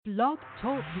Blog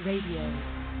Talk Radio.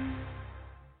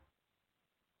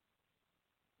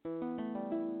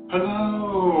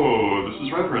 Hello, this is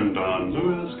Reverend Don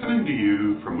Lewis coming to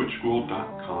you from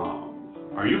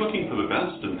witchschool.com. Are you looking for the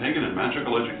best in pagan and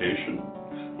magical education?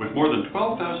 With more than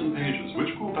 12,000 pages,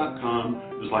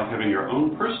 witchschool.com is like having your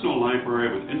own personal library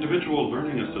with individual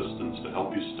learning assistants to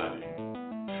help you study.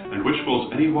 And Witchschool's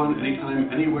Anyone,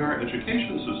 Anytime, Anywhere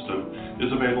education system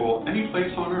is available any place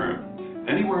on Earth,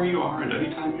 anywhere you are and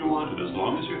anytime you want it, as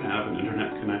long as you have an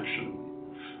internet connection.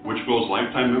 Witchschool's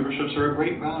lifetime memberships are a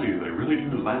great value. They really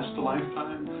do last a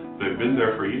lifetime. They've been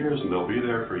there for years and they'll be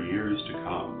there for years to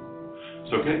come.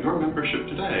 So get your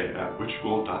membership today at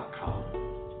witchschool.com.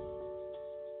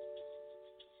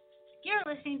 You're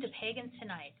listening to Pagans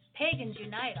Tonight. Pagans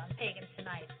unite on Pagans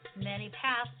Tonight. Many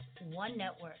paths, one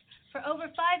network. For over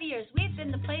 5 years, we've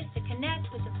been the place to connect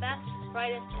with the best,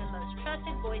 brightest, and most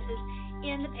trusted voices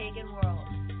in the pagan world.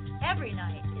 Every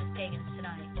night is Pagans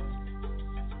Tonight.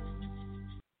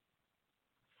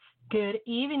 Good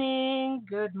evening,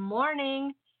 good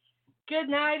morning, good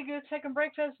night, good second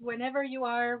breakfast, whenever you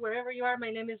are, wherever you are.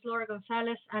 My name is Laura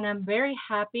Gonzalez, and I'm very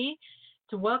happy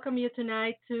to welcome you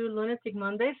tonight to Lunatic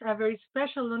Mondays, a very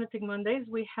special Lunatic Mondays.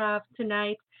 We have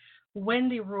tonight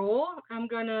Wendy Rule. I'm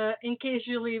going to, in case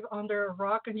you live under a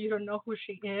rock and you don't know who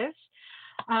she is,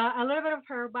 a little bit of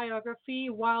her biography.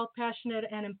 Wild, passionate,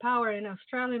 and empowering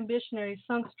Australian visionary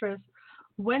songstress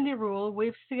Wendy Rule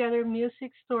weaves together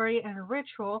music, story, and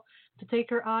ritual to take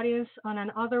her audience on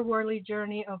an otherworldly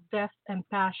journey of depth and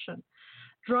passion.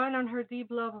 Drawing on her deep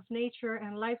love of nature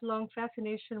and lifelong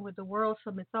fascination with the worlds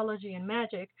of mythology and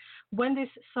magic, Wendy's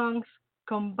songs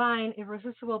combine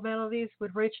irresistible melodies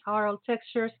with rich oral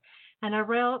textures and a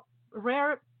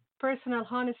rare personal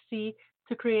honesty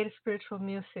to create spiritual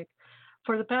music.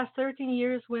 For the past 13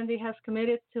 years, Wendy has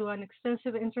committed to an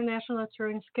extensive international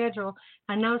touring schedule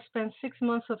and now spends 6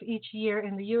 months of each year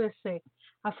in the USA.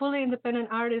 A fully independent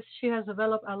artist, she has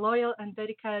developed a loyal and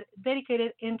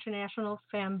dedicated international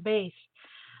fan base.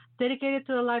 Dedicated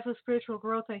to a life of spiritual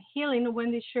growth and healing,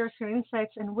 Wendy shares her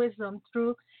insights and wisdom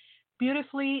through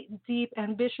beautifully deep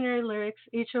and visionary lyrics.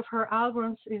 Each of her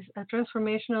albums is a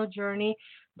transformational journey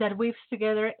that weaves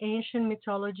together ancient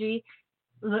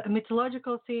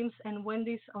mythological themes and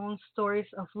Wendy's own stories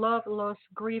of love, loss,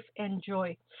 grief, and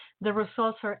joy. The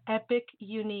results are epic,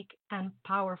 unique, and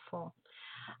powerful.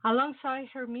 Alongside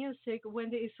her music,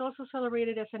 Wendy is also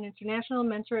celebrated as an international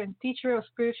mentor and teacher of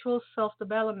spiritual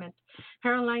self-development.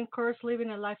 Her online course, Living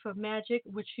a Life of Magic,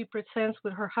 which she presents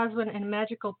with her husband and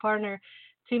magical partner,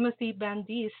 Timothy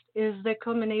Bandiste, is the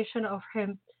culmination of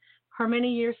her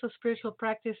many years of spiritual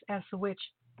practice as a witch.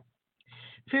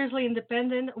 Fiercely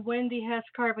independent, Wendy has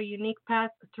carved a unique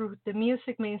path through the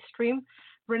music mainstream.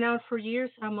 Renowned for years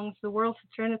amongst the world's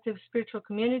alternative spiritual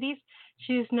communities,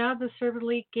 she is now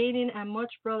deservedly gaining a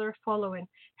much broader following.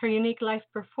 Her unique live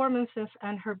performances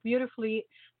and her beautifully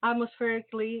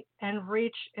atmospherically and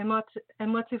rich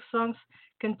emotive songs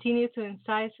continue to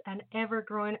incite an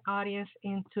ever-growing audience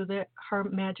into her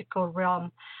magical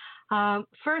realm.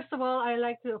 First of all, I'd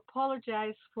like to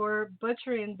apologize for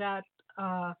butchering that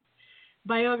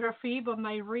biography, but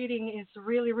my reading is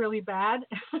really, really bad.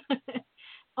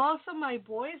 Also, my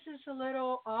voice is a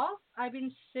little off. I've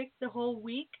been sick the whole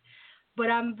week,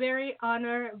 but I'm very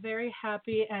honored, very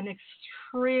happy, and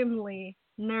extremely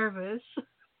nervous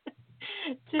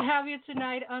to have you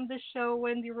tonight on the show.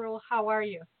 Wendy Rule, how are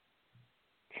you?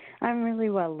 I'm really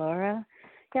well, Laura.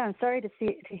 Yeah, I'm sorry to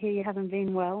hear you haven't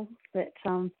been well, but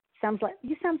sounds like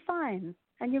you sound fine,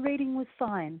 and your reading was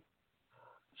fine.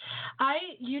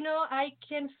 I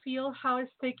can feel how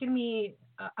it's taken me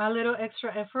a little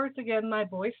extra effort to get my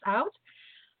voice out.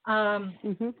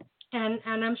 And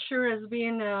I'm sure as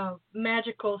being a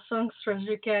magical songstress,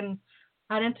 you can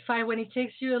identify when it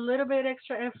takes you a little bit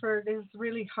extra effort, it's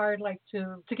really hard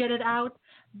to get it out.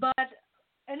 But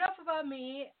enough about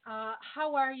me.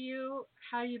 How are you?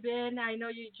 How you been? I know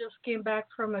you just came back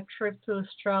from a trip to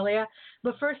Australia.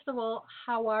 But first of all,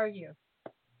 how are you?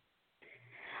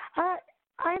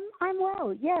 I'm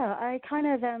well. Yeah, I kind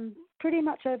of pretty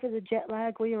much over the jet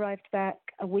lag. We arrived back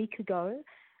a week ago,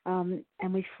 and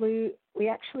we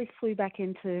actually flew back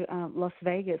into Las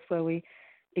Vegas, where we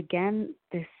began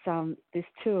this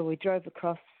tour. We drove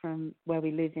across from where we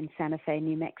live in Santa Fe,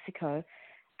 New Mexico,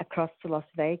 across to Las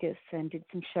Vegas and did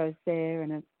some shows there,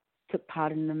 and took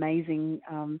part in an amazing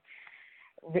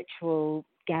ritual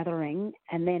gathering,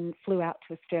 and then flew out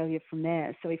to Australia from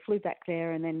there. So we flew back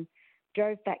there and then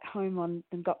drove back home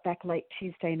and got back late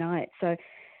Tuesday night. So,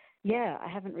 yeah, I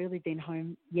haven't really been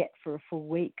home yet for a full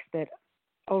week, but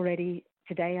already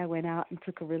today I went out and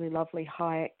took a really lovely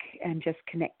hike and just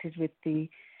connected with the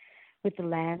with the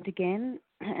land again,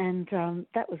 and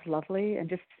that was lovely. And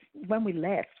just when we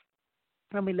left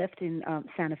in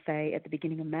Santa Fe at the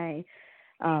beginning of May,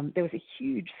 there was a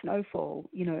huge snowfall,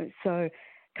 so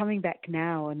coming back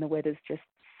now and the weather's just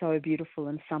so beautiful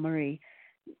and summery.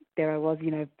 There I was,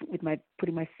 with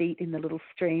putting my feet in the little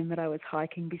stream that I was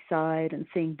hiking beside and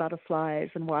seeing butterflies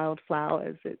and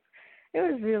wildflowers. It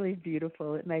was really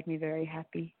beautiful. It made me very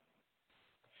happy.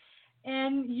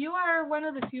 And you are one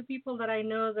of the few people that I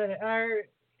know that are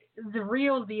the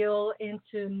real deal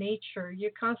into nature.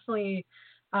 You constantly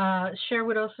share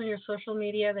with us on your social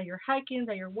media that you're hiking,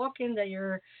 that you're walking, that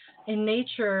you're in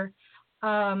nature.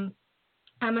 I'm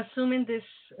assuming this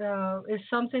is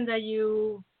something that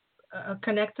you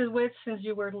connected with since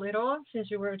you were little,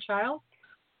 since you were a child?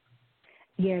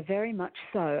 Yeah, very much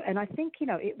so. And I think,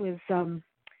 it was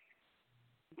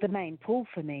the main pull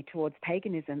for me towards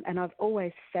paganism. And I've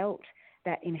always felt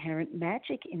that inherent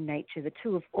magic in nature. The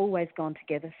two have always gone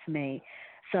together for me.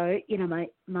 So,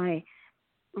 my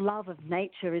love of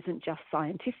nature isn't just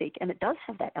scientific, and it does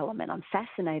have that element. I'm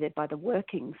fascinated by the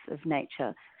workings of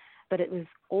nature, but it was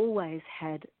always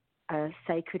had a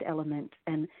sacred element.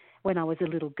 And when I was a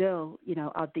little girl,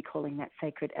 I'd be calling that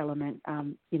sacred element,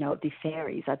 it'd be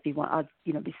fairies. I'd be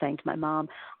saying to my mom,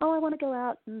 oh, I want to go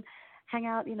out and hang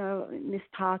out, in this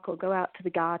park, or go out to the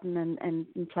garden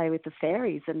and play with the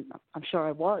fairies. And I'm sure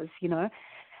I was,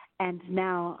 And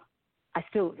now I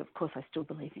still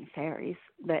believe in fairies,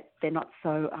 but they're not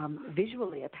so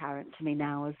visually apparent to me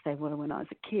now as they were when I was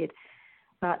a kid.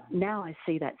 But now I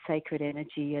see that sacred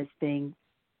energy as being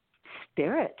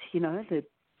spirit, the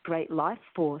great life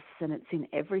force, and it's in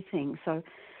everything. So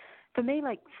for me,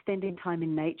 like, spending time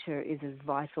in nature is as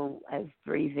vital as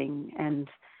breathing. And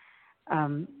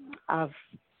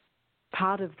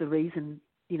part of the reason,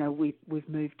 we've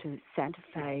moved to Santa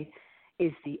Fe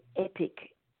is the epic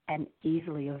and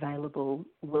easily available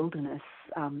wilderness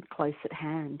close at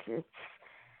hand. It's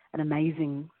an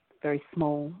amazing, very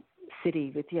small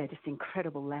city with, just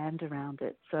incredible land around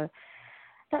it. So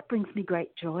that brings me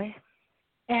great joy.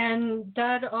 And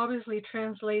that obviously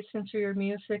translates into your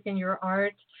music and your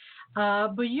art.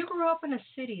 But you grew up in a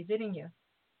city, didn't you?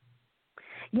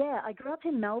 Yeah, I grew up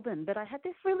in Melbourne, but I had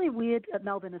this really weird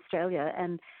Melbourne, Australia,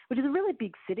 which is a really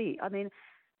big city. I mean,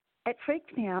 it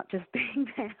freaked me out just being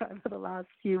there over the last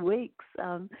few weeks,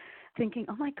 thinking,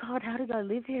 oh my God, how did I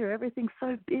live here? Everything's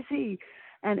so busy.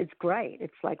 And it's great.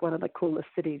 It's like one of the coolest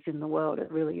cities in the world.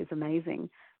 It really is amazing.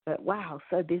 But wow,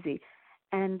 so busy.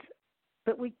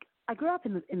 But I grew up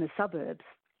in the suburbs,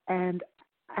 and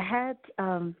I had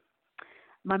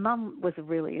my mum was a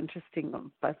really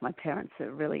interesting. Both my parents are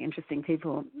really interesting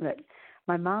people. But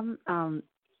my mum,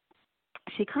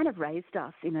 she kind of raised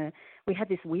us we had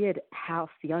this weird house,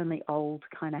 the only old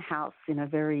kind of house in a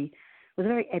very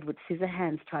Edward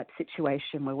Scissorhands type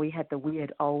situation, where we had the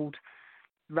weird old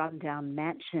rundown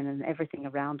mansion, and everything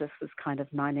around us was kind of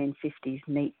 1950s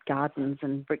neat gardens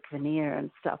and brick veneer and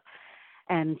stuff.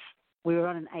 And we were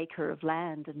on an acre of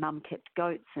land, and Mum kept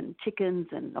goats and chickens,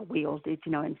 and we all did,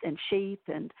 and sheep,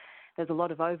 and there's a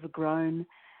lot of overgrown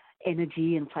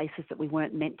energy in places that we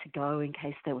weren't meant to go in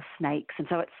case there were snakes. And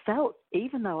so it felt,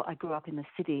 even though I grew up in the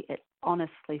city, it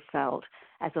honestly felt,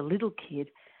 as a little kid,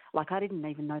 like I didn't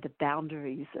even know the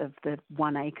boundaries of the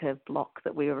 1 acre block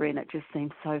that we were in. It just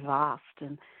seemed so vast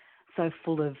and so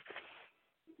full of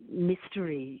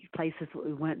mystery, places that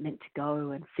we weren't meant to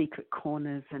go, and secret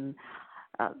corners, and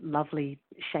lovely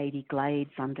shady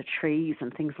glades under trees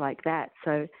and things like that.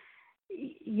 So,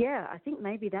 yeah, I think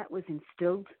maybe that was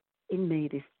instilled in me,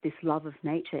 this love of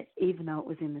nature, even though it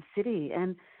was in the city.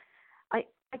 And I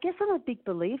guess I'm a big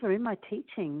believer in my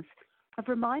teachings of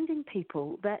reminding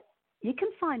people that you can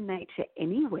find nature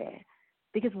anywhere,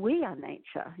 because we are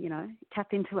nature.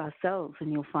 Tap into ourselves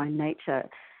and you'll find nature.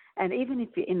 And even if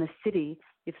you're in the city,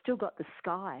 you've still got the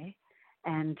sky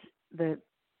and the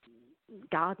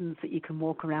gardens that you can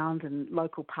walk around, and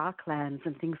local parklands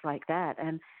and things like that.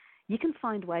 And you can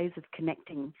find ways of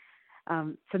connecting.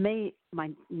 For me,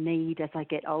 my need as I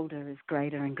get older is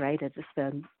greater and greater, just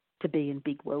to be in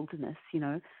big wilderness,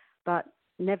 But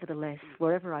nevertheless,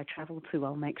 wherever I travel to,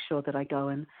 I'll make sure that I go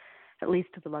and at least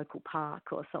to the local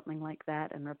park or something like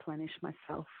that and replenish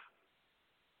myself.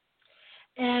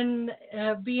 And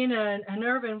being an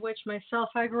urban witch myself,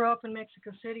 I grew up in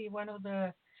Mexico City, one of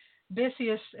the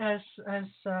busiest as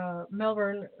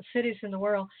Melbourne cities in the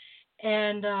world.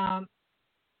 And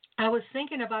I was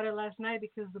thinking about it last night,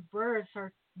 because the birds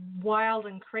are wild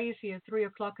and crazy at 3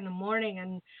 o'clock in the morning.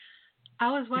 And I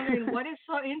was wondering what is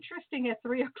so interesting at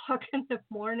 3 o'clock in the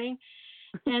morning.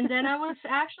 And then I was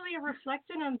actually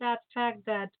reflecting on that fact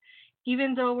that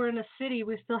even though we're in a city,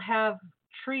 we still have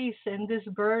trees and these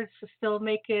birds still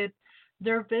make it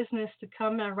their business to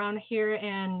come around here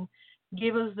and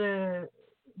give us the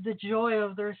joy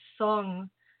of their song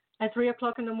at 3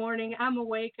 o'clock in the morning. I'm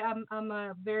awake. I'm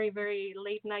a very, very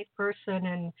late night person,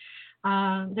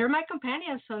 and they're my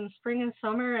companions on spring and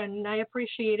summer, and I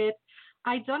appreciate it.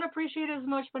 I don't appreciate it as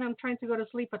much when I'm trying to go to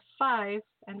sleep at 5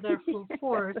 and they're full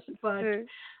force, but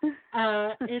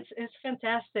it's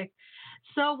fantastic.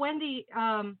 So Wendy,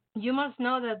 you must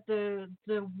know that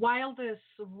the wildest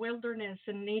wilderness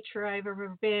and nature I've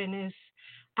ever been is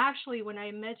actually when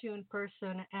I met you in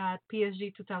person at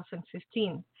PSG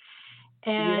 2015.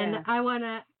 And Yeah. I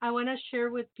wanna share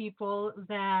with people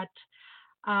that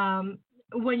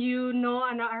when you know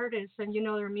an artist and you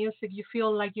know their music, you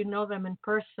feel like you know them in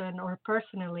person or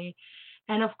personally.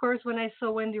 And of course, when I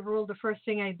saw Wendy Rule, the first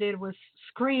thing I did was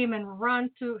scream and run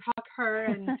to hug her,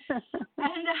 and and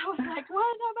I was like,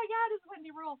 "What? Oh my God, it's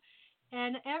Wendy Rule!"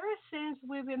 And ever since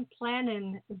we've been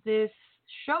planning this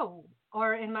show,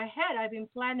 or in my head, I've been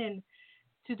planning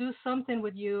to do something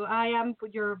with you. I am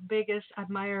your biggest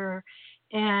admirer.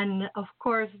 And of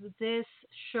course, this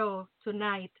show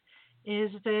tonight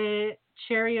is the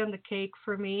cherry on the cake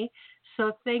for me.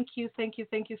 So thank you, thank you,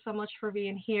 thank you so much for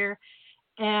being here.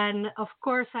 And of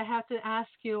course, I have to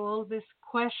ask you all these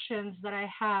questions that I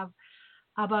have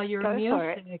about your Go music. for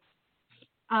it.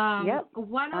 Yep.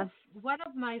 One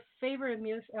of my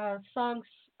favorite songs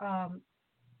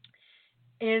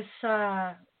is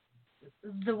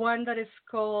the one that is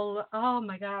called, oh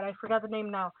my God, I forgot the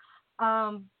name now.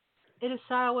 It is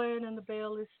Samhain and the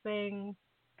veil is saying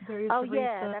there is Oh a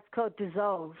yeah, reason. that's called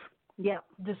Dissolve. Yep.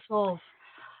 Dissolve. Dissolve.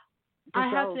 I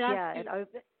have to ask Yeah. you.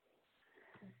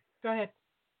 Go ahead.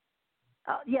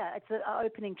 Yeah, it's an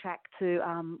opening track to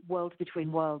World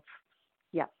Between Worlds.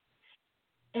 Yeah.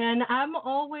 And I'm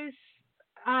a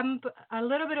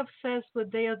little bit obsessed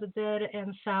with Day of the Dead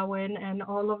and Samhain and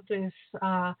all of this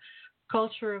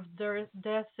culture of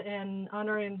death and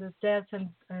honoring the death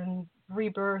and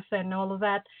rebirth and all of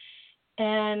that.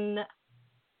 And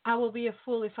I will be a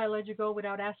fool if I let you go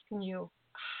without asking you,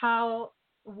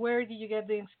 where did you get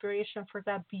the inspiration for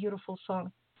that beautiful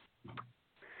song?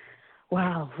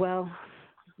 Wow. Well,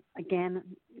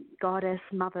 again, Goddess,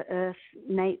 Mother Earth,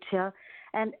 nature.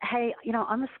 And hey,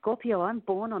 I'm a Scorpio. I'm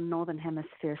born on Northern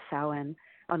Hemisphere Samhain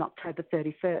on October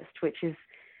 31st, which is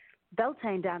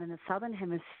Beltane down in the Southern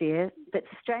Hemisphere. But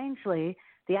strangely,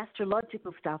 the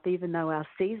astrological stuff, even though our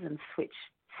seasons switch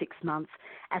 6 months,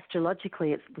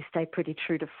 astrologically we stay pretty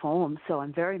true to form. So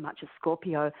I'm very much a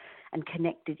Scorpio and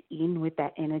connected in with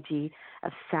that energy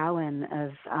of Samhain,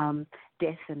 of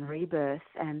death and rebirth.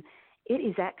 And it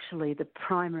is actually the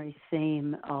primary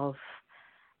theme of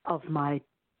my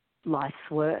life's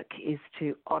work, is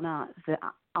to honor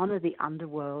the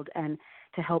underworld and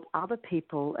to help other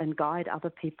people and guide other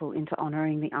people into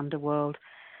honoring the underworld.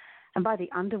 And by the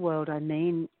underworld, I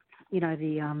mean,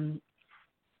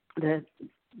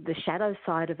 the shadow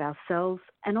side of ourselves,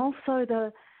 and also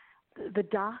the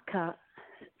darker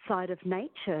side of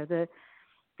nature, the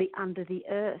under the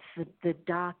earth, the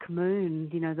dark moon,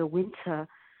 the winter,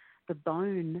 the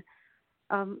bone.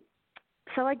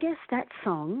 So I guess that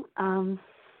song,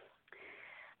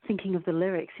 thinking of the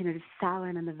lyrics,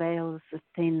 Samhain and the veils are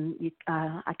thin.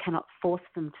 I cannot force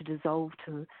them to dissolve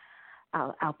to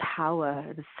our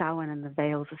power. The Samhain and the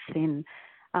veils are thin.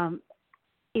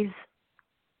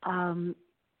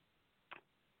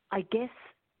 I guess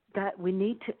that we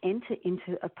need to enter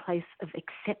into a place of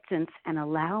acceptance and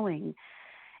allowing.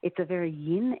 It's a very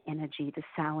yin energy, the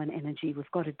Samhain energy.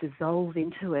 We've got to dissolve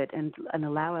into it and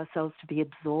allow ourselves to be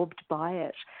absorbed by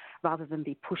it rather than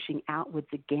be pushing outwards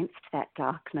against that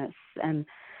darkness. And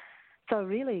so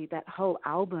really that whole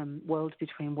album, World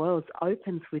Between Worlds,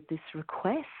 opens with this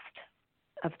request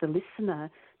of the listener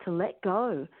to let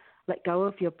go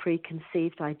of your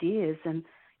preconceived ideas. And,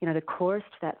 the chorus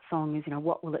to that song is,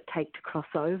 what will it take to cross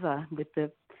over, with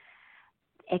the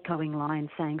echoing line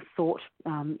saying thought,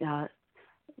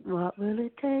 what will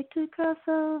it take to cross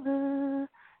over?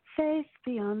 Faith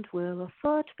beyond will or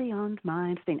thought beyond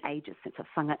mind. It's been ages since I've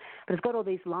sung it, but it's got all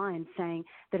these lines saying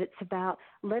that it's about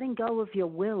letting go of your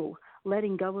will,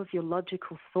 letting go of your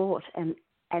logical thought, and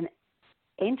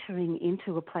entering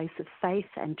into a place of faith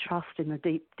and trust in the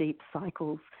deep, deep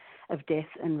cycles of death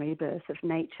and rebirth of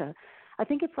nature. I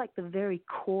think it's like the very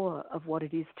core of what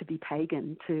it is to be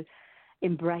pagan, to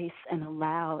embrace and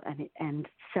allow and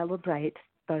celebrate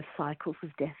those cycles of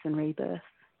death and rebirth.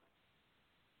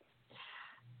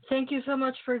 Thank you so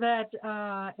much for that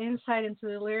insight into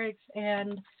the lyrics.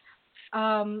 And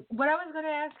what I was going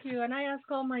to ask you, and I ask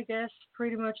all my guests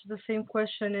pretty much the same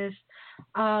question, is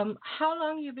how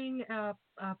long you been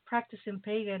practicing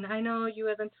pagan. I know you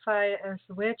identify as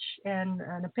a witch and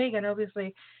a pagan,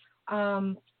 obviously.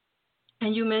 And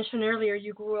you mentioned earlier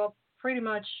you grew up pretty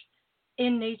much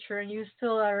in nature, and you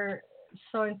still are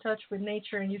so in touch with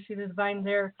nature, and you see the divine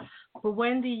there. But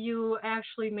when did you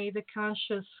actually make the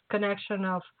conscious connection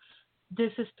of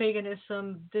this is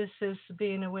paganism, this is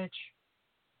being a witch?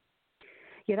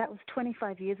 Yeah, that was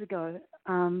 25 years ago.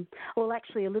 Well,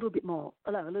 actually, a little bit more,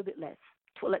 no, a little bit less.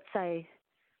 Let's say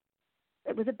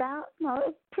it was it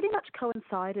pretty much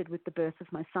coincided with the birth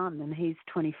of my son, and he's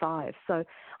 25. So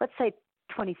let's say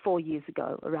 24 years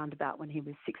ago, around about when he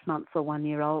was 6 months or 1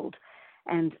 year old.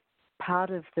 And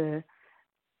part of the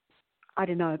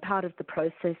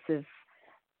process of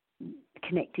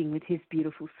connecting with his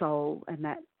beautiful soul and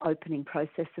that opening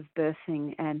process of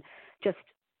birthing and just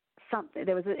something,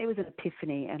 it was an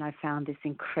epiphany, and I found this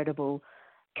incredible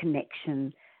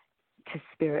connection to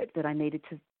spirit that I needed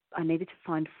to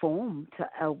find form, to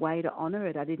a way to honor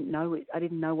it. I didn't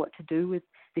know what to do with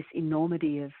this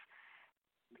enormity of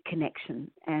connection,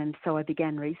 and so I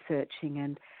began researching.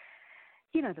 And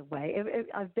you know the way,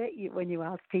 I bet you when you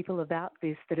ask people about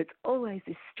this that it's always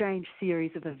this strange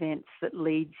series of events that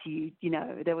leads you. You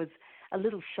know, there was a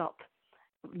little shop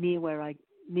near where I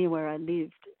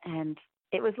lived, and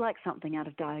it was like something out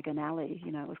of Diagon Alley.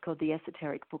 You know, it was called the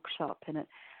Esoteric Bookshop, and it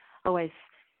always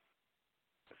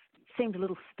seemed a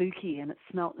little spooky, and it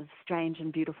smelt of strange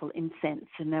and beautiful incense,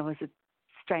 and there was a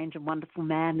strange and wonderful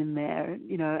man in there,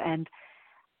 you know, and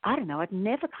I don't know, I'd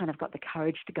never kind of got the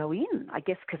courage to go in, I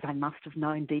guess because I must have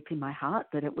known deep in my heart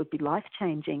that it would be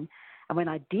life-changing. And when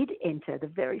I did enter, the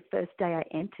very first day I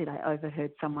entered, I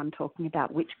overheard someone talking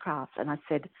about witchcraft, and I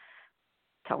said,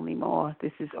 tell me more,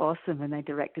 this is awesome. And they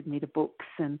directed me to books,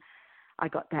 and I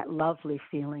got that lovely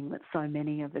feeling that so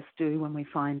many of us do when we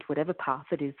find whatever path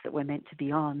it is that we're meant to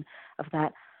be on, of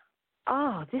that,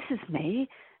 oh, this is me.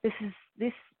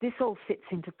 This all fits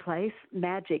into place.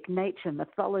 Magic, nature,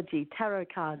 mythology, tarot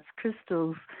cards,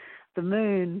 crystals, the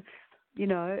moon. You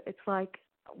know, it's like,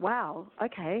 wow,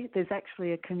 okay, there's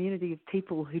actually a community of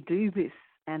people who do this.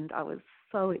 And I was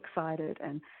so excited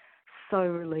and so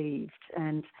relieved.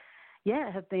 And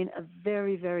yeah, have been a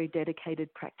very, very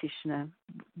dedicated practitioner.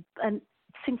 And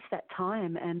since that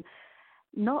time, and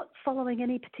not following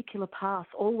any particular path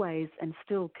always, and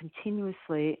still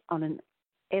continuously on an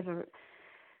ever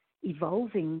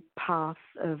evolving path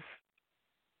of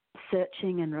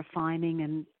searching and refining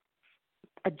and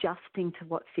adjusting to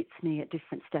what fits me at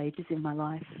different stages in my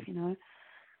life, you know.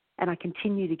 And I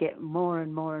continue to get more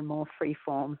and more and more free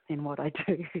form in what I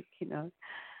do, you know.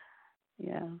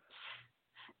 Yeah.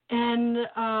 And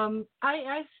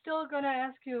I still gonna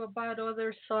ask you about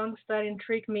other songs that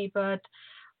intrigue me, but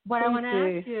what I want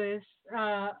to ask you is,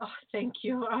 thank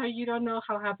you. You don't know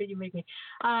how happy you make me.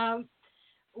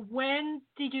 When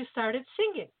did you started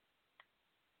singing?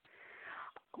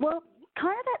 Well,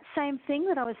 kind of that same thing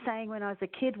that I was saying when I was a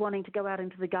kid, wanting to go out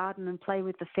into the garden and play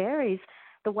with the fairies.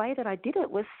 The way that I did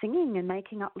it was singing and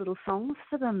making up little songs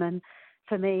for them and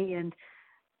for me, and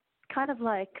kind of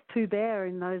like Pooh Bear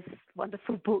in those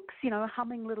wonderful books, you know,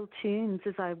 humming little tunes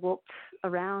as I walked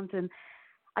around, and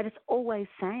I just always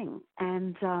sang,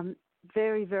 and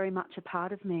very, very much a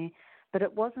part of me. But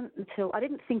it wasn't until, I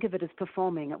didn't think of it as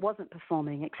performing. It wasn't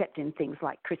performing except in things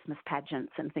like Christmas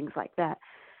pageants and things like that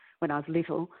when I was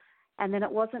little. And then it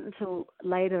wasn't until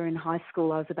later in high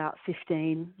school, I was about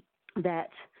 15, that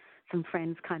some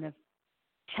friends kind of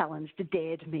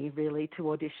dared me really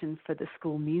to audition for the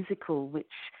school musical, which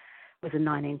was a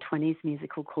 1920s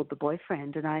musical called The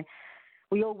Boyfriend. And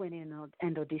we all went in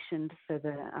and auditioned for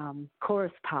the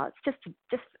chorus parts, just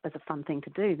as a fun thing to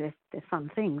do. They're fun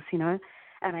things, you know.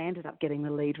 And I ended up getting the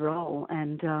lead role,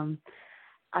 and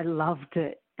I loved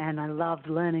it. And I loved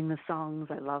learning the songs.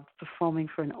 I loved performing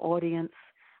for an audience.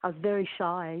 I was very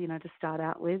shy, you know, to start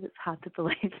out with. It's hard to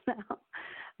believe now,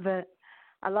 but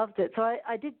I loved it. So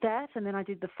I did that, and then I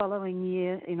did the following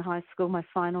year in high school, my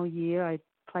final year, I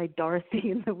played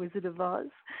Dorothy in The Wizard of Oz.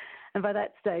 And by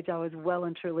that stage, I was well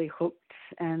and truly hooked,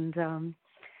 and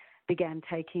began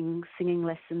taking singing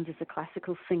lessons as a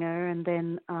classical singer, and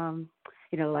then,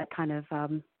 you know, like kind of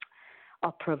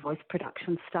opera voice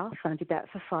production stuff. And I did that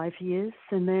for 5 years,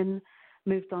 and then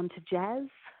moved on to jazz.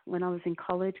 When I was in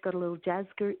college, got a little jazz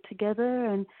group together,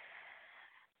 and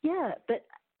yeah, but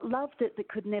loved it, but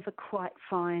could never quite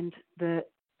find the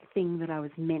thing that I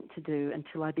was meant to do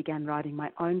until I began writing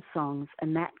my own songs,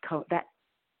 and that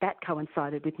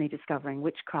coincided with me discovering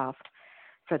witchcraft.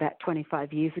 So that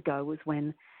 25 years ago was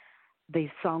when these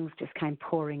songs just came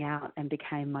pouring out and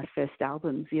became my first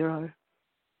album, Zero.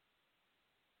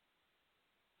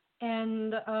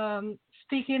 And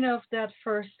speaking of that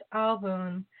first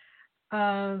album,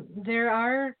 there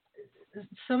are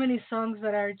so many songs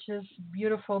that are just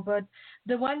beautiful, but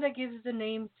the one that gives the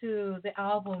name to the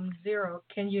album, Zero,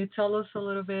 can you tell us a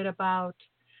little bit about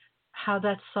how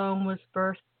that song was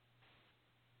birthed?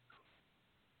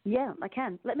 Yeah, I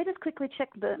can. Let me just quickly check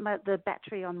the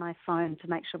battery on my phone to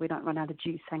make sure we don't run out of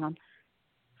juice. Hang on.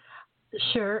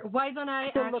 Sure. Why don't I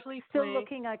Still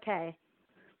looking okay.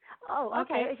 Oh,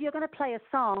 okay. If you're going to play a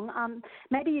song,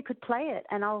 maybe you could play it,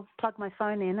 and I'll plug my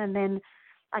phone in, and then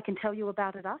I can tell you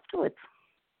about it afterwards.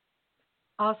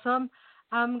 Awesome.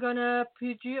 I'm going to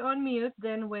put you on mute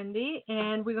then, Wendy,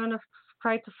 and we're going to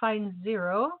try to find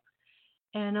Zero.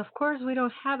 And, of course, we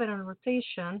don't have it on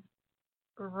rotation.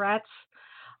 Rats.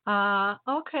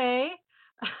 Okay.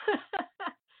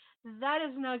 That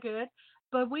is not good.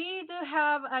 But we do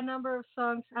have a number of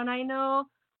songs, and I know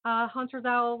Hunter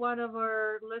Dowell, one of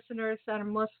our listeners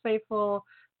and most faithful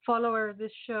follower of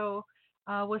this show,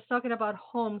 was talking about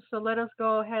home. So let us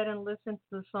go ahead and listen to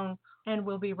the song, and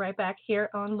we'll be right back here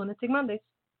on Lunatic Mondays.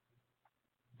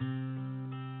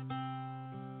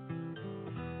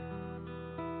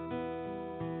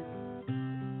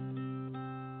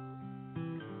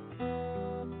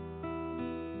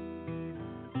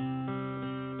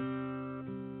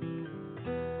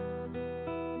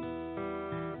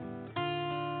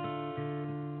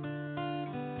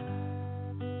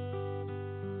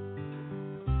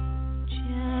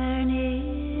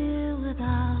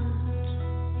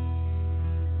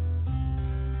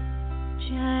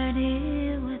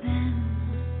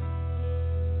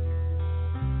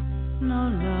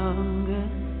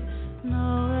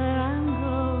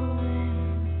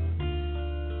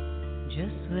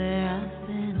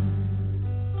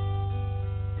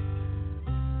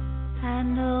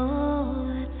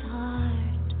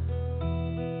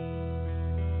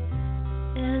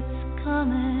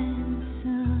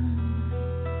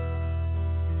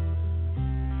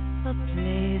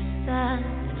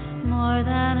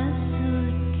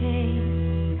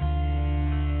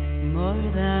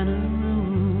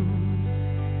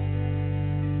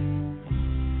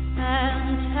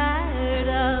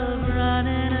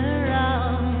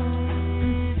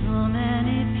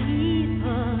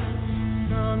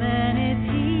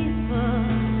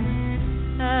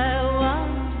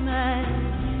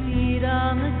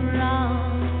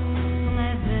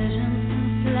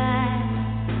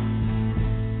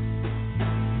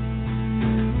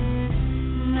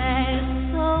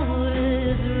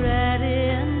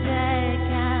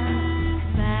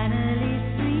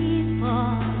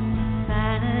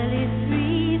 Finally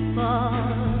free fall.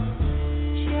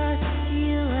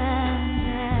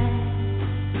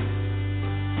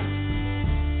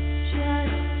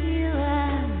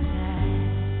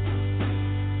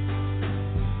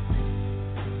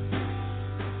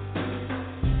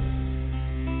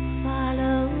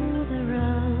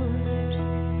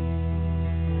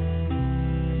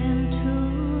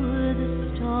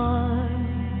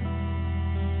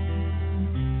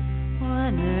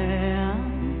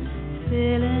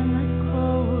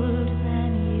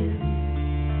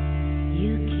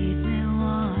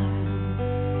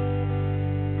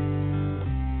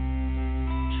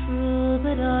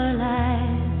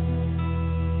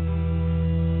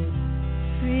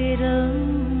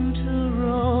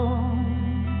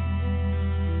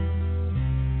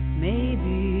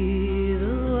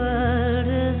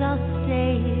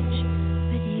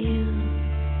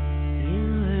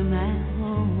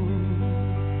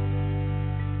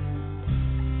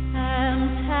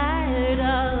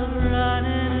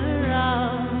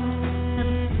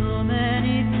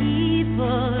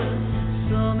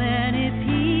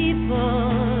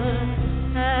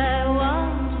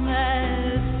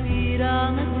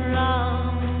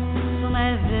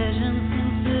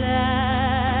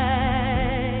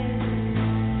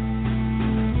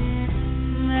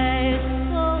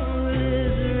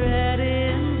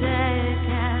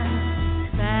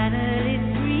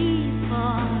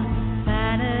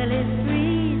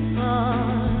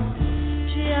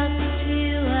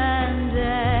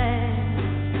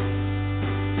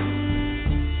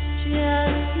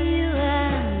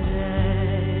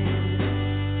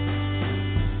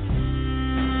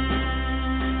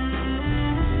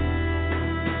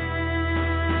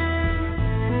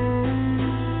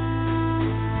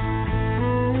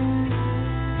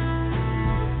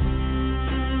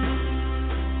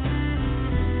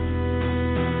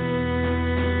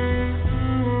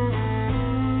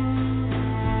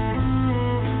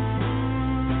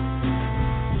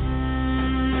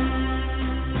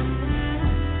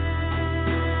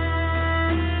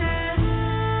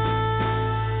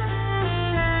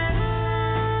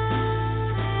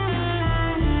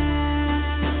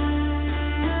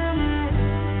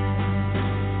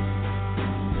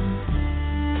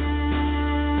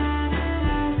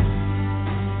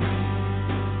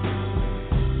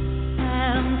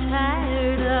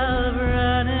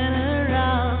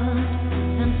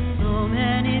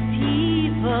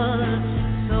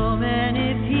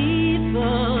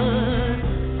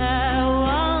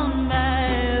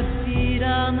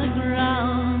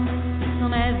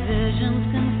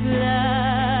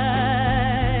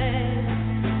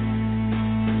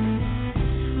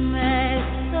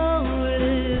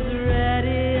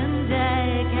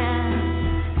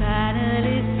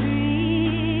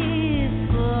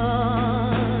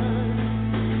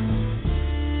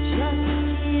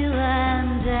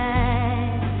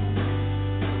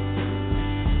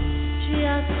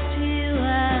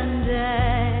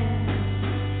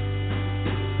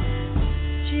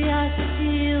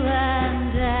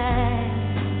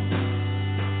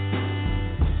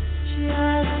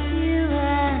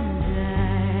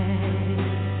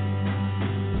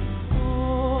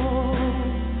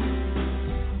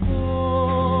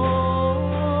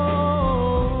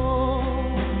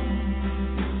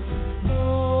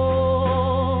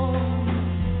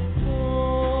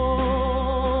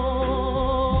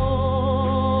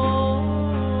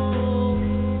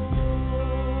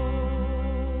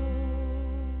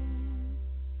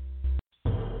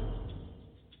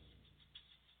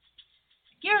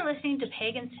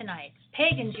 Pagans Tonight.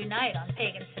 Pagans unite on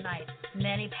Pagans Tonight.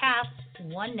 Many paths,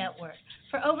 one network.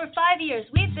 For over 5 years,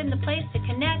 we've been the place to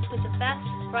connect with the best,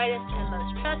 brightest, and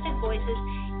most trusted voices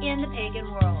in the pagan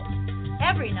world.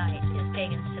 Every night is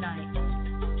Pagans Tonight.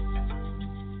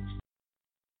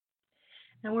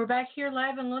 And we're back here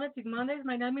live on Lunatic Mondays.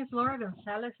 My name is Laura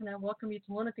Gonzalez, and I welcome you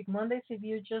to Lunatic Mondays if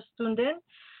you just tuned in.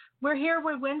 We're here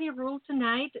with Wendy Rule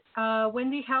tonight.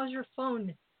 Wendy, how's your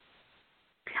phone?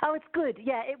 Oh, it's good.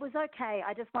 Yeah, it was okay.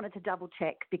 I just wanted to double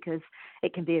check because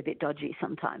it can be a bit dodgy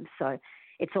sometimes. So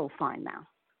it's all fine now.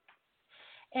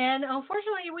 And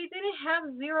unfortunately, we didn't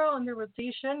have Zero on the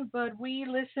rotation, but we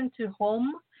listened to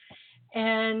Home.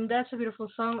 And that's a beautiful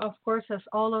song, of course, as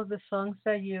all of the songs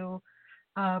that you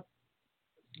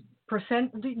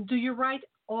present. Do you write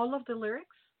all of the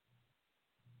lyrics?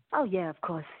 Oh, yeah, of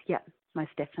course. Yeah,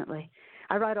 most definitely.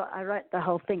 I write the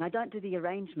whole thing. I don't do the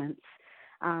arrangements.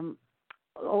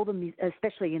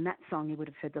 Especially in that song, you would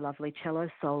have heard the lovely cello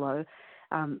solo.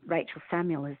 Rachel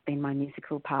Samuel has been my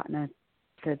musical partner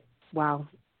since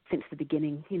the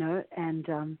beginning, and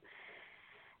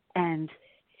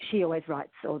she always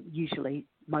writes, or usually,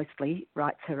 mostly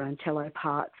writes her own cello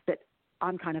parts, but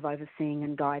I'm kind of overseeing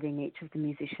and guiding each of the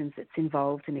musicians that's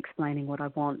involved in explaining what I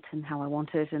want and how I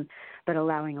want it, but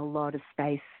allowing a lot of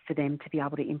space for them to be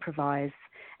able to improvise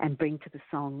and bring to the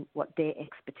song what their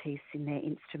expertise in their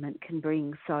instrument can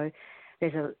bring. So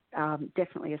there's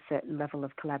definitely a certain level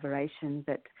of collaboration,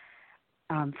 but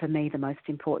for me the most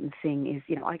important thing is,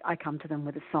 I come to them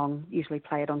with a song, usually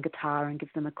play it on guitar and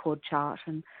give them a chord chart,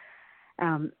 and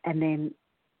then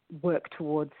work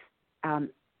towards,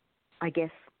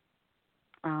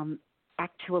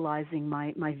 actualizing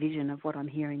my vision of what I'm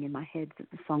hearing in my head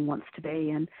that the song wants to be.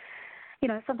 And,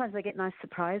 sometimes I get nice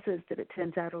surprises that it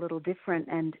turns out a little different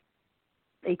and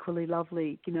equally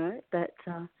lovely, but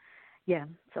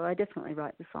so I definitely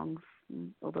write the songs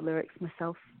and all the lyrics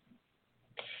myself.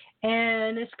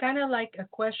 And it's kind of like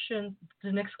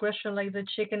the next question, like the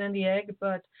chicken and the egg,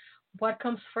 but what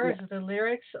comes first, the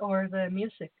lyrics or the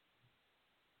music?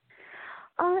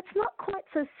 It's not quite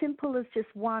so simple as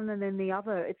just one and then the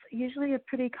other. It's usually a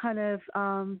pretty kind of,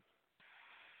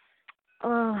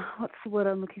 what's the word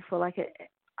I'm looking for? I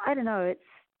don't know.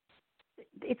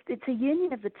 It's a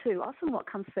union of the two. Often what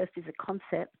comes first is a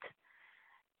concept,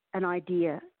 an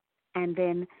idea, and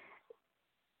then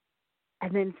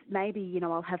maybe,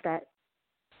 I'll have that,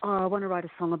 I want to write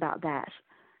a song about that,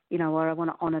 or I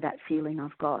want to honor that feeling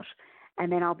I've got.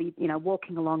 And then I'll be,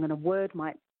 walking along and a word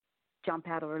might jump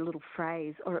out, or a little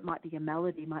phrase, or it might be a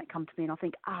melody might come to me, and I'll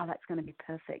think, that's going to be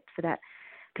perfect for that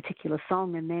particular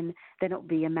song. And then it'll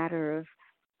be a matter of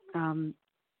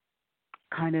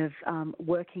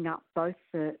working up both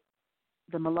the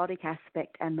melodic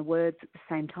aspect and the words at the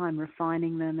same time,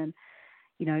 refining them and,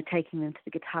 taking them to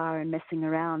the guitar and messing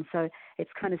around. So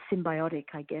it's kind of symbiotic,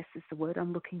 I guess, is the word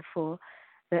I'm looking for,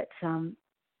 that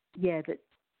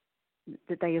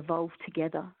they evolve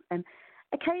together. And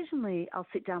occasionally I'll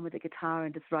sit down with the guitar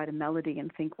and just write a melody and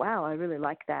think, wow, I really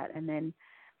like that. And then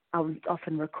I'll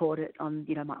often record it on,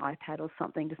 my iPad or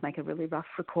something, just make a really rough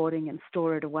recording and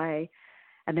store it away.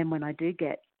 And then when I do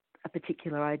get a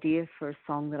particular idea for a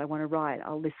song that I want to write,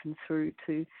 I'll listen through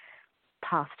to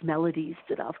past melodies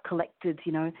that I've collected.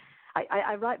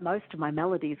 I write most of my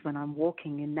melodies when I'm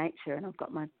walking in nature and I've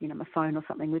got my, my phone or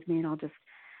something with me, and I'll just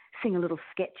sing a little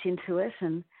sketch into it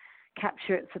and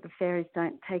capture it so the fairies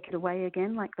don't take it away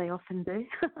again like they often do.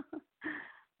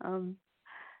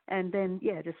 And then,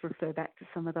 just refer back to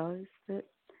some of those. But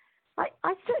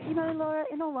I still, Laura,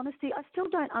 in all honesty, I still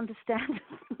don't understand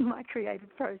my creative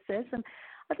process. And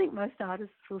I think most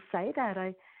artists will say that.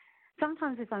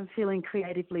 Sometimes if I'm feeling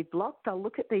creatively blocked, I'll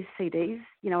look at these CDs,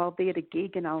 I'll be at a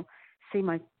gig and I'll see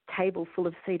my table full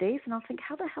of CDs and I'll think,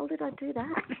 how the hell did I do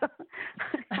that?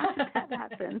 How did that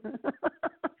happen?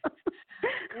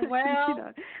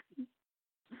 Well,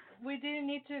 we didn't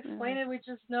need to explain it. We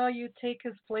just know you take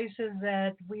us places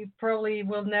that we probably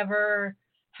will never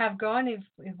have gone if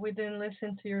we didn't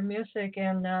listen to your music.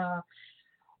 And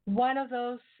one of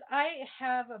those, I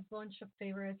have a bunch of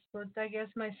favorites, but I guess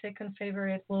my second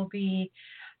favorite will be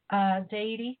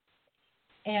Deity.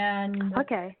 And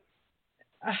okay,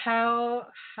 how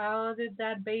did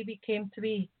that baby came to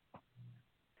be?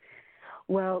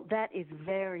 Well, that is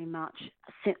very much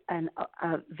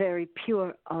a very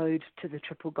pure ode to the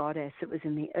Triple Goddess. It was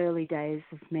in the early days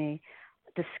of me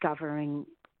discovering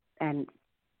and,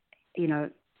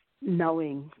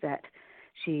 knowing that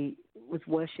she was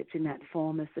worshipped in that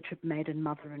form as the Triple Maiden,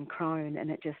 Mother and Crone,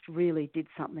 and it just really did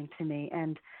something to me.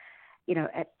 And,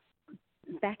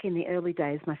 back in the early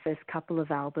days, my first couple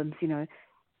of albums,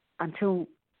 until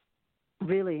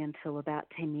really until about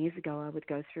 10 years ago, I would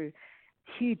go through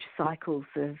huge cycles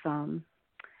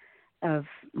of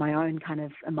my own kind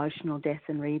of emotional death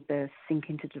and rebirth, sink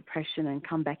into depression and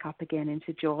come back up again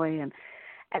into joy. And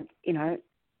you know,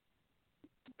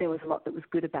 there was a lot that was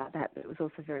good about that, but it was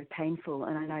also very painful.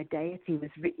 And I know Deity was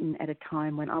written at a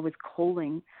time when I was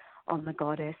calling on the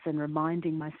goddess and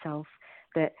reminding myself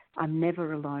that I'm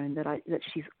never alone, that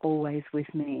she's always with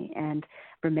me, and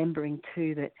remembering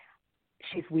too that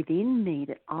she's within me,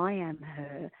 that I am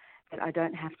her, that I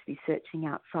don't have to be searching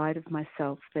outside of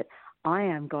myself, that I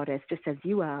am goddess just as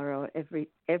you are, or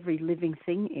every living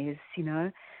thing is, you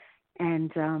know.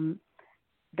 And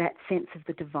that sense of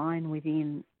the divine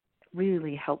within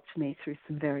really helped me through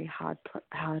some very hard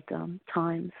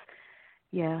times.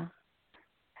 Yeah.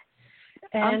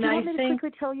 And do you I want me to think,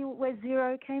 quickly tell you where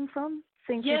zero came from?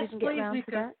 Since yes, we didn't get please, around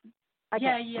to that.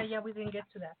 Okay. Yeah, we didn't get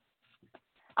to that.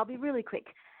 I'll be really quick.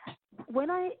 When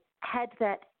I had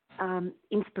that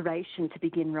inspiration to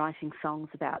begin writing songs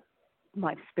about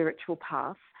my spiritual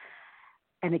path,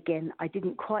 and again, I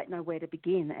didn't quite know where to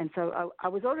begin, and so I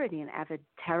was already an avid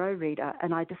tarot reader,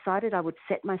 and I decided I would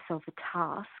set myself a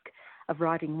task of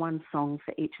writing one song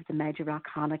for each of the major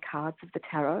arcana cards of the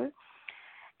tarot.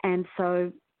 And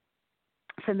so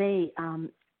for me,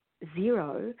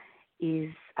 zero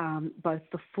is both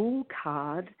the Fool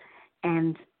card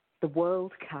and the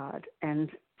World card. And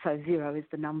so zero is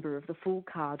the number of the Fool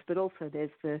card, but also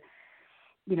there's the,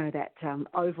 you know, that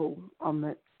oval on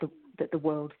that the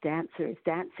world dancer is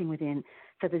dancing within.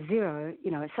 So the zero, you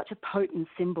know, is such a potent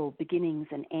symbol, beginnings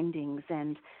and endings,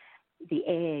 and the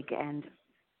egg, and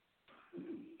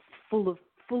full of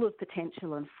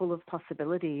potential and full of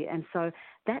possibility. And so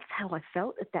that's how I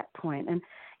felt at that point. And,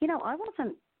 you know, I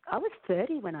was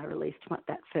 30 when I released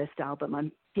that first album.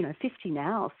 I'm, you know, 50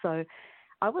 now. So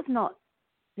I was not,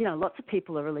 you know, lots of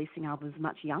people are releasing albums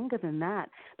much younger than that.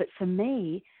 But for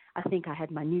me, I think I had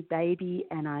my new baby,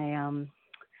 and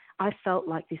I felt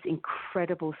like this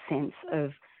incredible sense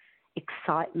of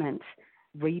excitement,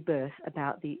 rebirth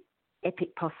about the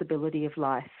epic possibility of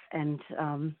life. And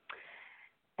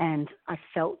I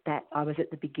felt that I was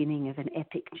at the beginning of an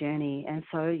epic journey. And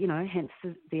so, you know, hence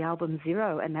the album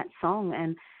Zero and that song.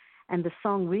 And the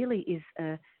song really is,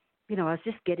 you know, I was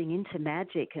just getting into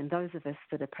magic. And those of us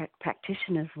that are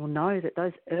practitioners will know that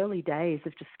those early days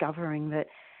of discovering that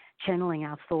channeling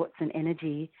our thoughts and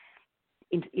energy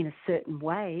in a certain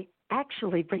way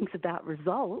actually brings about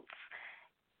results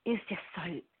is just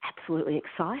so absolutely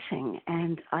exciting.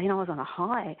 And I was on a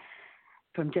high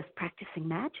from just practicing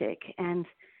magic. And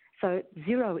so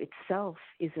Zero itself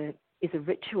is a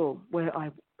ritual where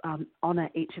I honor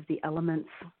each of the elements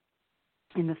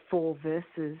in the 4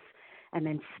 verses, and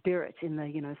then spirit in the,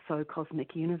 you know, so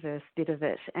cosmic universe bit of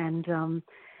it.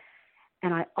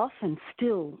 And I often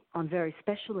still, on very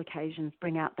special occasions,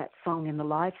 bring out that song in the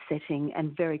live setting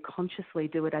and very consciously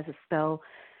do it as a spell,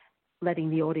 letting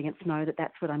the audience know that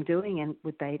that's what I'm doing,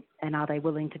 and are they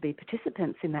willing to be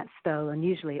participants in that spell. And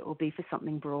usually it will be for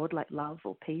something broad like love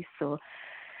or peace or,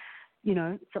 you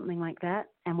know, something like that.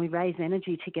 And we raise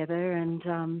energy together,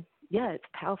 and it's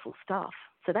powerful stuff.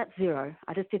 So that's Zero.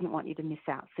 I just didn't want you to miss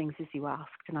out things as you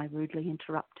asked, and I rudely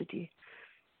interrupted you.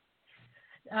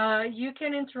 You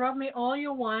can interrupt me all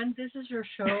you want. This is your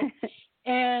show.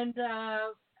 And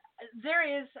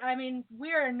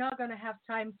we are not going to have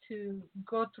time to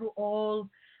go through all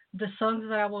the songs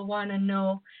that I will want to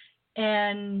know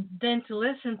and then to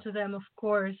listen to them, of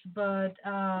course. But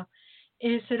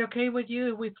is it okay with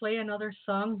you if we play another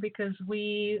song? Because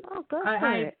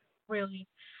I really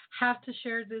have to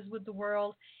share this with the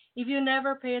world. If you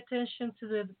never pay attention to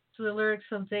the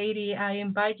lyrics of Deity, I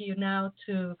invite you now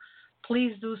to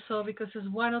please do so, because it's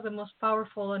one of the most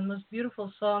powerful and most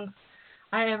beautiful songs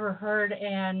I ever heard.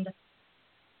 And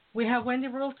we have Wendy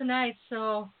Rule tonight,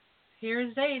 so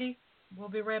here's Deity. We'll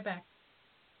be right back.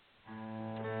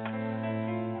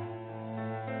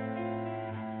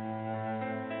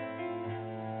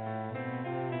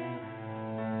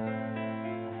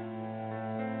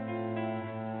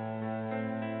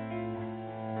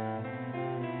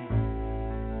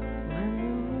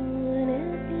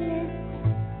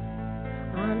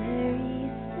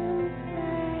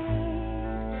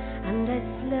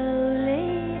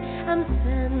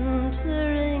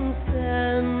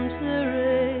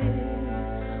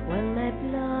 When my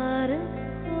blood is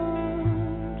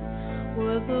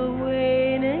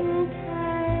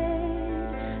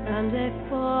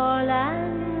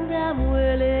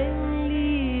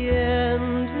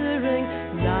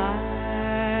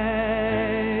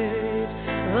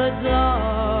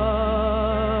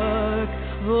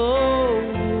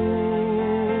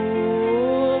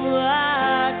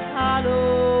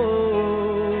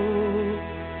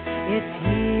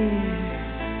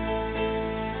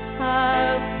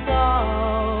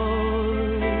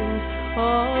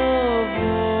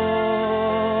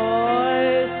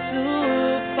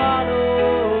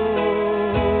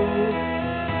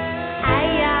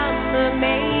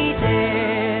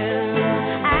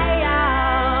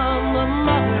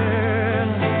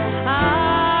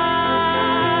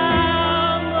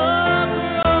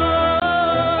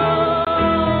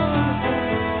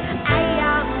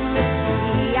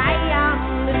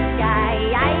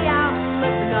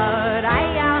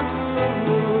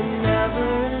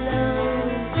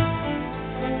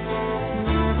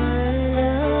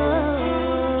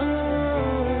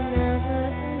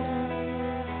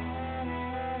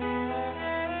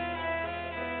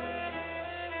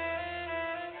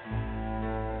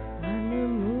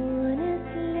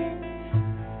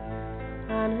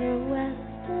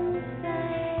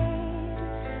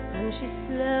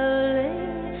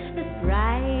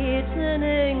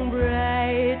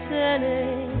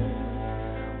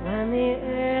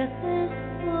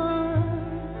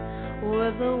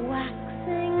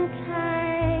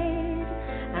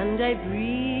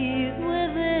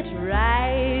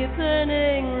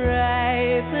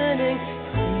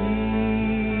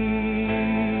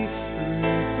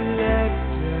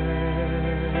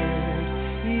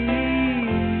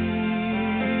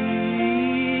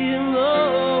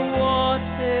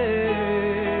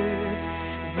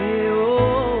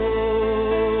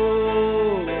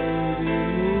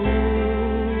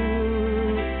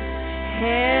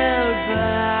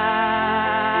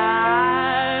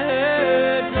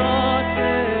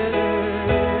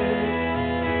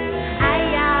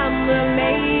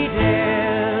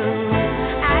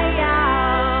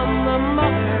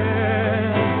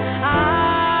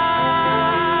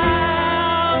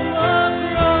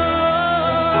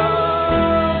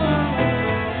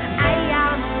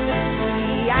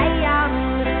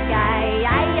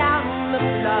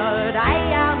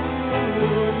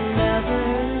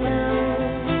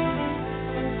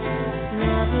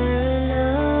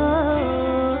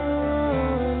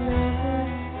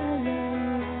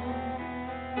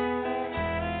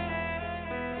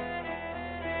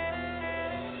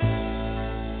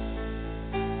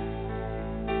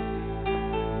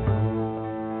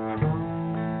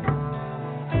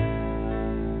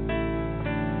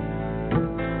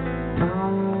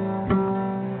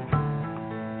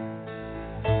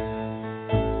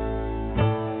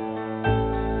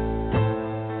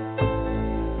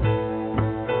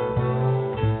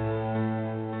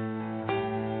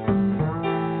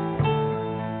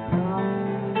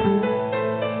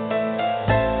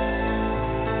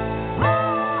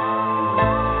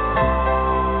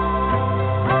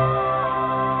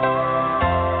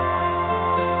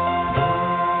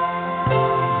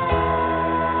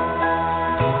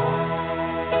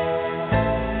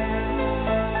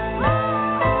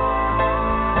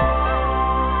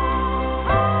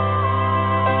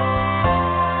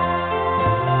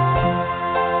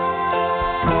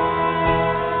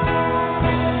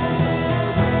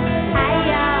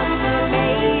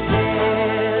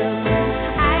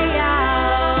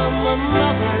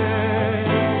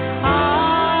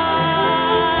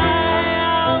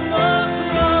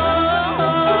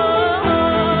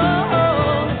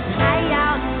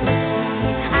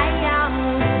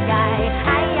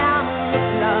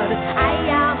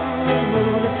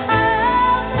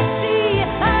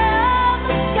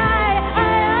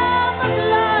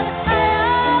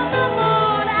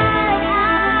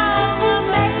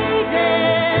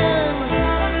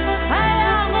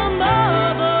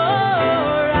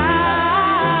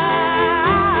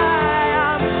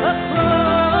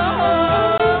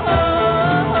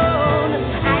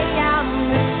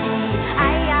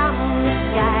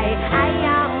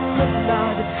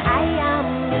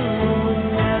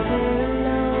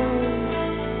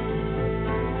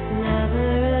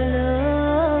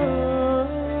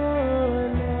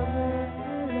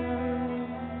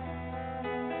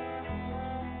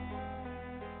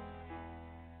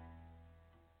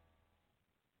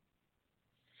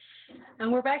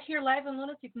And we're back here live on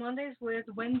Lunatic Mondays with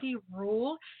Wendy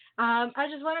Rule. I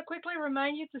just want to quickly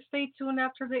remind you to stay tuned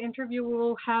after the interview. We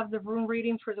will have the room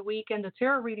reading for the week and the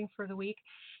tarot reading for the week.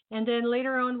 And then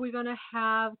later on, we're going to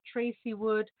have Tracy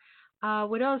Wood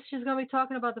with us. She's going to be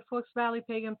talking about the Fox Valley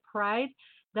Pagan Pride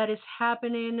that is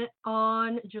happening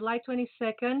on July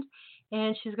 22nd.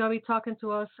 And she's going to be talking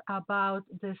to us about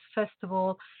this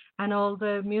festival and all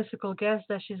the musical guests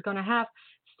that she's going to have.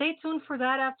 Stay tuned for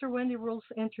that after Wendy Rule's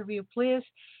interview, please.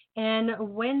 And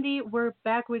Wendy, we're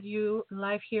back with you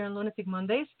live here on Lunatic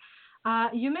Mondays.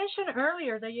 You mentioned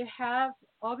earlier that you have,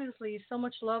 obviously, so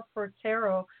much love for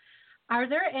tarot. Are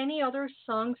there any other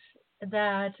songs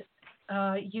that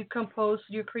you composed,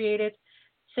 you created,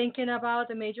 thinking about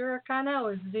the major arcana,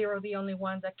 or is Zero the only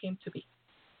one that came to be?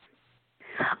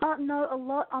 No, a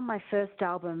lot on my first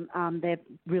album. They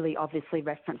really obviously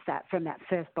reference that from that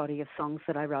first body of songs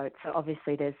that I wrote. So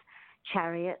obviously there's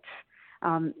Chariot.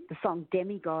 The song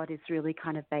Demigod is really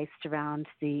kind of based around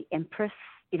the Empress,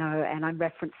 and I'm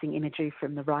referencing imagery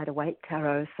from the Rider-Waite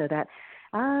Tarot. So that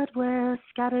I'd wear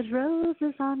scattered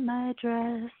roses on my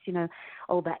dress,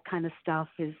 all that kind of stuff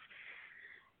is.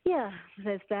 Yeah,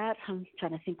 there's that. I'm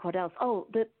trying to think what else. Oh,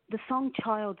 the song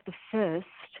Child the First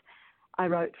I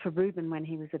wrote for Reuben when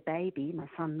he was a baby, my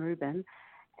son Reuben,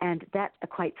 and that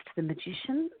equates to the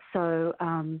magician. So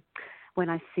when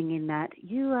I sing in that,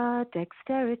 you are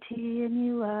dexterity and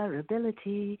you are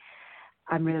ability,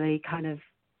 I'm really kind of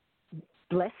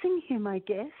blessing him, I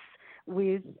guess,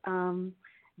 with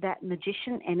that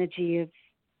magician energy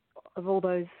of all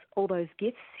those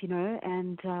gifts,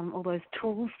 and all those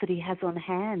tools that he has on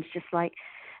hand, just like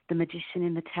the magician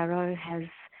in the tarot has,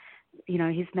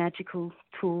 his magical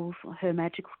tools or her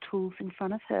magical tools in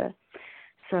front of her.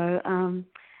 So,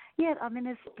 yeah, I mean,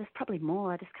 there's probably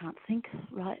more. I just can't think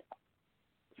right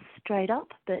straight up.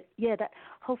 But, yeah, that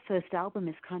whole first album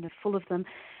is kind of full of them.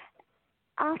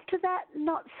 After that,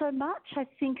 not so much. I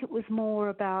think it was more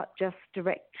about just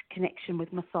direct connection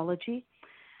with mythology.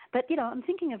 But, I'm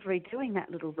thinking of redoing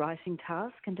that little writing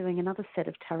task and doing another set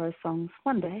of tarot songs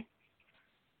one day.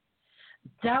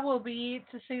 That will be,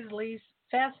 to say the least,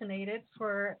 fascinated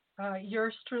for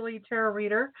yours truly, tarot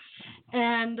reader.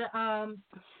 And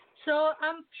so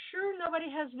I'm sure nobody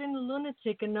has been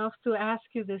lunatic enough to ask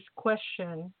you this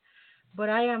question, but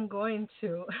I am going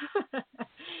to.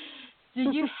 Do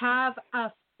you have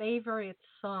a favorite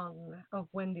song of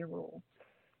Wendy Rule?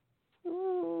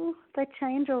 Ooh, they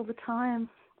change all the time.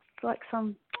 It's like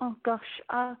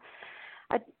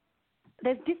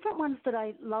there's different ones that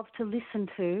I love to listen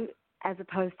to as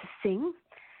opposed to sing.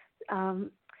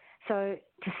 So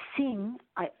to sing,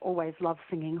 I always love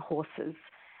singing Horses,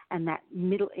 and that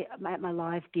middle, at my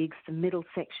live gigs, the middle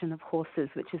section of Horses,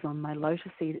 which is on my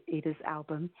Lotus Eaters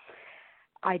album,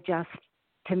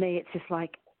 to me, it's just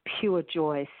like pure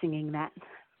joy singing that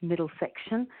middle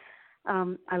section.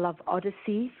 I love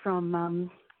Odyssey from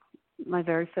my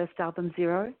very first album,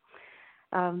 Zero.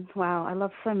 Wow, I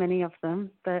love so many of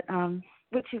them, but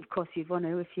which of course you'd want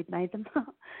to if you'd made them.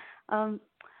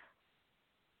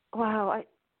 Wow,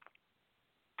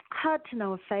 hard to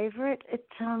know a favorite.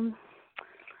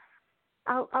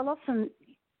 I'll often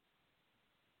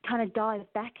kind of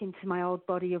dive back into my old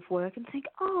body of work and think,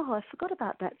 oh, I forgot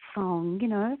about that song,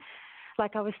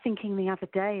 Like I was thinking the other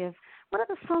day of what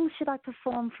other songs should I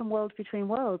perform from World Between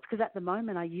Worlds? Because at the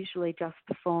moment I usually just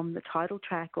perform the title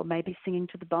track or maybe Singing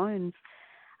to the Bones.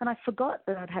 And I forgot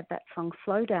that I'd had that song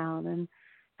Slow Down, and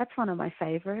that's one of my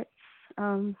favorites.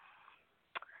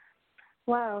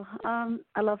 Wow,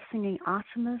 I love singing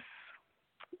Artemis.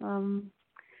 And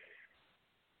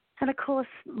of course,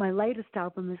 my latest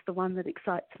album is the one that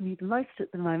excites me the most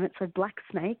at the moment. So Black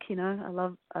Snake, I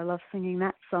love singing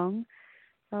that song.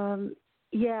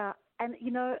 Yeah, and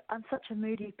I'm such a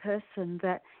moody person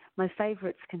that my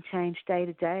favourites can change day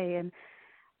to day. And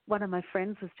one of my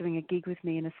friends was doing a gig with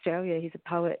me in Australia. He's a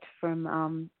poet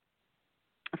from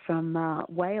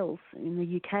Wales in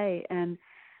the UK, and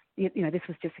this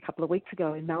was just a couple of weeks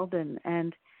ago in Melbourne,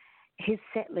 and his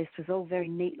set list was all very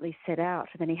neatly set out.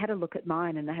 And then he had a look at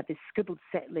mine, and I had this scribbled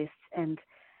set list and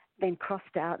then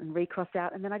crossed out and recrossed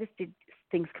out. And then I just did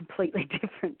things completely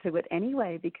different to it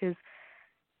anyway, because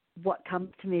what comes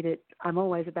to me, that I'm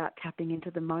always about tapping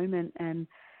into the moment. And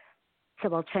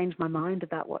so I'll change my mind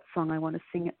about what song I want to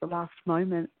sing at the last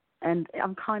moment. And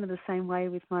I'm kind of the same way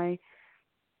with my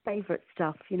favorite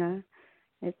stuff,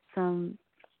 It's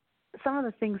some of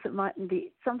the things that mightn't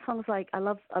be, some songs like I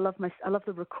love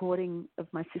the recording of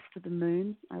My Sister the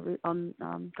Moon on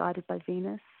Guided by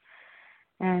Venus,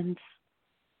 and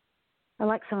I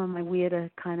like some of my weirder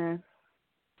kind of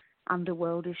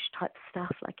underworldish type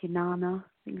stuff like Inanna,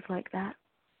 things like that.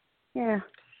 Yeah,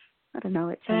 I don't know,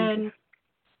 it changes.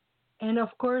 And of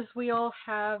course we were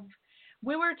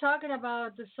talking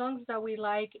about the songs that we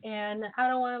like, and I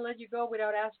don't want to let you go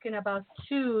without asking about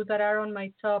two that are on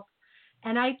my top.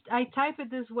 And I type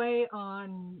it this way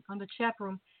on the chat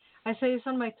room. I say it's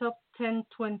on my top 10,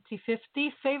 20,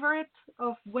 50 favorite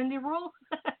of Wendy Rule.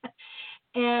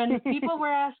 And people were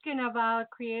asking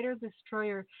about Creator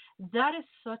Destroyer. That is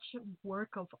such a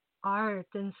work of art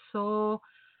and so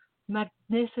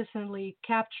magnificently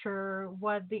capture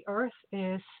what the earth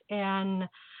is and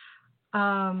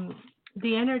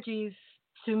the energies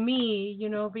to me,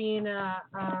 being a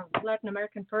Latin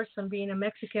American person, being a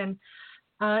Mexican,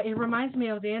 it reminds me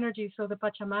of the energies of the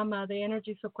Pachamama, the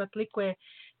energies of Coatlicue.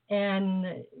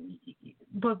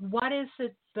 But what is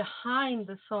it behind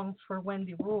the songs for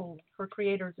Wendy Rule, for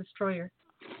Creator Destroyer?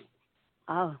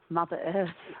 Oh, Mother Earth,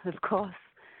 of course.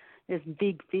 There's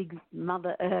big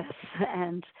Mother Earth,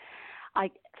 and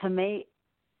for me,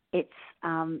 it's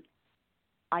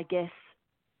I guess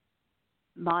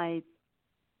my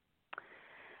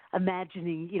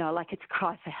imagining, like it's a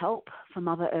cry for help for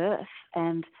Mother Earth,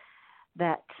 and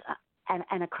that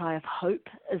and a cry of hope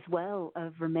as well,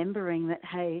 of remembering that,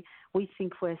 hey, we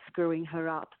think we're screwing her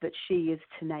up, but she is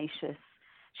tenacious.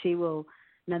 She will,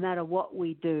 no matter what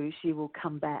we do, she will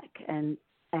come back. And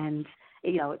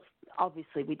it's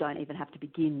obviously we don't even have to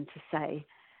begin to say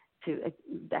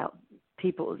about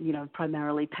people,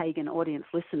 primarily pagan audience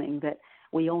listening, that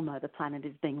we all know the planet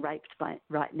is being raped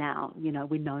right now.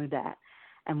 We know that.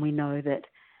 And we know that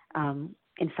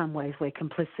in some ways we're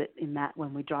complicit in that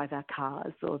when we drive our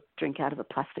cars or drink out of a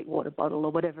plastic water bottle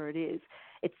or whatever it is.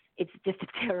 It's just a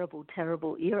terrible,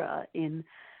 terrible era in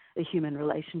the human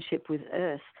relationship with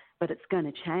Earth, but it's going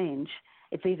to change.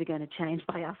 It's either going to change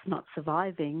by us not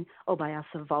surviving or by us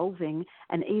evolving.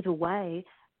 And either way,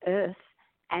 Earth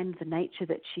and the nature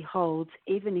that she holds,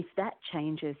 even if that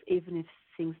changes, even if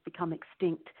things become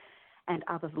extinct and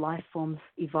other life forms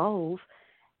evolve,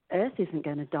 Earth isn't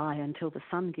going to die until the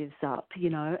sun gives up,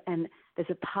 and there's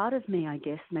a part of me, I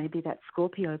guess, maybe that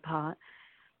Scorpio part,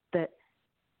 that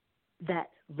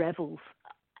revels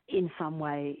in some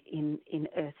way in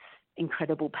Earth's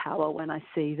incredible power when I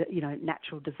see that,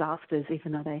 natural disasters,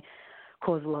 even though they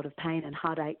cause a lot of pain and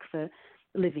heartache for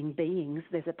living beings,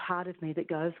 there's a part of me that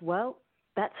goes, well,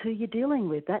 that's who you're dealing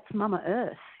with. That's Mama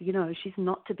Earth. She's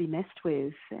not to be messed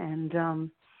with. And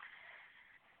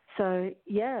so,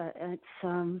 yeah,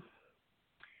 it's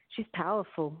she's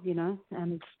powerful,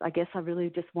 and I guess I really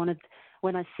just wanted,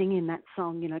 when I sing in that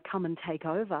song, come and take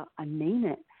over, I mean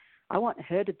it. I want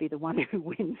her to be the one who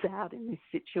wins out in this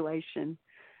situation.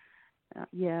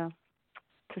 It's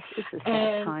a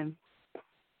sad time.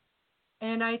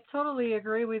 And I totally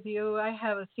agree with you. I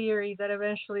have a theory that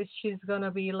eventually she's going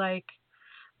to be like,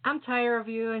 I'm tired of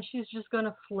you, and she's just going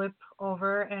to flip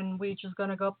over, and we're just going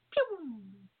to go pew,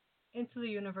 into the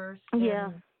universe. Yeah.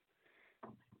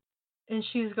 And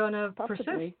she's going to Possibly.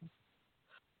 persist.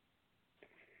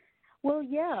 Well,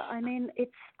 yeah, I mean,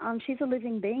 it's she's a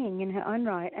living being in her own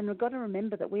right, and we've got to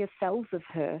remember that we are cells of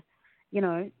her,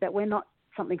 that we're not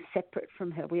something separate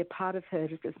from her. We are part of her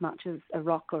just as much as a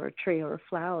rock or a tree or a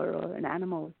flower or an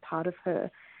animal is part of her.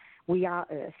 We are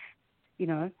Earth,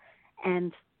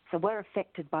 and so we're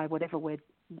affected by whatever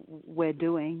we're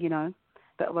doing,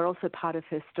 but we're also part of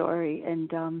her story,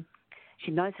 and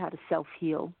she knows how to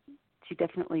self-heal. She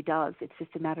definitely does. It's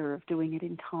just a matter of doing it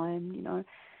in time,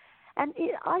 And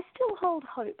I still hold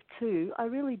hope too, I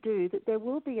really do, that there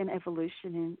will be an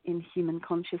evolution in human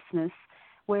consciousness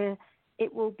where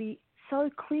it will be so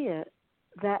clear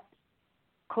that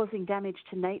causing damage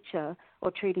to nature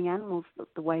or treating animals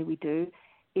the way we do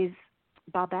is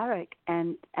barbaric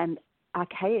and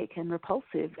archaic and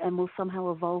repulsive, and will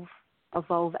somehow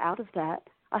evolve out of that.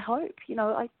 I hope.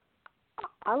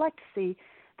 I like to see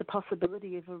the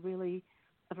possibility of a really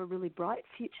bright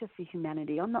future for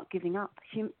humanity. I'm not giving up.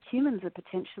 Humans are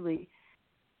potentially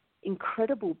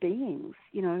incredible beings.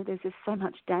 There's just so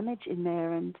much damage in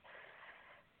there, and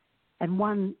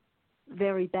one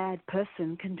very bad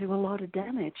person can do a lot of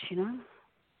damage.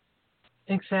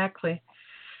 Exactly.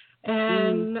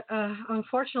 And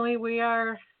unfortunately, we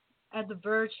are at the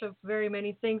verge of very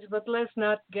many things, but let's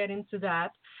not get into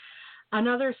that.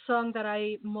 Another song that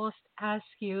I must ask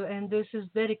you, and this is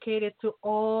dedicated to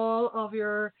all of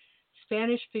your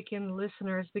Spanish-speaking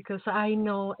listeners because I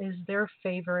know is their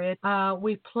favorite.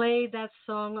 We played that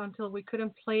song until we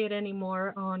couldn't play it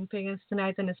anymore on Pagans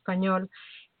Tonight in Espanol,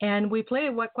 and we play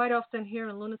it quite often here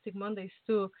on Lunatic Mondays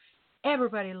too.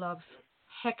 Everybody loves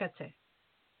Hecate.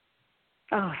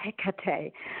 Oh,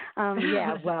 Hecate.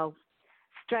 Yeah, well,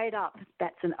 straight up,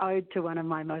 that's an ode to one of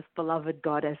my most beloved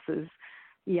goddesses.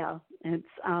 Yeah, it's,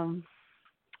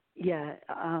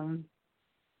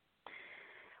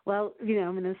 well,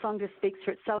 the song just speaks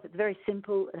for itself. It's very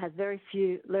simple. It has very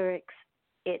few lyrics.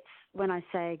 It's, when I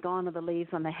say gone are the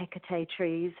leaves on the Hecate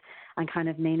trees, I'm kind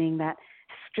of meaning that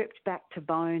stripped back to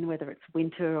bone, whether it's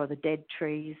winter or the dead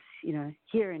trees,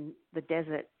 here in the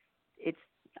desert,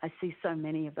 I see so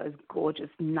many of those gorgeous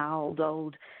gnarled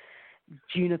old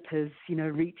junipers,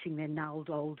 reaching their gnarled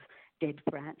old dead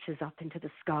branches up into the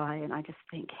sky, and I just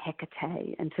think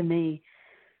Hecate. And to me,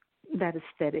 that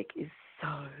aesthetic is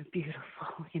so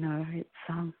beautiful. It's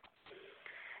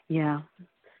Yeah.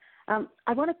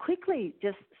 I want to quickly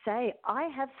just say I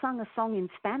have sung a song in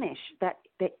Spanish that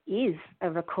there is a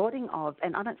recording of,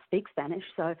 and I don't speak Spanish,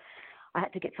 so I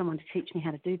had to get someone to teach me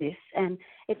how to do this. And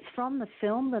it's from the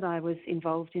film that I was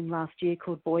involved in last year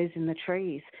called Boys in the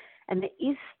Trees. And there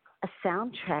is a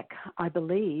soundtrack, I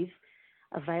believe,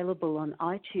 available on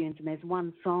iTunes. And there's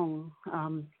one song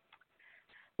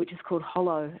which is called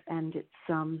Hollow, and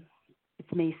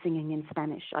it's me singing in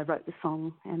Spanish. I wrote the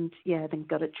song and, then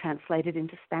got it translated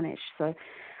into Spanish. So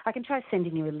I can try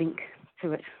sending you a link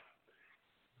to it.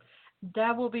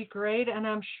 That will be great, and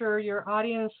I'm sure your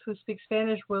audience who speaks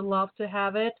Spanish will love to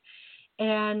have it.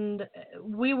 And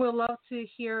we will love to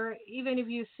hear, even if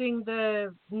you sing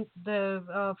the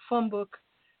phone book,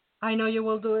 I know you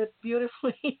will do it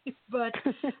beautifully, but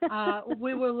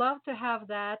we would love to have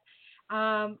that.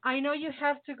 I know you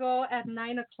have to go at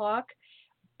 9 o'clock,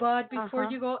 but before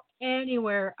you go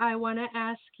anywhere, I want to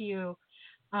ask you,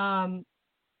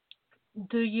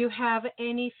 do you have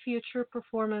any future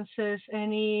performances,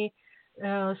 any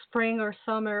spring or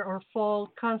summer or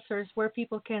fall concerts where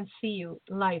people can see you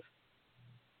live?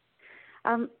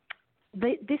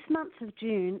 This month of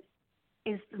June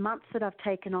is the month that I've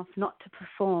taken off not to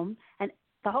perform, and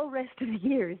the whole rest of the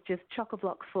year is just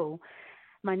chock-a-block full.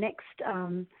 My next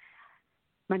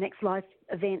live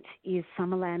event is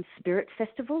Summerland Spirit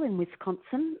Festival in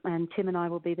Wisconsin, and Tim and I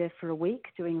will be there for a week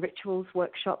doing rituals,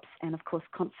 workshops, and of course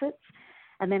concerts.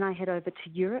 And then I head over to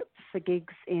Europe for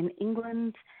gigs in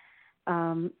England,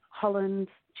 Holland,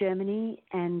 Germany,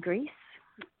 and Greece,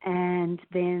 and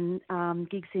then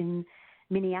gigs in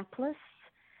Minneapolis.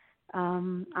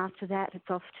 After that, it's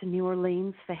off to New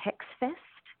Orleans for Hex Fest,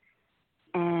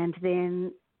 and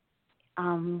then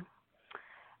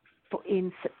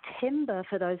in September,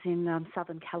 for those in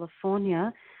Southern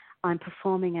California, I'm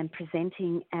performing and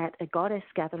presenting at a goddess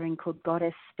gathering called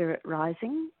Goddess Spirit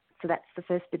Rising. So that's the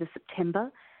first bit of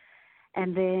September.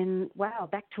 And then,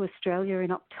 back to Australia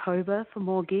in October for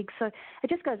more gigs. So it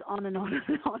just goes on and on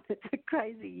and on. It's a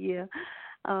crazy year.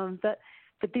 But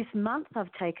this month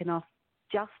I've taken off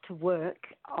just to work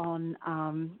on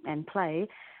and play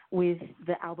with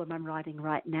the album I'm writing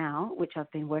right now, which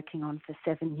I've been working on for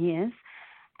 7 years.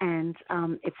 And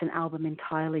it's an album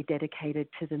entirely dedicated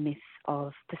to the myth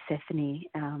of Persephone,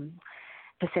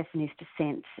 Persephone's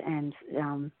descent. And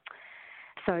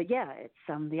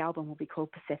it's the album will be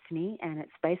called Persephone, and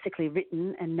it's basically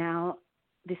written. And now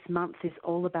this month is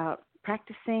all about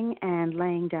practicing and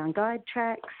laying down guide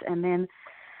tracks, and then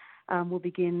we'll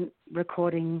begin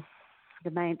recording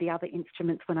the other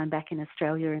instruments when I'm back in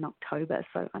Australia in October.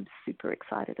 So I'm super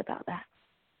excited about that.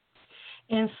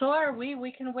 And so are we.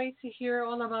 We can wait to hear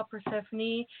all about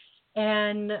Persephone,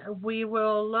 and we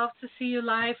will love to see you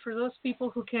live. For those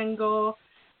people who can go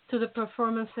to the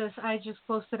performances, I just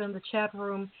posted in the chat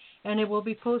room, and it will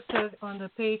be posted on the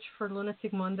page for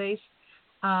Lunatic Mondays,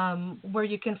 where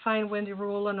you can find Wendy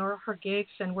Rule and all her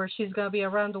gigs and where she's going to be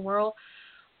around the world.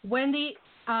 Wendy,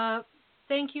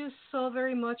 thank you so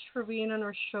very much for being on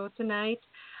our show tonight.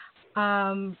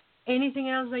 Anything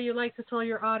else that you'd like to tell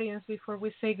your audience before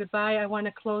we say goodbye? I want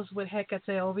to close with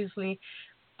Hecate, obviously,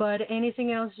 but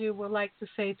anything else you would like to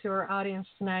say to our audience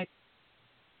tonight?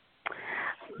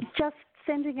 Just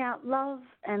sending out love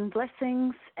and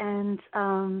blessings and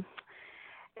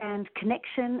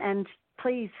connection, and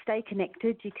please stay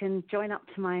connected. You can join up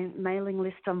to my mailing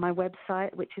list on my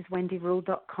website, which is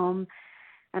wendyrule.com,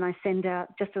 and I send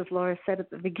out, just as Laura said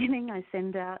at the beginning, I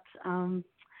send out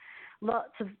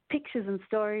lots of pictures and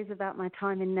stories about my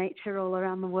time in nature all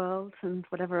around the world and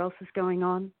whatever else is going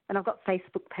on. And I've got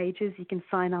Facebook pages. You can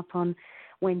sign up on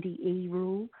Wendy E.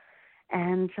 Rule.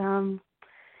 And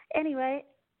anyway,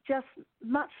 just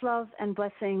much love and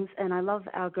blessings. And I love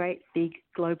our great big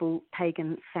global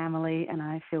pagan family, and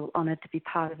I feel honored to be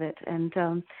part of it. And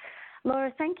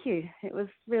Laura, thank you. It was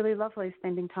really lovely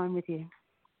spending time with you.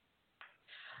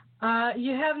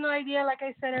 You have no idea, like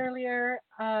I said earlier,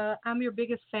 I'm your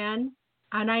biggest fan,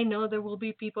 and I know there will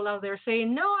be people out there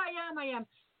saying, no, I am.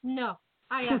 No,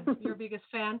 I am your biggest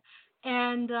fan,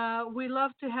 and we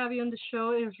love to have you on the show.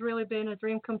 It's really been a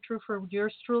dream come true for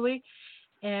yours truly,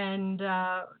 and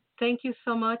thank you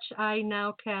so much. I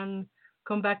now can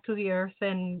come back to the earth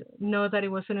and know that it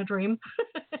wasn't a dream.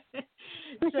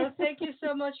 So thank you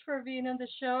so much for being on the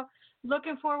show.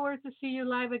 Looking forward to see you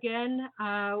live again.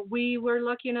 We were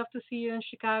lucky enough to see you in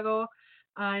Chicago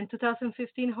in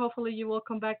 2015. Hopefully you will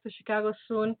come back to Chicago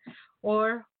soon,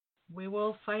 or we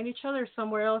will find each other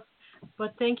somewhere else.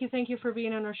 But thank you for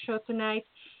being on our show tonight.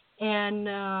 And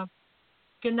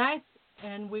good night.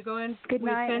 And we go in. Good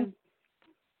night.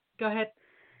 Go ahead.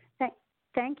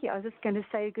 Thank you. I was just going to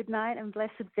say good night and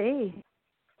blessed be.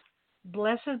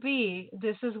 Blessed be.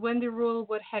 This is Wendy Rule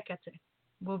with Hecate.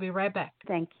 We'll be right back.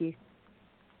 Thank you.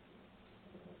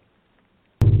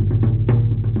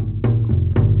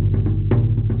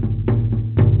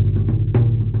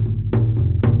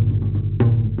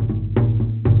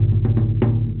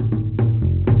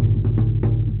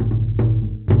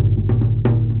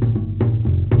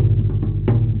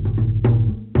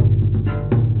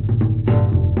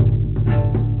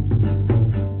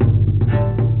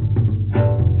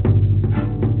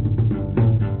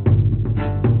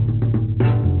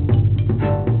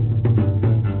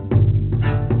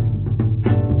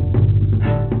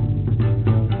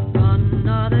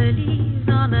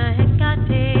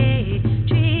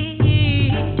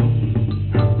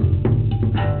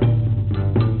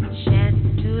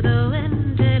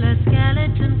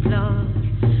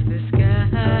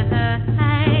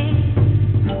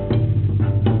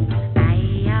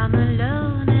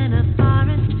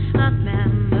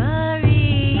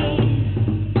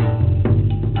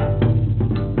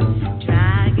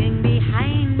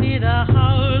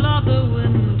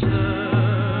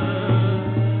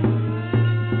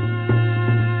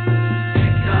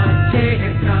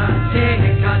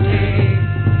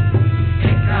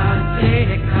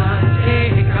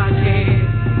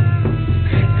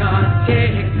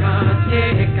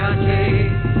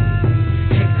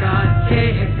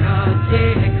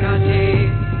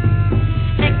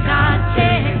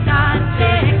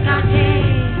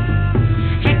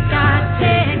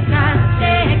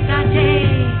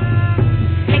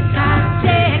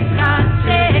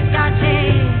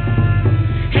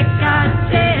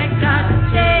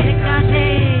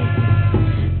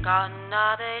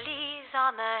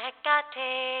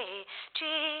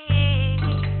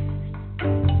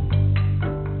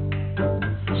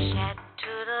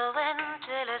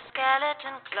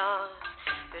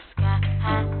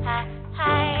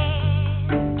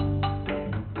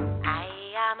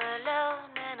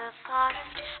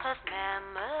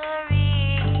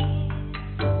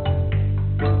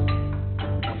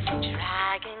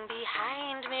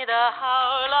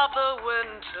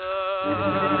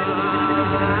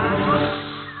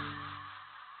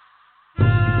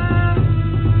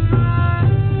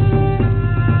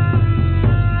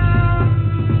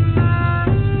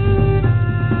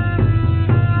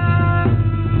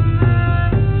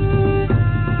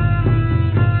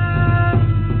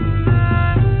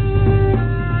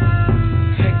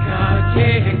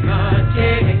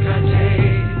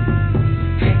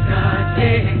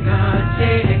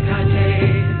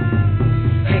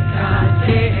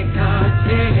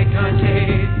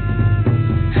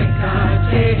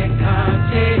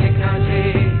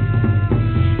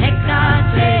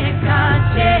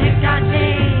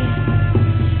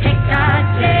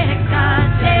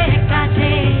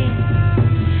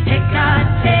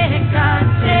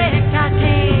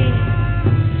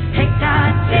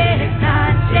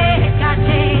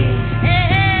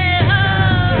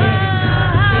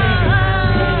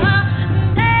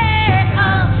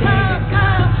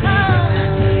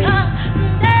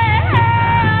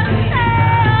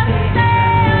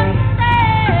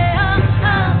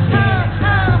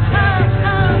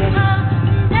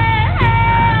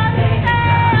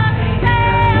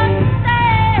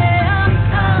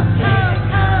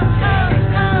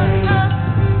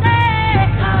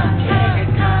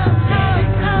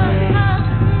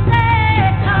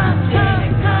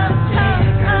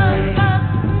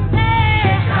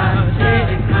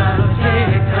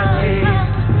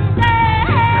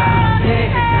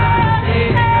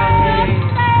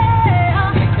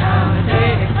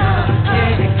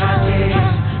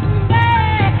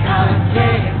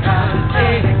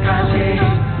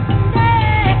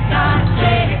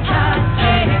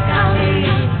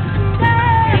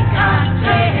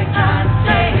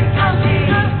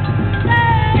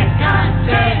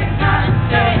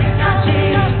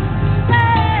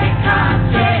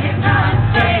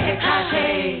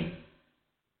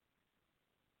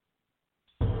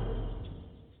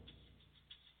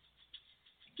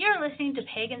 listening to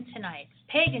Pagans Tonight.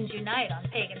 Pagans unite on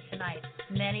Pagans Tonight.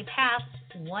 Many paths,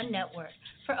 one network.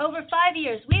 For over 5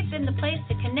 years, we've been the place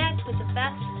to connect with the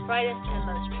best, brightest, and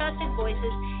most trusted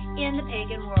voices in the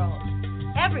pagan world.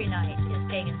 Every night is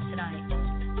Pagans Tonight.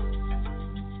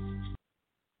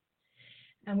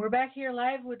 And we're back here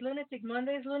live with Lunatic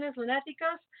Mondays, Lunes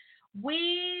Lunaticos.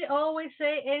 We always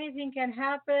say anything can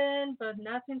happen, but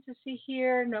nothing to see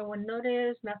here. No one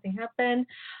noticed. Nothing happened.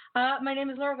 My name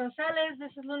is Laura Gonzalez.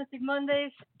 This is Lunatic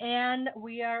Mondays, and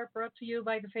we are brought to you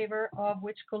by the favor of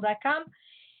witchschool.com.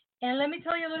 And let me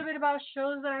tell you a little bit about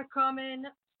shows that are coming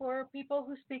for people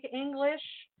who speak English.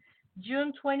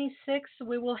 June 26th,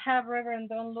 we will have Reverend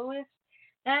Don Lewis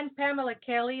and Pamela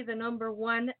Kelly, the number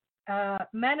one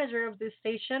manager of this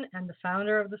station and the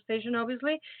founder of the station,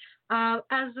 obviously.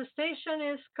 As the station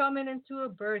is coming into a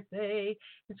birthday,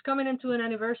 it's coming into an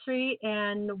anniversary,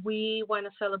 and we want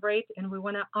to celebrate and we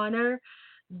want to honor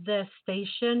the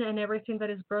station and everything that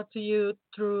is brought to you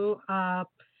through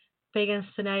Pagans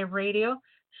Tonight Radio.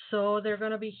 So they're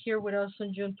going to be here with us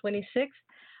on June 26th.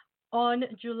 On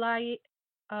July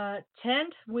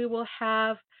 10th, we will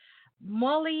have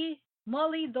Molly,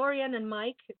 Dorian, and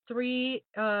Mike, three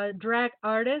drag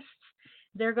artists.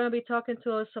 They're going to be talking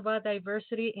to us about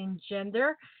diversity in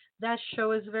gender. That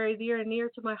show is very dear and near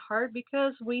to my heart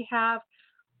because we have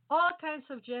all kinds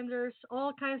of genders,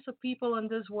 all kinds of people in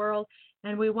this world,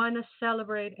 and we want to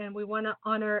celebrate and we want to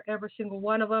honor every single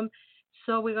one of them.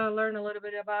 So we're going to learn a little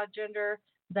bit about gender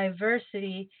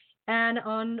diversity. And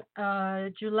on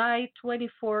July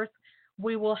 24th,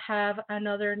 we will have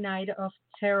another night of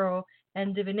tarot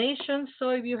and divination. So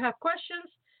if you have questions,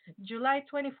 July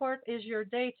 24th is your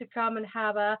day to come and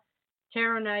have a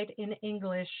tarot night in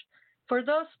English. For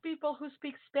those people who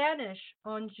speak Spanish,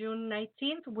 on June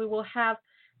 19th, we will have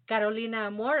Carolina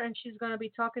Amor, and she's going to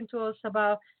be talking to us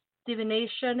about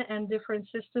divination and different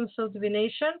systems of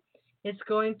divination. It's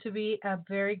going to be a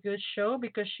very good show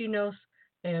because she knows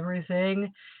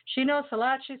everything. She knows a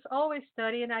lot. She's always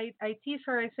studying. I tease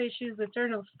her. I say she's the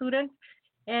eternal student,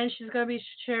 and she's going to be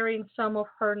sharing some of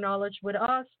her knowledge with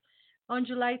us. On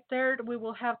July 3rd, we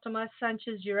will have Tomas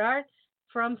Sanchez Girard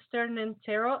from Stern and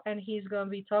Tarot, and he's going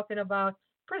to be talking about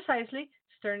precisely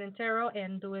Stern and Tarot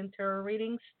and doing tarot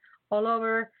readings all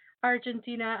over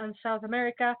Argentina and South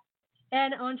America.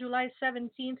 And on July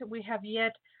 17th, we have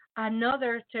yet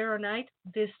another tarot night,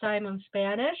 this time in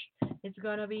Spanish. It's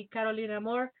going to be Carolina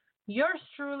Amor, yours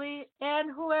truly,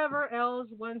 and whoever else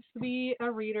wants to be a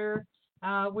reader.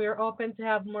 We're open to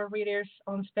have more readers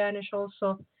on Spanish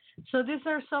also. So these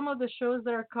are some of the shows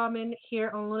that are coming here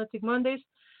on Lunatic Mondays.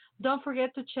 Don't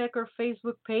forget to check our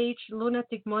Facebook page,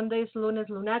 Lunatic Mondays, Lunes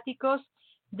Lunáticos.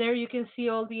 There you can see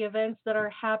all the events that are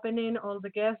happening, all the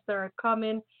guests that are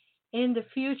coming in the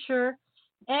future.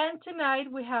 And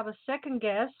tonight we have a second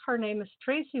guest. Her name is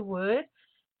Tracy Wood.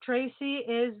 Tracy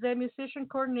is the musician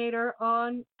coordinator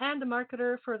on and the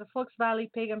marketer for the Fox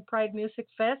Valley Pagan Pride Music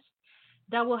Fest.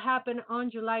 That will happen on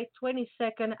July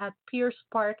 22nd at Pierce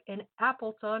Park in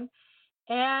Appleton.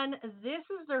 And this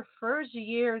is their first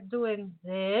year doing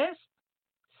this.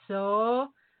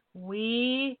 So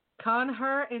we con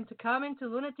her into coming to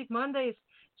Lunatic Mondays.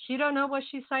 She don't know what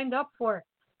she signed up for.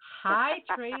 Hi,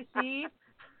 Tracy.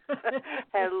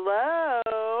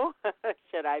 Hello.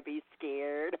 Should I be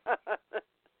scared?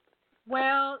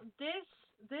 Well,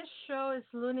 this show is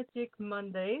Lunatic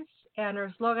Mondays, and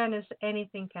our slogan is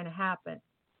anything can happen.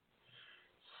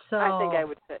 So I think I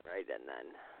would fit right in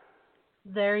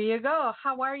then. There you go.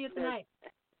 How are you tonight?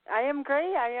 I am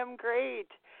great.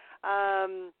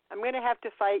 I'm going to have to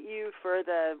fight you for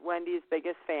the Wendy's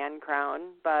biggest fan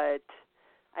crown, but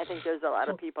I think there's a lot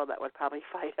of people that would probably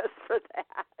fight us for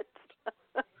that.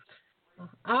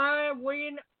 I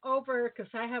win over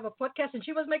because I have a podcast and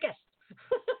she was my guest.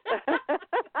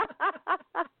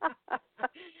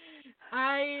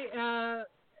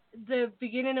 The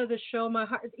beginning of the show, my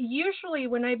heart. Usually,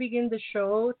 when I begin the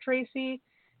show, Tracy,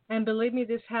 and believe me,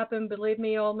 this happened. Believe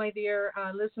me, all my dear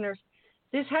listeners,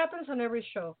 this happens on every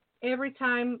show. Every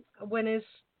time when it's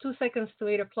 2 seconds to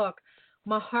 8 o'clock,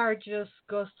 my heart just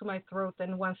goes to my throat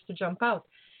and wants to jump out.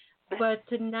 But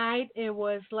tonight it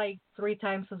was like 3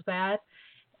 times as bad.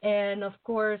 And of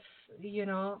course,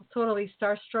 totally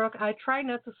starstruck. I try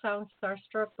not to sound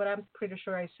starstruck, but I'm pretty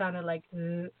sure I sounded like,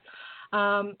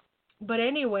 but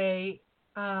anyway,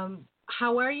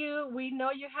 how are you? We know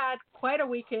you had quite a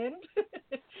weekend.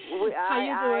 How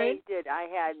you doing? I did. I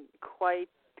had quite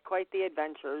the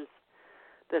adventures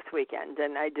this weekend,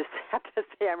 and I just have to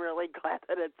say I'm really glad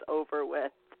that it's over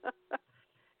with.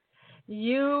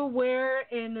 You were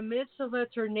in the midst of a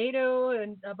tornado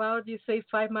and about, you say,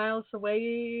 5 miles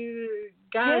away.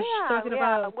 Gosh, talking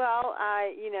about. Well,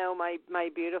 my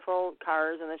beautiful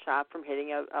car is in the shop from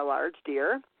hitting a large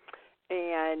deer,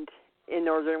 and in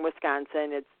northern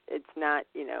Wisconsin, it's not,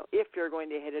 if you're going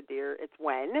to hit a deer, it's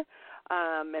when.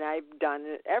 And I've done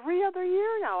it every other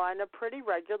year now on a pretty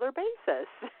regular basis.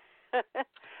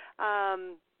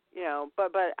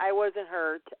 But I wasn't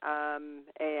hurt,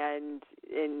 and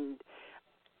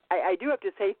I do have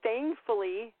to say,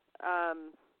 thankfully,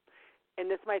 and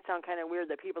this might sound kind of weird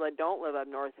that people that don't live up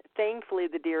north, thankfully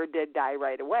the deer did die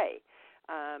right away,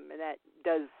 and that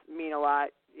does mean a lot,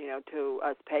 to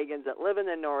us pagans that live in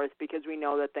the north, because we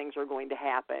know that things are going to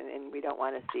happen, and we don't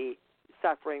want to see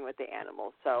suffering with the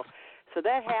animals. So So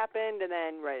that happened, and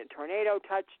then a tornado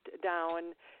touched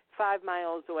down 5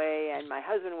 miles away, and my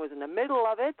husband was in the middle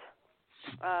of it,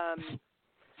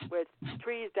 with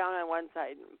trees down on one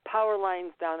side, power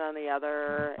lines down on the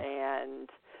other, and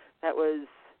that was,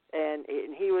 and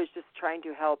he was just trying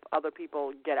to help other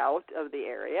people get out of the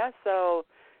area. So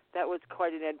that was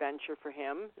quite an adventure for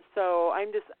him. So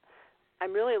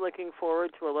I'm really looking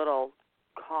forward to a little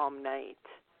calm night.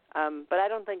 But I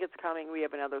don't think it's coming. We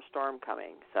have another storm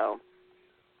coming. So.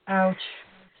 Ouch.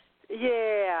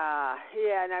 Yeah,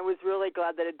 and I was really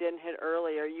glad that it didn't hit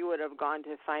earlier. You would have gone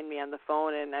to find me on the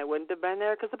phone, and I wouldn't have been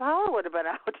there because the power would have been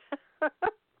out.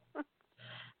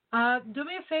 Do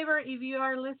me a favor, if you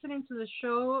are listening to the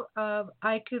show,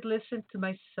 I could listen to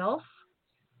myself,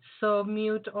 so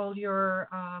mute all your...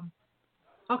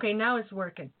 Okay, now it's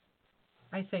working,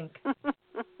 I think.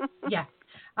 Yeah,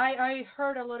 I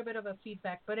heard a little bit of a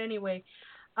feedback, but anyway...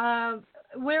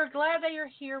 we're glad that you're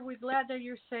here. We're glad that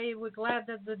you're safe. We're glad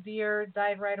that the deer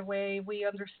died right away. We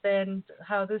understand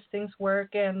how these things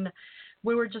work. And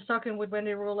we were just talking with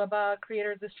Wendy Rule about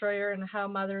Creator Destroyer and how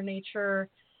Mother Nature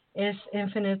is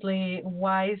infinitely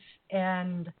wise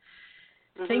and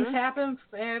things happen.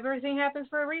 Everything happens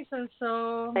for a reason.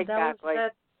 So exactly.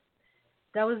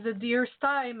 that was the deer's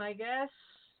time, I guess.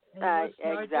 It was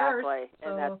not exactly. yours,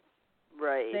 And that's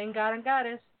right. Thank God and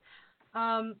Goddess.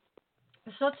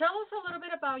 So tell us a little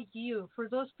bit about you. For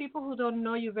those people who don't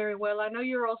know you very well, I know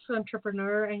you're also an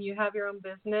entrepreneur and you have your own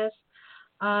business.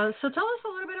 So tell us a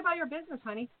little bit about your business,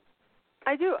 honey.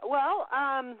 I do. Well,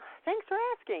 thanks for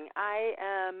asking. I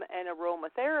am an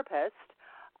aromatherapist.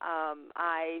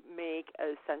 I make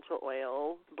essential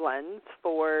oil blends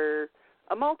for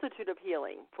a multitude of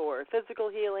healing. For physical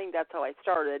healing, that's how I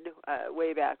started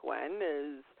way back when,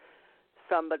 is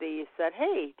somebody said,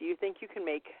 hey, do you think you can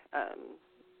make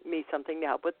me something to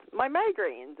help with my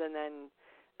migraines? And then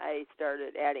I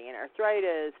started adding in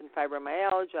arthritis and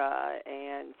fibromyalgia,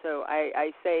 and so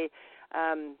I say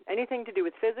anything to do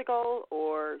with physical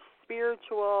or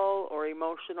spiritual or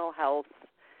emotional health,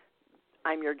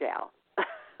 I'm your gal.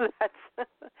 That's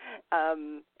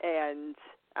and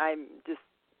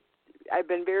I've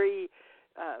been very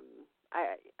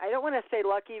I don't want to say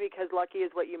lucky, because lucky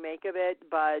is what you make of it,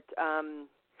 but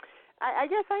I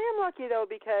guess I am lucky, though,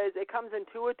 because it comes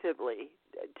intuitively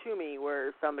to me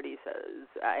where somebody says,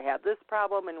 I have this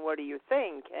problem, and what do you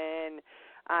think? And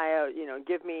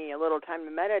give me a little time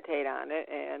to meditate on it,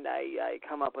 and I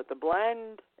come up with a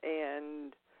blend,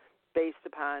 and based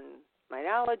upon my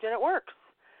knowledge, and it works.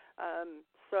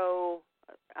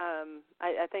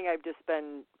 I think I've just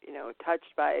been,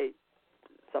 touched by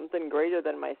something greater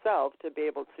than myself to be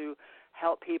able to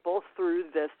help people through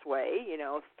this way,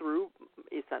 through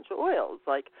essential oils.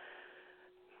 Like,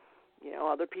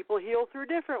 other people heal through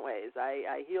different ways.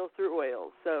 I heal through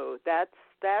oils. So that's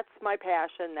my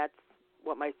passion. That's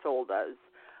what my soul does.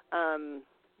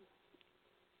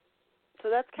 So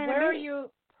that's kind of me.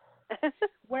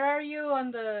 Where are you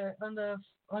on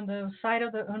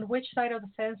which side of the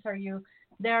fence are you?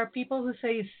 There are people who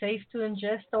say it's safe to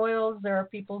ingest oils. There are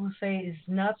people who say it's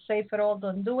not safe at all.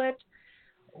 Don't do it.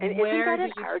 And isn't that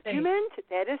an argument?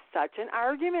 That is such an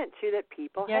argument, too, that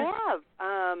people have.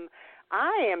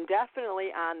 I am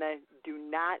definitely on the do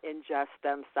not ingest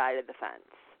them side of the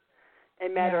fence.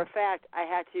 And matter of fact, I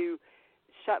had to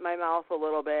shut my mouth a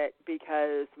little bit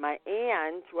because my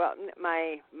aunt,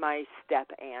 my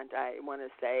step aunt, I want to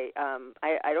say,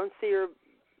 I don't see her.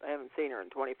 I haven't seen her in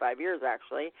 25 years,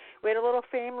 actually. We had a little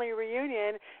family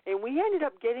reunion, and we ended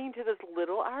up getting to this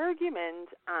little argument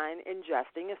on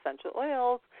ingesting essential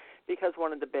oils because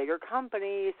one of the bigger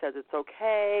companies says it's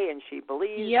okay, and she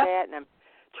believes that. And I'm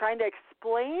trying to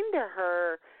explain to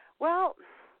her, well,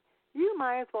 you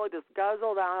might as well just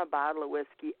guzzle down a bottle of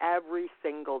whiskey every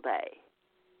single day.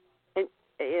 And,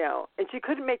 and she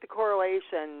couldn't make the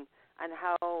correlation on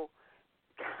how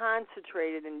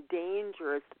concentrated and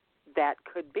dangerous that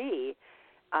could be,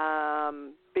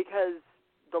 because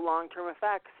the long-term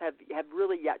effects have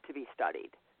really yet to be studied.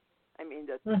 I mean,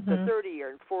 the 30-year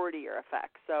and 40-year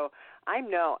effects. So I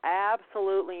know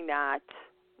absolutely not,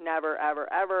 never, ever,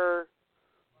 ever.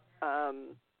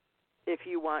 If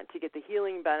you want to get the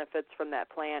healing benefits from that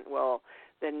plant, well,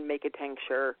 then make a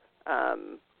tincture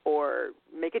or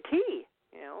make a tea,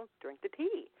 drink the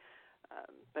tea.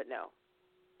 But no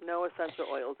essential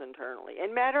oils internally.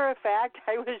 And matter of fact,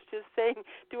 I was just saying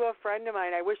to a friend of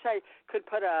mine, I wish I could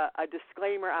put a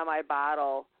disclaimer on my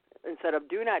bottle instead of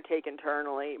do not take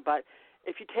internally, but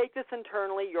if you take this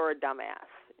internally, you're a dumbass.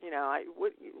 I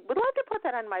would love to put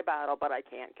that on my bottle, but I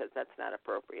can't because that's not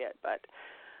appropriate. But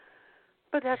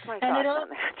But that's my And thoughts on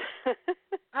that.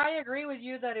 I agree with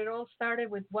you that it all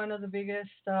started with one of the biggest,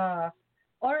 or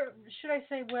should I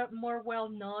say, more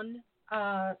well-known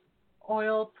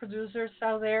oil producers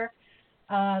out there.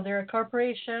 They're a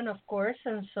corporation, of course,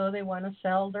 and so they want to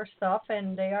sell their stuff,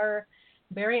 and they are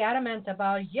very adamant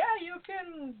about, yeah, you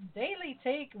can daily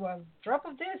take a drop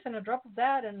of this and a drop of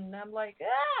that, and I'm like,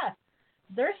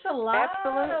 there's a lot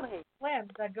of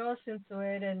plant that goes into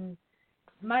it, and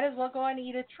might as well go and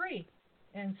eat a tree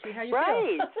and see how you feel.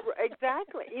 Right,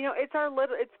 exactly. It's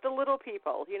the little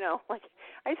people. Like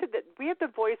I said, that we have the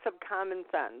voice of common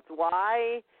sense.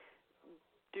 Why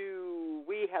do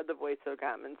we have the voice of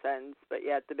common sense, but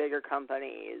yet the bigger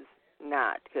companies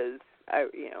not? Because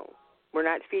we're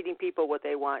not feeding people what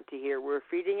they want to hear. We're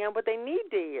feeding them what they need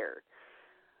to hear.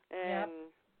 And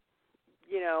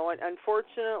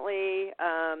unfortunately,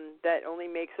 that only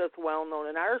makes us well known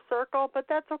in our circle, but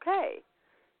that's okay.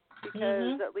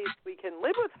 Because at least we can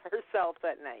live with ourselves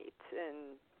at night.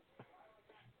 And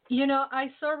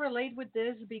I so relate with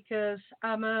this because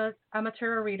I'm a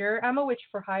tarot reader. I'm a witch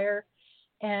for hire,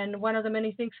 and one of the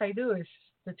many things I do is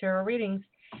the tarot readings.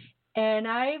 And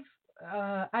I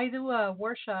do a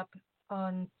workshop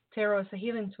on tarot as a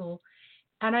healing tool,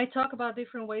 and I talk about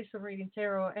different ways of reading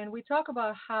tarot. And we talk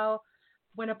about how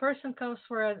when a person comes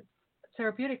for a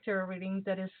therapeutic tarot reading,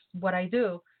 that is what I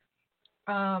do.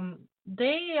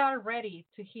 They are ready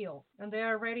to heal, and they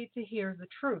are ready to hear the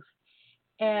truth.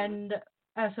 And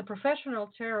as a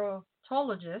professional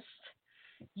tarotologist,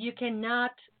 you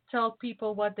cannot tell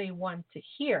people what they want to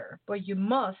hear, but you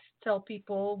must tell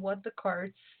people what the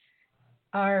cards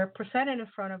are presented in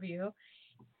front of you,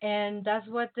 and that's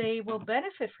what they will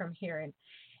benefit from hearing.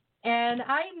 And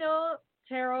I know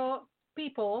tarot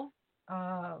people,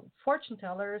 fortune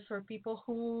tellers, or people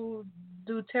who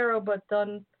do tarot but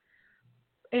don't,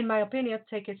 in my opinion,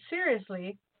 take it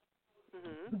seriously,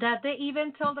 that they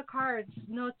even tell the cards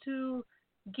not to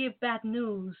give bad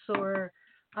news, or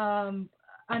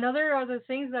other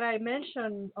things that I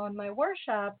mentioned on my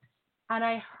workshop, and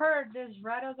I heard this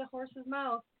right out of the horse's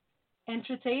mouth.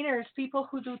 Entertainers, people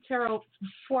who do tarot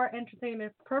for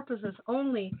entertainment purposes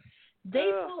only,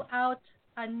 they pull out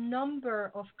a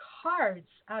number of cards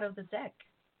out of the deck.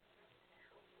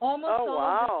 Almost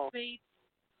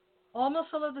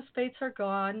all of the spades are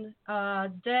gone.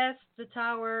 Death, the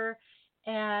Tower,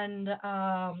 and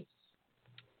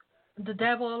the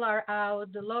Devil are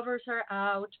out. The Lovers are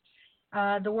out.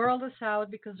 The World is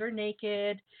out because they're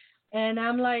naked. And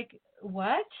I'm like,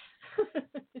 what? So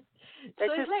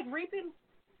it's like ripping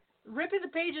the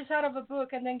pages out of a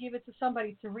book and then give it to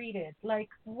somebody to read it. Like,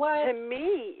 what? To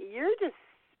me, you're just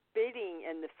spitting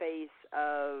in the face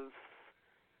of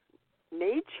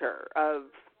nature, of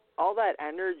all that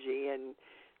energy, and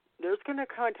there's going to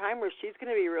come a time where she's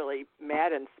going to be really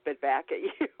mad and spit back at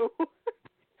you.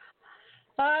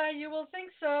 You will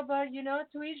think so, but,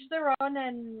 to each their own,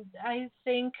 and I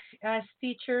think as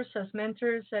teachers, as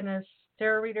mentors, and as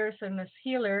tarot readers, and as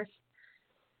healers,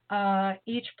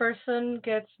 each person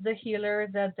gets the healer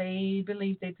that they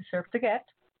believe they deserve to get.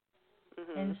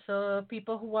 And so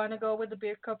people who want to go with the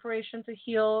big corporation to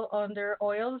heal on their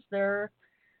oils, they're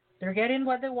getting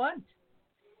what they want.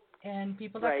 And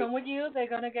people that come with you, they're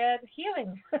going to get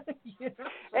healing.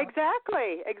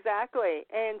 Exactly.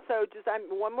 And so just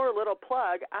one more little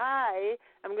plug. I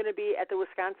am going to be at the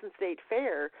Wisconsin State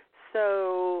Fair.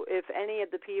 So if any of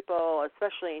the people,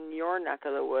 especially in your neck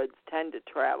of the woods, tend to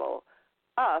travel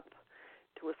up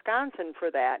to Wisconsin for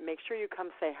that, make sure you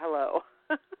come say hello.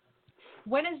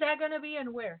 When is that going to be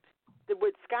and where? The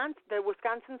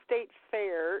Wisconsin State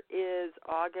Fair is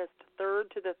August 3rd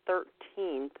to the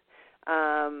 13th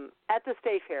at the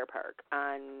State Fair Park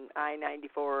on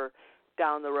I-94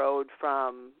 down the road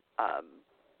from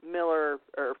Miller,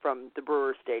 or from the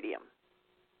Brewer Stadium,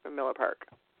 from Miller Park.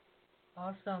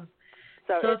 Awesome.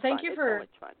 So thank fun. you it's for so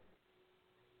much fun.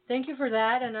 Thank you for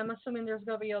that, and I'm assuming there's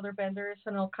going to be other vendors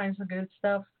and all kinds of good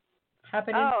stuff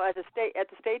happening. Oh, at the State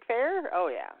Fair? Oh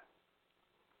yeah.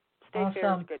 State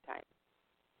Fair is a good time.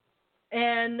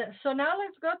 And so now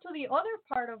let's go to the other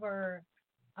part of our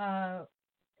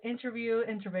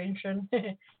intervention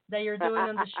that you're doing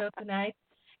on the show tonight.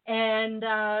 And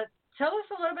tell us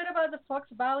a little bit about the Fox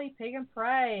Valley Pagan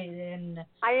Pride. And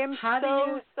I am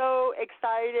so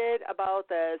excited about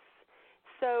this.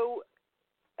 So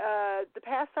the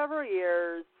past several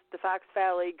years, the Fox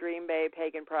Valley Green Bay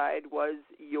Pagan Pride was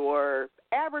your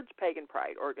average Pagan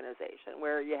Pride organization,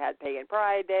 where you had Pagan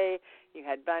Pride Day, you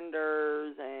had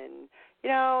vendors, and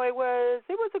it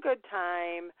was a good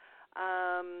time,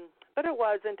 but it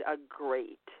wasn't a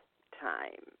great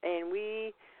time. And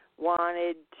we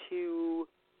wanted to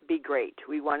be great.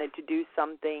 We wanted to do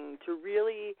something to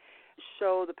really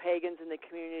show the pagans in the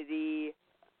community,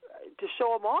 to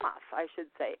show them off, I should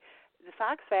say. The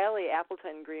Fox Valley,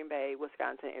 Appleton, Green Bay,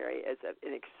 Wisconsin area is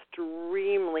an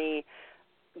extremely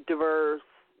diverse,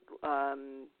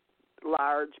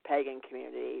 large pagan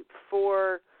community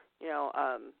for,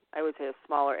 I would say a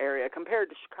smaller area compared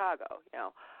to Chicago,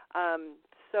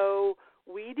 So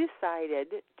we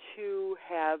decided to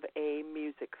have a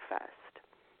music fest,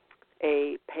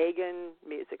 a pagan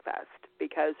music fest,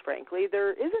 because frankly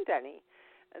there isn't any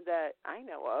that I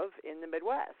know of in the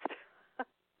Midwest.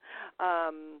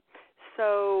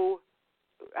 So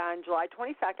on July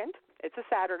 22nd, it's a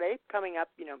Saturday coming up,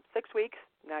 6 weeks,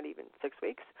 not even 6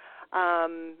 weeks,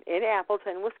 in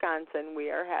Appleton, Wisconsin,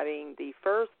 we are having the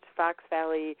first Fox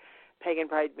Valley Pagan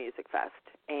Pride Music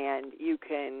Fest. And you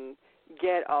can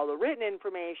get all the written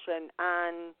information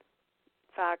on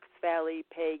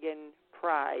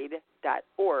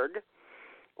foxvalleypaganpride.org,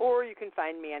 or you can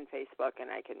find me on Facebook and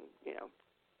I can,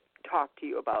 talk to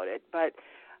you about it. But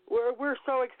we're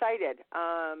so excited.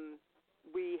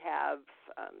 We have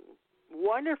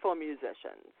wonderful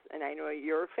musicians, and I know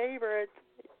your favorite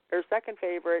or second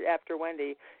favorite after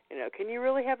Wendy. Can you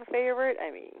really have a favorite?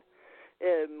 I mean,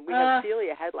 we have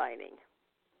Celia headlining.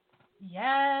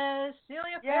 Yes,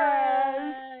 Celia.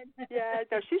 Yes. Yeah.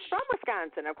 No, she's from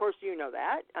Wisconsin. Of course, you know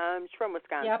that. She's from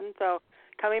Wisconsin. Yep. So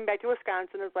coming back to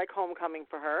Wisconsin is like homecoming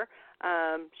for her.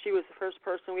 She was the first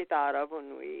person we thought of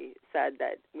when we said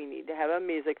that we need to have a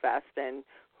music fest and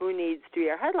who needs to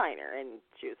be our headliner. And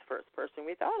she was the first person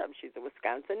we thought of. She's a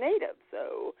Wisconsin native.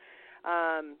 So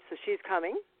she's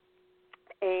coming.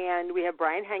 And we have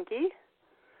Brian Henke.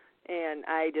 And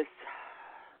I'm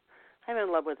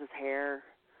in love with his hair.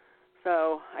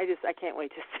 So I can't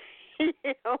wait to see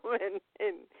him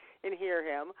and hear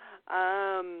him.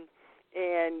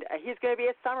 And he's going to be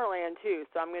at Summerland, too,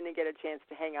 so I'm going to get a chance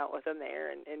to hang out with him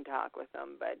there and talk with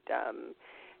him. But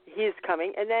he's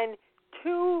coming. And then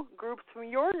two groups from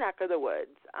your neck of the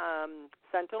woods,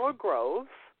 Sentinel Grove.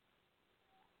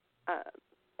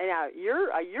 And now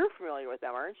you're familiar with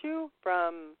them, aren't you,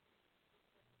 from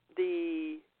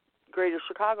the Greater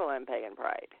Chicagoland Pagan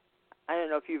Pride? I don't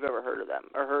know if you've ever heard of them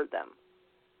or heard them.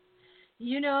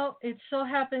 It so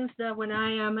happens that when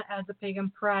I am at the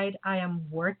Pagan Pride, I am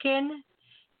working,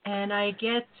 and I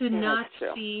get to not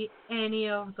see any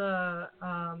of the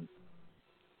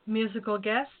musical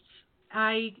guests.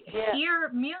 I hear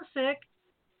music,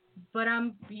 but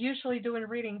I'm usually doing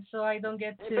readings, so I don't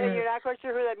get to. But you're not quite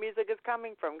sure who that music is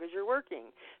coming from because you're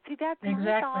working. See, that's exactly.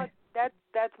 My thought.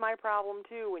 That's my problem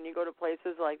too. When you go to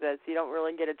places like this, you don't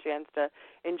really get a chance to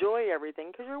enjoy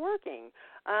everything because you're working.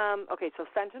 Okay, so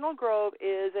Sentinel Grove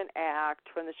is an act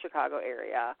from the Chicago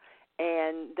area,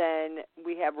 and then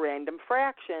we have Random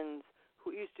Fractions,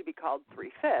 who used to be called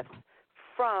 3/5,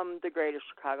 from the Greater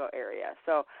Chicago area.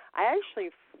 So I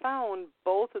actually found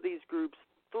both of these groups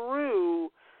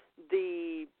through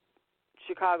the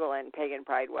Chicagoland Pagan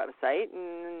Pride website,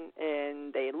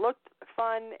 and they looked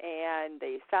fun and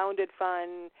they sounded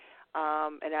fun,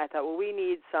 and I thought, well, we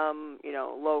need some,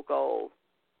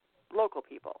 local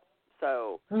people.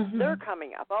 So they're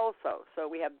coming up also. So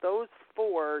we have those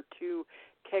four to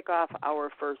kick off our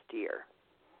first year.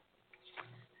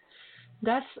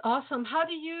 That's awesome. How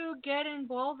do you get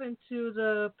involved into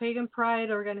the Pagan Pride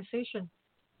organization?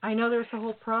 I know there's a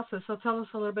whole process, so tell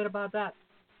us a little bit about that.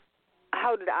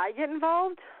 How did I get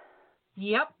involved?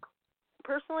 Yep.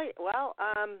 Personally, well,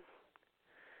 I'm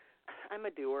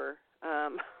a doer,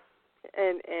 and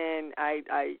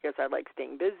I guess I like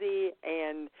staying busy.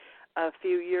 And a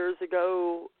few years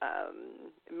ago,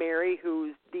 Mary,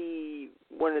 who's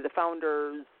one of the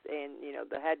founders and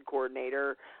the head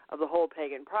coordinator of the whole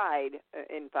Pagan Pride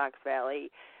in Fox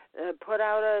Valley, put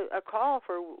out a call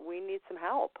for we need some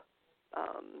help,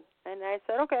 and I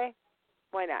said, okay,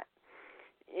 why not?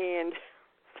 And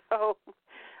so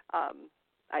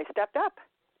I stepped up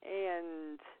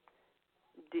and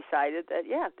decided that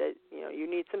you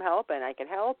need some help and I can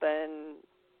help, and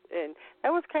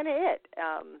that was kind of it.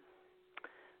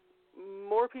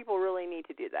 More people really need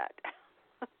to do that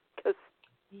because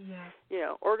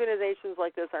organizations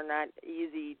like this are not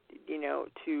easy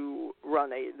to run.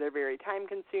 They're very time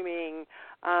consuming,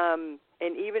 and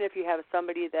even if you have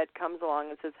somebody that comes along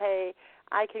and says, hey,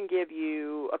 I can give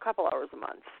you a couple hours a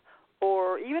month,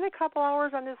 or even a couple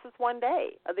hours on this one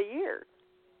day of the year.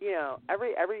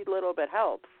 Every little bit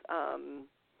helps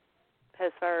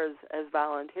as far as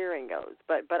volunteering goes.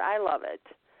 But I love it.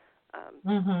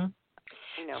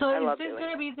 So I is love this doing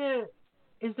going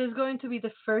to it. be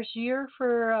the first year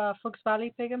for Fox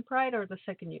Valley Pagan Pride, or the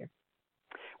second year?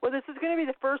 Well, this is going to be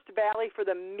the first Valley for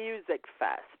the Music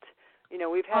Fest. You know,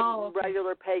 we've had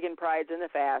regular pagan prides in the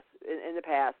past,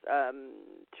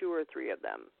 2 or 3 of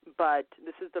them, but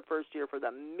this is the first year for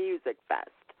the Music Fest.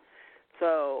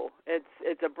 So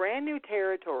it's a brand new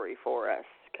territory for us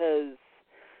because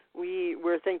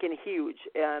we're thinking huge.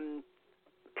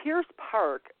 Pierce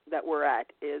Park that we're at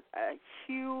is a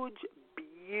huge,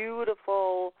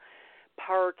 beautiful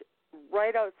park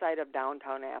right outside of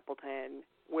downtown Appleton,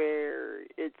 where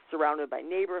it's surrounded by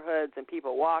neighborhoods and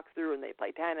people walk through and they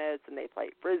play tennis and they play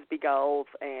frisbee golf.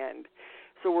 And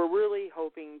so we're really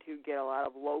hoping to get a lot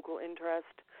of local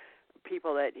interest,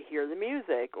 people that hear the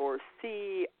music or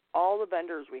see all the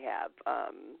vendors we have,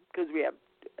 because we have,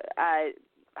 I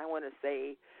want to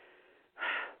say,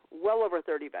 well over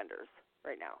 30 vendors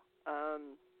right now,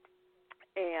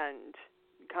 and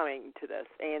coming to this.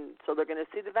 And so they're going to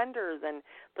see the vendors, and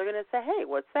they're going to say, hey,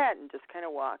 what's that? And just kind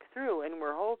of walk through. And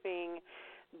we're hoping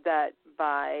that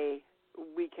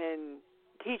we can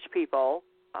teach people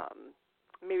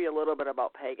maybe a little bit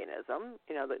about paganism,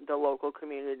 you know, the local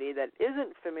community that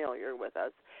isn't familiar with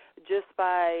us, just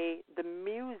by the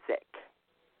music.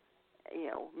 You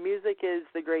know, music is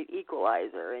the great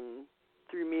equalizer, and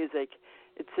through music,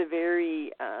 it's a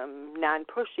very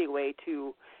non-pushy way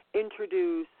to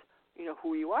introduce, you know,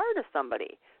 who you are to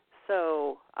somebody.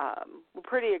 So we're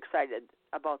pretty excited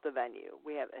about the venue.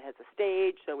 It has a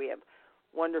stage, so we have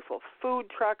wonderful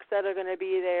food trucks that are going to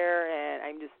be there, and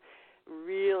I'm just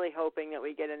really hoping that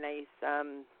we get a nice,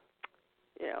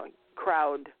 you know,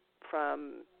 crowd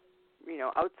from, you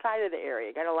know, outside of the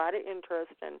area. Got a lot of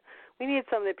interest, and we need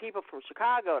some of the people from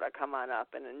Chicago to come on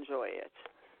up and enjoy it.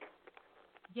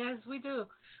 Yes, we do.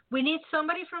 We need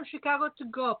somebody from Chicago to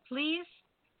go. Please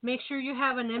make sure you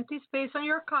have an empty space on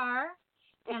your car,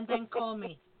 and then call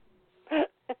me.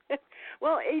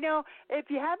 Well, you know, if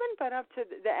you haven't been up to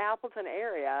the Appleton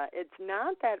area, it's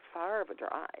not that far of a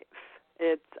drive.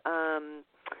 It's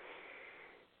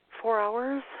 4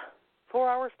 hours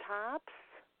tops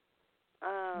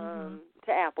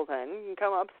to Appleton. You can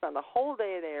come up, spend the whole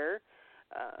day there,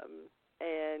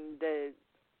 and the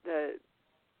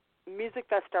Music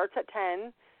Fest starts at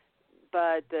 10,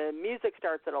 but the music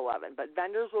starts at 11. But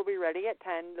vendors will be ready at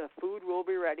 10. The food will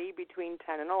be ready between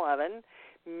 10 and 11.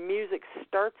 Music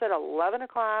starts at 11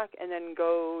 o'clock and then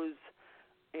goes,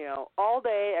 you know, all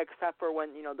day except for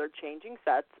when, you know, they're changing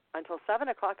sets until 7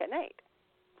 o'clock at night.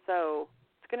 So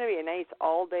it's going to be a nice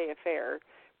all-day affair.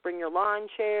 Bring your lawn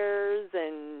chairs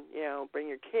and, you know, bring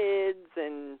your kids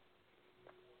and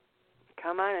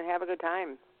come on and have a good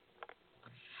time.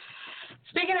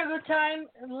 Speaking of good time,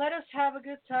 let us have a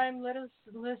good time. Let us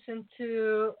listen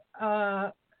to,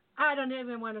 I don't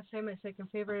even want to say my second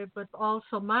favorite, but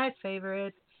also my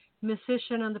favorite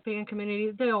musician in the pagan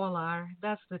community. They all are.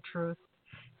 That's the truth.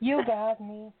 You got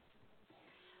me.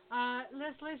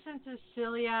 Let's listen to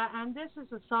Celia, and this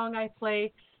is a song I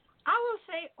play, I will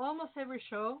say, almost every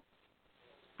show.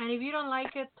 And if you don't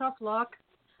like it, tough luck.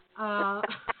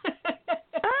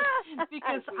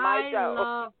 Because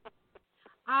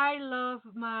I love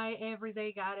my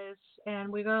Everyday Goddess,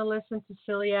 and we're going to listen to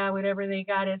Celia with Everyday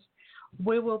Goddess.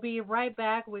 We will be right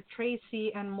back with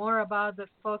Tracy and more about the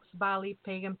Fox Valley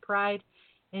Pagan Pride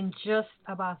in just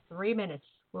about 3 minutes.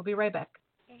 We'll be right back.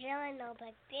 It's really no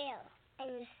big deal.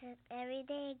 And this is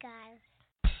Everyday Goddess.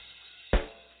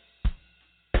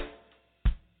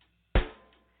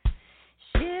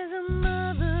 She's a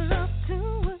mother off to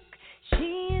work. She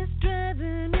is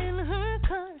driving in her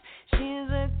car. She's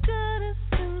a goddess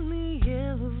in the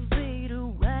elevator,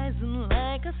 rising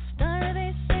like a star.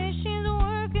 They say she's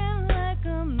working like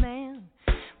a man,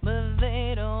 but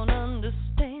they don't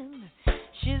understand.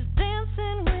 She's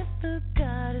dancing with the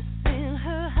goddess in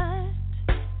her heart.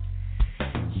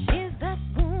 She's that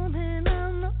woman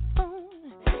on the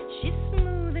phone. She's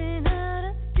smoothing out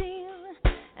a deal,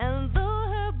 and though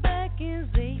her back is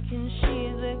aching,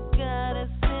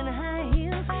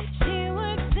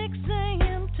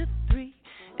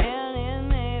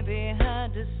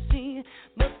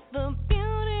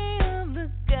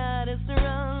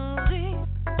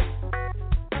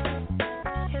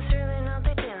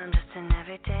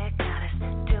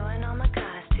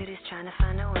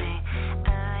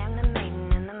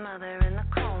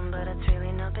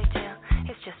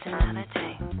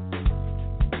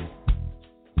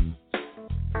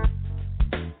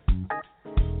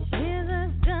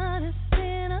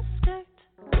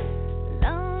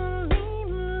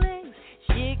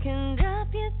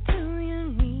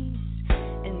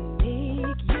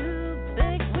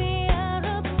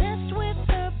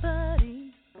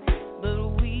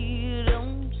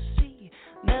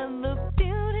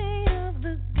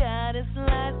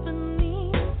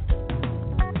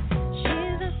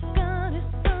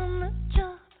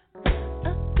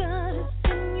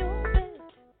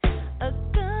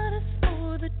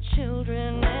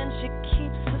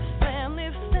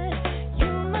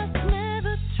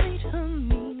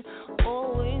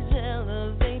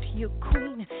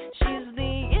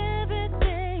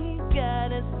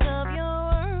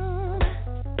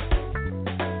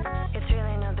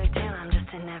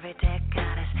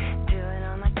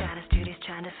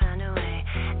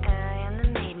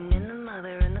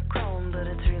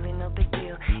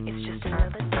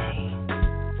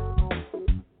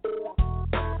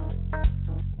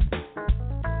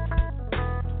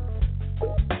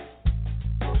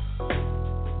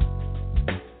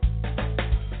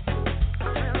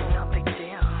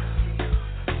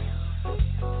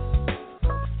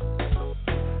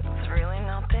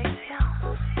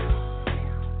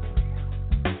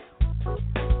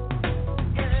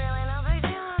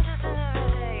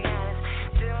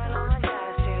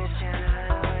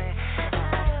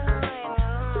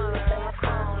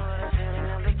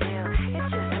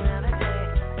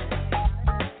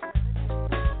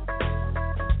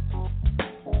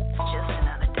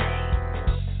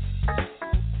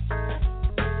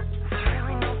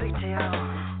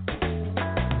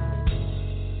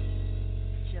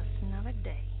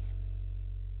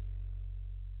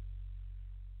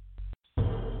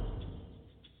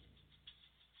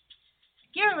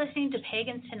 listening to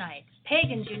Pagans Tonight.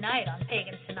 Pagans unite on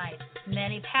Pagans Tonight.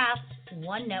 Many paths,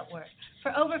 one network.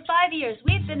 For over 5 years,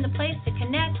 we've been the place to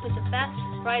connect with the best,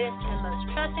 brightest, and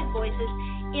most trusted voices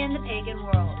in the pagan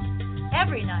world.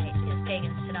 Every night is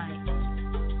Pagans Tonight.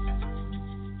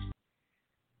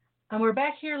 And we're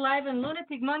back here live on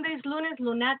Lunatic Mondays, Lunes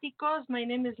Lunáticos. My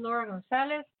name is Laura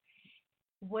Gonzalez.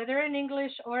 Whether in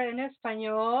English or in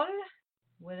Español,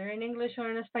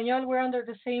 we're under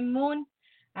the same moon.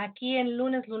 Aquí en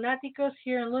Lunes Lunáticos,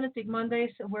 here on Lunatic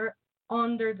Mondays, we're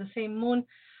under the same moon.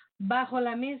 Bajo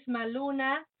la misma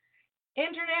luna.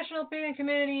 International Pagan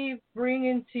Community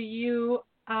bringing to you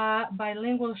a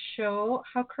bilingual show.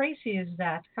 How crazy is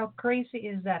that?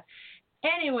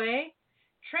 Anyway,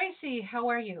 Tracy, how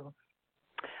are you?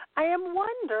 I am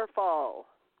wonderful.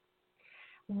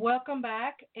 Welcome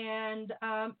back. And,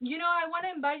 I want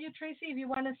to invite you, Tracy, if you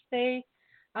want to stay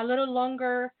a little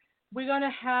longer. We're going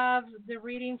to have the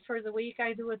reading for the week.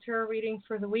 I do a tarot reading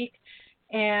for the week.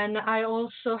 And I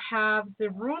also have the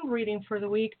rune reading for the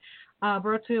week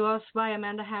brought to us by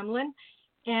Amanda Hamlin.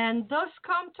 And those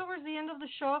come towards the end of the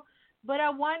show. But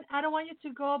I don't want you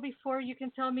to go before you can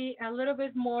tell me a little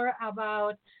bit more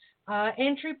about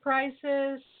entry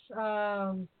prices.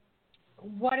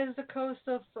 What is the cost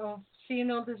of seeing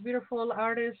all these beautiful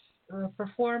artists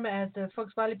perform at the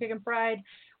Fox Valley Pagan Pride?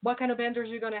 What kind of vendors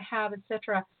you're going to have,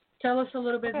 etc. Tell us a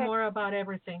little bit more about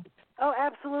everything. Oh,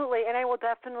 absolutely, and I will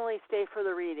definitely stay for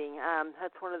the reading.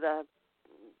 That's one of the,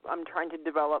 I'm trying to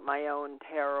develop my own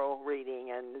tarot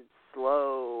reading, and it's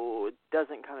slow. It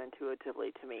doesn't come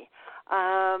intuitively to me.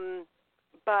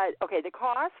 But, okay, the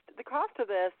cost of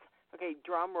this, okay,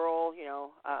 drum roll,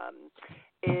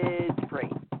 is free.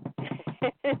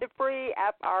 Free,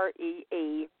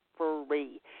 F-R-E-E,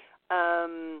 free.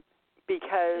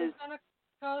 Because,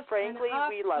 frankly,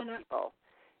 we love people.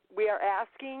 We are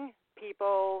asking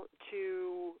people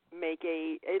to make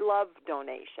a love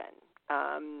donation.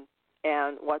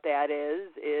 And what that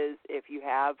is if you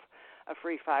have a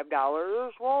free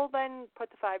 $5, well, then put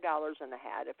the $5 in the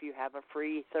hat. If you have a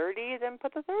free $30, then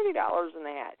put the $30 in the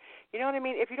hat. You know what I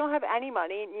mean? If you don't have any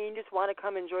money and you just want to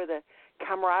come enjoy the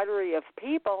camaraderie of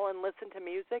people and listen to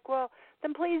music, well,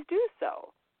 then please do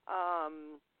so.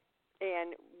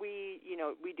 And we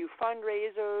do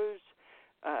fundraisers.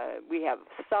 We have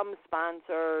some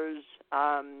sponsors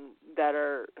that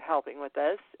are helping with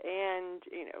this, and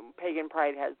Pagan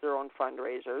Pride has their own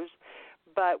fundraisers,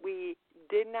 but we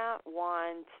did not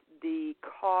want the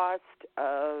cost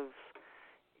of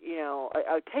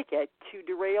a ticket to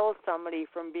derail somebody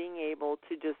from being able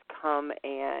to just come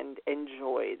and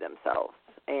enjoy themselves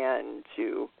and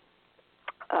to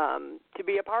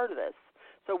be a part of this.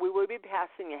 So we will be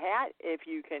passing a hat. If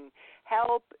you can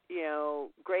help,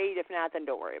 great. If not, then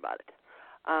don't worry about it.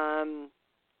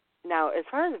 Now, as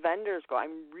far as vendors go,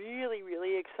 I'm really,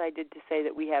 really excited to say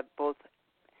that we have both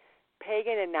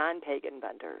pagan and non-pagan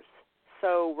vendors.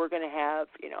 So we're going to have,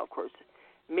 of course,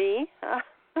 me,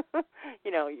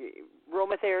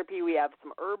 aromatherapy. We have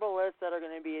some herbalists that are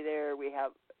going to be there. We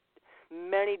have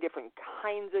many different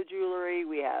kinds of jewelry.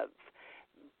 We have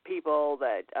people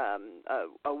that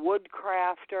a wood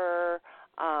crafter.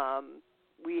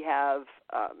 We have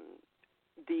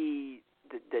the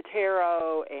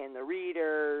tarot and the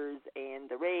readers and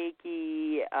the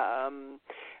Reiki.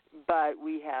 But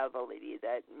we have a lady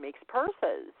that makes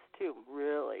purses too,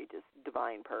 really just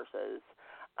divine purses.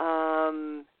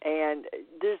 And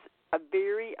there's a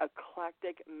very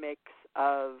eclectic mix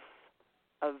of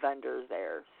vendors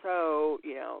there. So,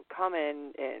 come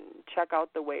in and check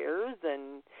out the wares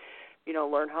and,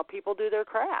 learn how people do their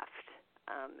craft.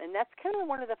 And that's kind of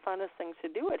one of the funnest things to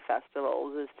do at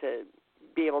festivals is to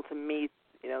be able to meet,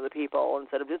 the people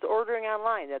instead of just ordering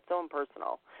online. That's so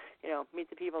impersonal. Meet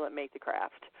the people that make the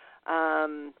craft.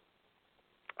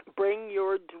 Bring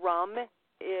your drum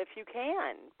if you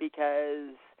can,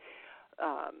 because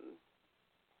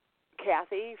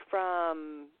Kathy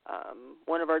from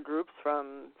one of our groups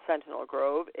from Sentinel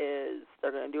Grove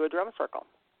they're going to do a drum circle.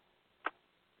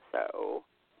 So,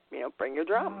 bring your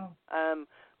drum. Wow.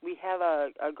 We have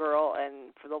a girl,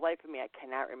 and for the life of me, I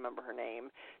cannot remember her name.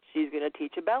 She's going to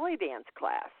teach a belly dance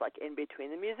class, like in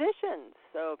between the musicians.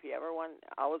 So if you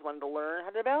always wanted to learn how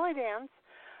to belly dance,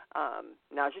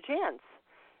 now's your chance.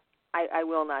 I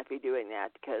will not be doing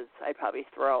that because I'd probably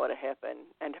throw at a hip and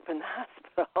end up in the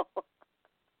hospital.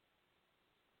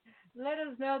 Let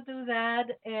us not do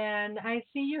that. And I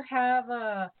see you have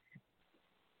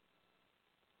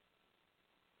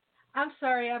I'm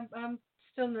sorry, I'm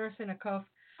still nursing a cough.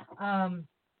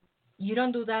 You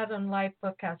don't do that on live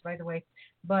podcast, by the way,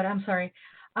 but I'm sorry.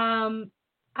 I'm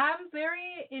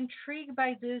very intrigued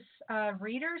by this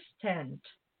reader's tent.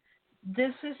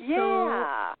 This is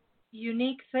Yeah. so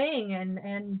unique thing,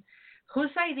 and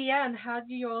whose idea and how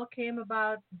do you all came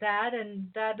about that?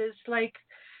 And that is like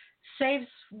saves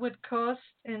with cost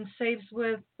and saves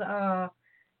with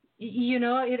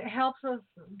it helps us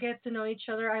get to know each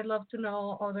other. I love to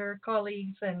know other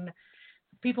colleagues and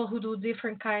people who do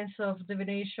different kinds of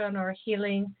divination or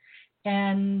healing,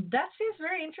 and that seems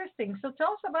very interesting. So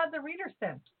tell us about the reader's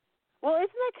tent. Well,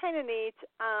 isn't that kind of neat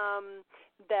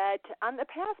that on the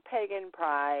past Pagan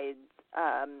Prides,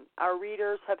 our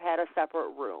readers have had a separate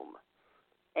room,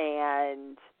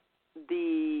 and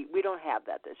we don't have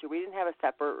that this year. We didn't have a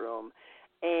separate room,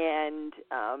 and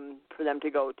for them to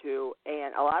go to,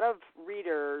 and a lot of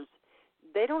readers,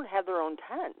 they don't have their own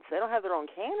tents. They don't have their own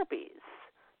canopies.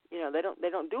 They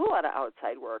don't do a lot of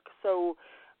outside work. So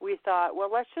we thought, well,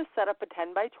 let's just set up a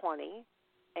 10 by 20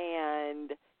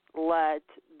 and let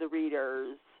the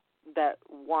readers that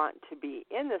want to be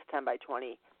in this 10 by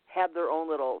 20 have their own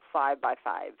little 5 by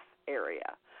 5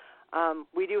 area.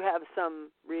 We do have some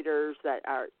readers that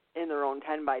are in their own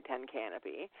 10 by 10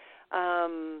 canopy.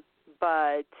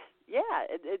 But yeah,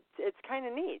 it's kind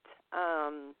of neat.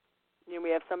 We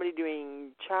have somebody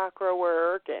doing chakra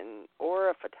work and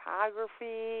aura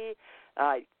photography.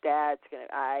 I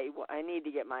need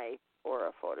to get my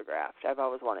aura photographed. I've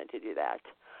always wanted to do that.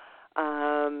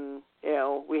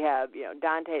 We have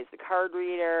Dante's the card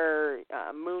reader.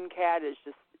 Mooncat is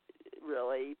just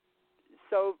really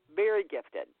so very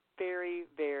gifted, very,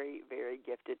 very, very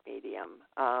gifted medium.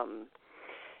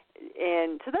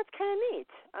 And so that's kind of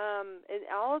neat. And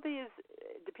all of the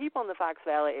people in the Fox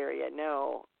Valley area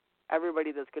know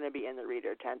everybody that's going to be in the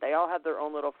reader tent. They all have their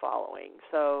own little following.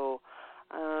 So,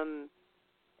 and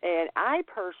I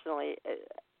personally,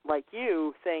 like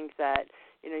you, think that,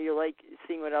 you like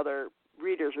seeing what other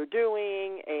readers are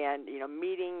doing and,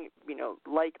 meeting,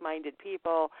 like-minded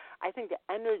people. I think the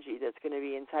energy that's going to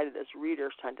be inside of this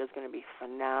reader's tent is going to be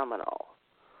phenomenal.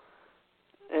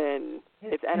 And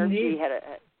if energy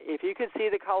if you could see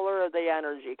the color of the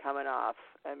energy coming off,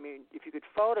 I mean, if you could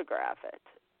photograph it,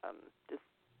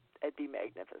 it'd be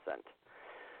magnificent.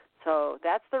 So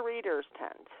that's the reader's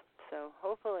tent. So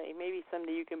hopefully, maybe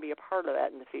someday you can be a part of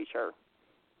that in the future.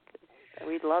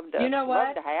 We'd love to.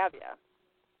 Love to have you.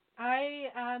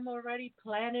 I am already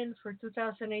planning for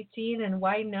 2018, and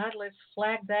why not? Let's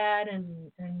flag that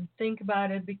and think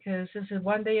about it, because this is a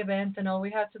one-day event, and all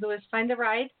we have to do is find a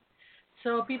ride.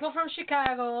 So people from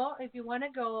Chicago, if you want to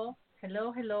go,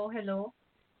 hello,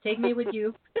 take me with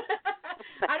you.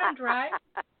 I don't drive.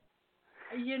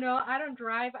 I don't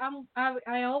drive.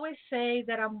 I always say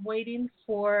that I'm waiting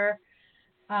for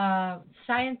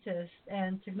scientists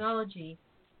and technology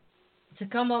to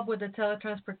come up with a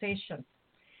teletransportation.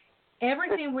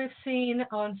 Everything we've seen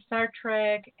on Star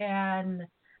Trek and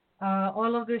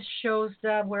all of these shows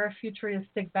that were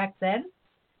futuristic back then,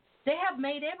 they have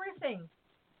made everything.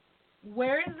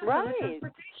 Where is the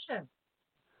teletransportation?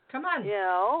 Come on.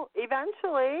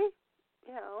 Eventually,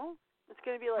 it's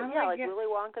going to be like Willy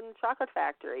Wonka in the Chocolate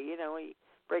Factory. He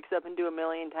breaks up into a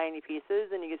million tiny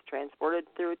pieces and he gets transported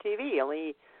through a TV.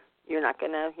 Only you're not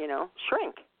going to,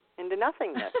 shrink into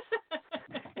nothingness.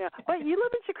 But you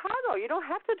live in Chicago. You don't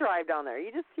have to drive down there.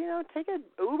 You just, take an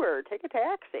Uber, take a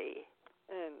taxi.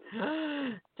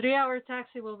 And 3-hour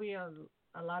taxi will be a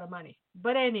lot of money.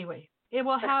 But anyway, it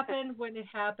will happen when it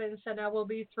happens, and I will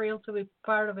be thrilled to be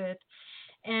part of it.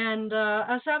 And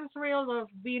as I'm thrilled of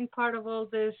being part of all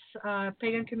this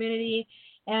pagan community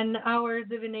and our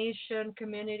divination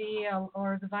community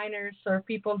or diviners or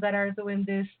people that are doing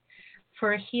this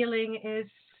for healing,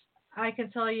 I can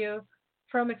tell you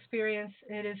from experience,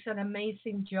 it is an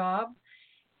amazing job.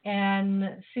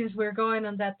 And since we're going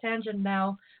on that tangent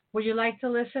now, would you like to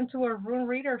listen to our rune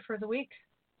reader for the week?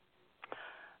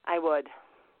 I would.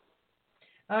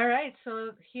 All right,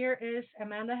 so here is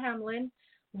Amanda Hamlin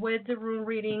with the rune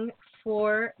reading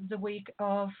for the week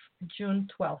of June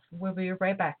 12th. We'll be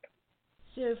right back.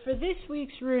 So for this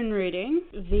week's rune reading,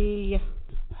 the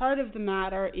heart of the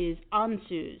matter is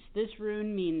Ansus. This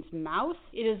rune means mouth.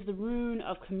 It is the rune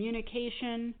of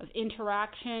communication, of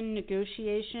interaction,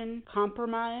 negotiation,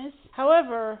 compromise.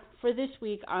 However, for this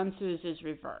week, Ansus is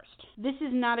reversed. This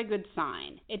is not a good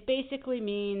sign. It basically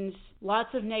means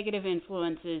lots of negative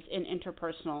influences in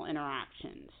interpersonal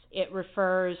interactions. It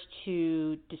refers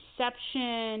to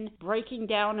deception, breaking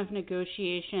down of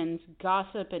negotiations,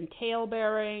 gossip and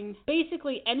tale-bearing,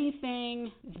 basically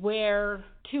anything where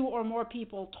two or more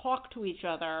people talk to each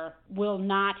other will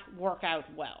not work out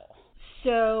well.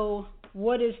 So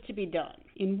what is to be done.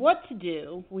 In what to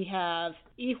do, we have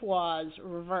Ihwaz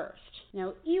reversed.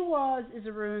 Now, Ihwaz is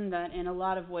a rune that in a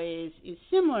lot of ways is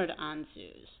similar to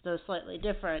Ansu's, though slightly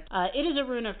different. It is a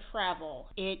rune of travel.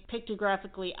 It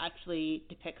pictographically actually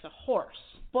depicts a horse,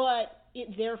 but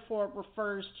it therefore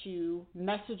refers to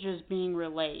messages being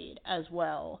relayed as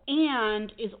well,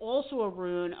 and is also a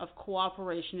rune of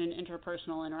cooperation and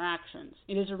interpersonal interactions.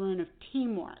 It is a rune of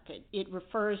teamwork. It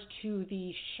refers to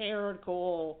the shared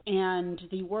goal and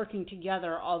the working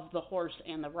together of the horse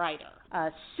and the rider.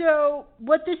 So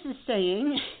what this is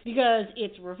saying, because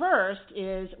it's reversed,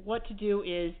 is what to do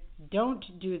is don't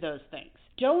do those things.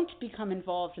 Don't become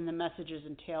involved in the messages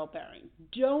and tail-bearing.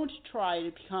 Don't try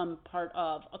to become part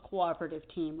of a cooperative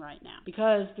team right now,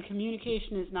 because the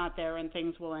communication is not there and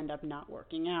things will end up not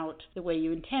working out the way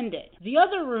you intended. The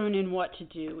other rune in what to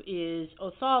do is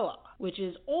Othala, which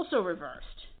is also reversed.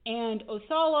 And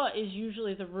Othala is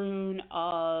usually the rune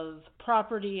of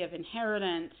property, of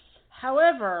inheritance.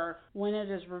 However, when it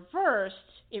is reversed,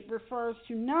 it refers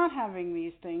to not having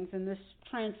these things, and this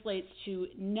translates to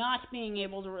not being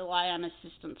able to rely on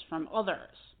assistance from others.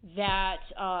 That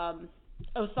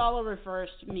Othala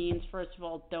reversed means, first of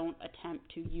all, don't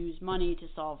attempt to use money to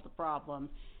solve the problem.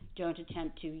 Don't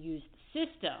attempt to use the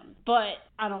system. But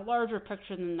on a larger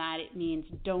picture than that, it means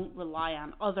don't rely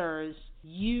on others.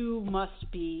 You must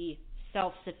be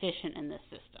self-sufficient in this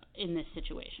system, in this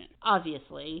situation.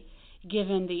 Obviously,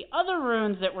 given the other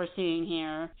runes that we're seeing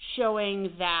here,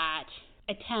 showing that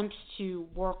attempts to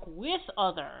work with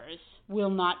others will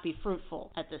not be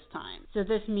fruitful at this time. So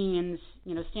this means,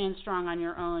 stand strong on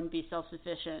your own, be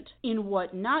self-sufficient. In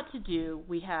what not to do,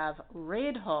 we have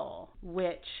Raidho,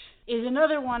 which is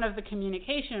another one of the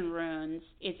communication runes.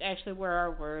 It's actually where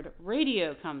our word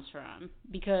radio comes from,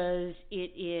 because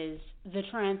it is the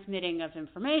transmitting of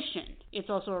information. It's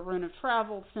also a rune of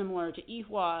travel, similar to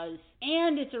Ihwaz,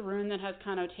 and it's a rune that has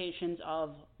connotations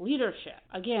of leadership.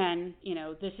 Again,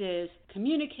 this is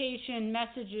communication,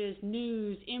 messages,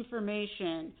 news,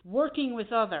 information, working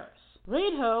with others.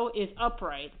 Raidho is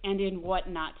upright and in what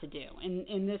not to do.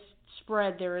 In this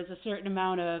spread, there is a certain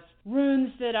amount of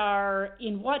runes that are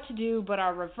in what to do but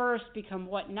are reversed become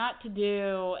what not to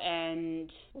do,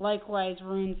 and likewise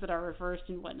runes that are reversed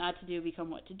in what not to do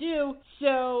become what to do.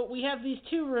 So we have these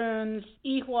two runes,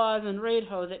 Ihwaz and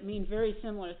Raidho, that mean very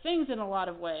similar things in a lot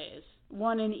of ways.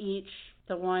 One in each.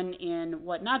 The one in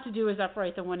what not to do is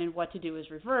upright, the one in what to do is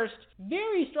reversed,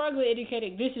 very strongly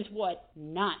indicating this is what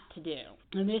not to do.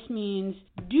 And this means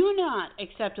do not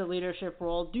accept a leadership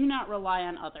role, do not rely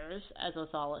on others, as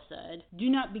Othala said, do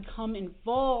not become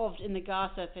involved in the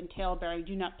gossip and tale-bearing,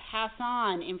 do not pass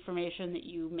on information that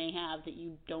you may have that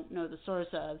you don't know the source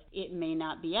of. It may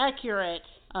not be accurate.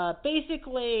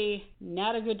 Basically,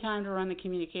 not a good time to run the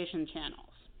communication channels.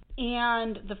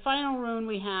 And the final rune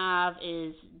we have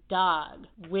is Dog,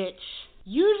 which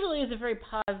usually is a very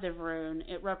positive rune.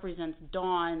 It represents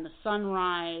dawn, the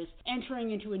sunrise,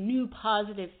 entering into a new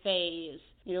positive phase,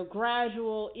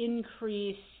 gradual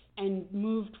increase and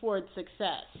move towards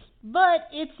success. But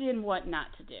it's in what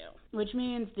not to do, which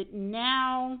means that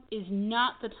now is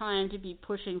not the time to be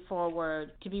pushing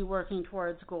forward, to be working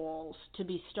towards goals, to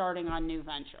be starting on new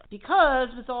ventures. Because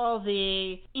with all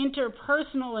the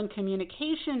interpersonal and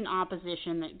communication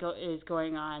opposition that is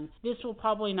going on, this will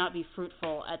probably not be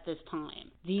fruitful at this time.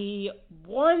 The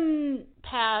one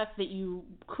path that you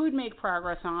could make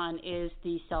progress on is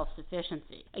the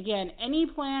self-sufficiency. Again, any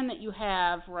plan that you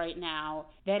have right now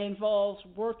that involves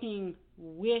working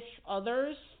with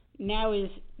others, now is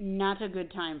not a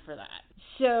good time for that.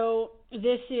 So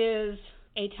this is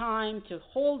a time to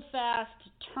hold fast, to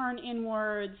turn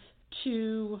inwards,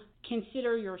 to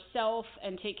consider yourself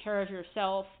and take care of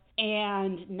yourself,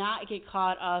 and not get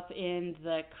caught up in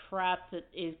the crap that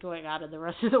is going on in the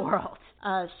rest of the world.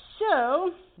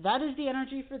 So that is the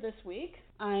energy for this week.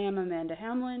 I am Amanda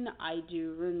Hamlin. I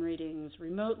do rune readings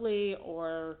remotely,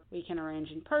 or we can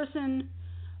arrange in person.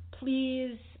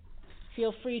 Please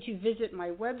feel free to visit my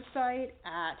website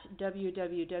at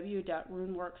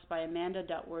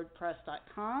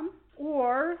www.runeworksbyamanda.wordpress.com,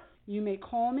 or you may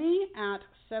call me at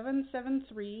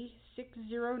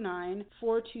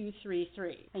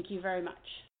 773-609-4233. Thank you very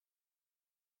much.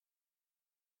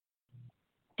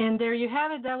 And there you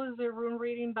have it. That was the rune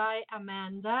reading by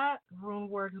Amanda, Rune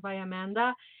Works by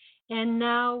Amanda. And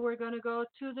now we're going to go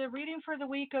to the reading for the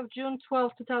week of June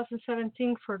 12,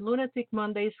 2017 for Lunatic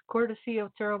Mondays, courtesy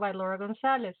of Tarot by Laura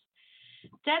Gonzalez.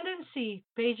 Tendency,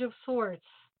 Page of Swords.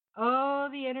 Oh,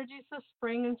 the energies of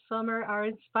spring and summer are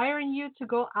inspiring you to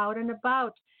go out and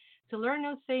about, to learn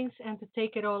new things and to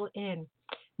take it all in.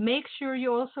 Make sure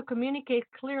you also communicate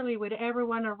clearly with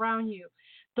everyone around you.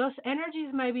 Those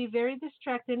energies might be very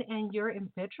distracting, and your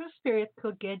impetuous spirit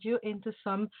could get you into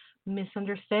some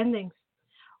misunderstandings.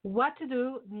 What to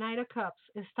do, Knight of Cups?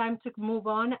 It's time to move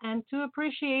on and to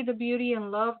appreciate the beauty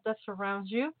and love that surrounds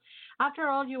you. After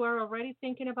all, you are already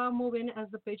thinking about moving, as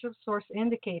the Page of Swords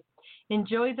indicate.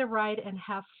 Enjoy the ride and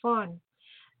have fun.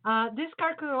 This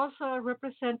card could also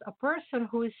represent a person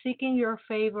who is seeking your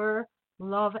favor,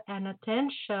 love, and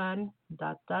attention.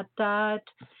 Dot, dot, dot.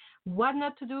 What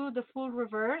not to do, the full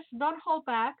reverse. Don't hold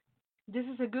back. This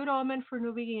is a good omen for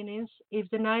new beginnings. If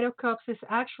the Knight of Cups is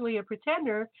actually a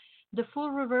pretender, the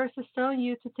full reverse is telling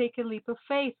you to take a leap of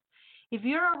faith. If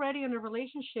you're already in a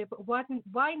relationship, why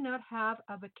not have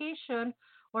a vacation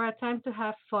or a time to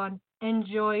have fun?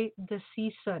 Enjoy the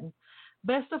season.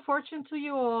 Best of fortune to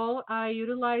you all. I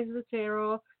utilize the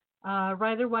tarot,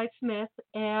 Rider White Smith,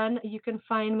 and you can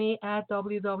find me at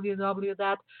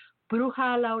www.bruja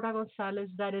Laura Gonzalez.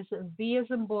 That is V as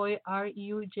in boy,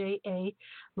 RUJA,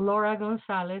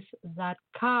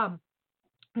 LauraGonzalez.com.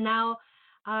 Now,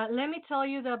 let me tell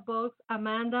you that both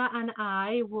Amanda and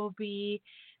I will be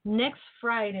next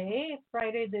Friday,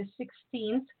 Friday the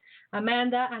 16th.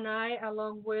 Amanda and I,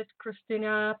 along with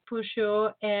Christina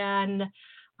Pusho and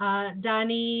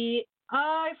Danny,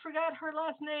 I forgot her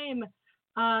last name,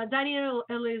 Daniel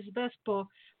Elizbespo.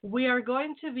 We are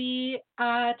going to be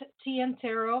at Tea and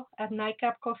Tarot at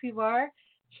Nightcap Coffee Bar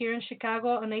here in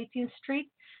Chicago on 18th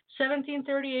Street,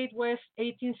 1738 West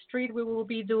 18th Street. We will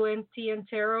be doing Tea and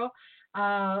Tarot.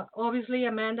 Obviously,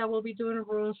 Amanda will be doing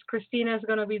runes. Christina is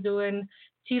going to be doing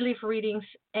tea leaf readings,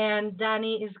 and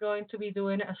Danny is going to be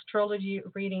doing astrology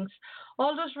readings.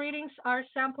 All those readings are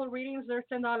sample readings. They're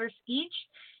 $10 each,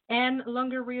 and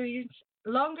longer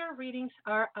readings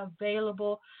are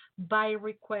available by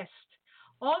request.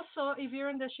 Also, if you're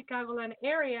in the Chicagoland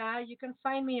area, you can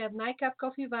find me at Nightcap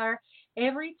Coffee Bar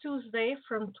every Tuesday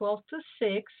from 12 to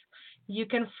 6. You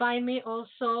can find me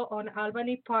also on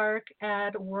Albany Park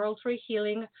at World Tree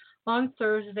Healing on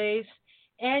Thursdays.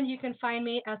 And you can find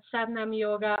me at Satnam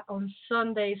Yoga on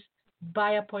Sundays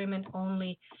by appointment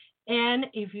only. And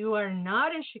if you are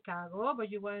not in Chicago,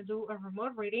 but you want to do a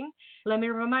remote reading, let me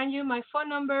remind you my phone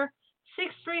number,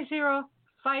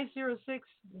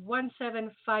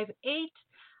 630-506-1758.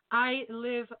 I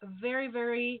live very,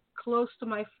 very close to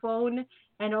my phone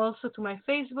and also to my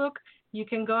Facebook. You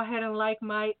can go ahead and like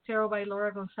my Tarot by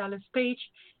Laura Gonzalez page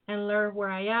and learn where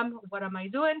I am, what am I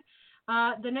doing.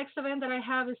 The next event that I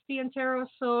have is Tea and Tarot,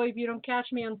 so if you don't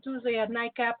catch me on Tuesday at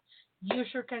Nightcap, you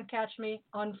sure can catch me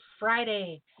on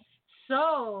Friday.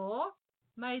 So,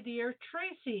 my dear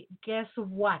Tracy, guess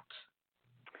what?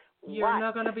 You're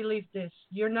not going to believe this.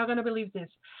 You're not going to believe this.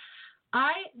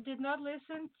 I did not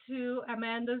listen to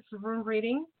Amanda's room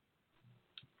reading.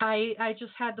 I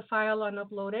just had the file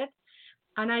unuploaded,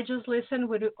 and I just listened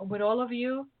with all of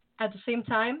you at the same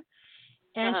time.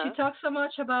 And she talked so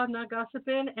much about not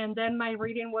gossiping, and then my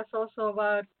reading was also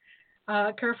about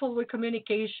careful with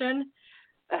communication.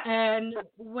 And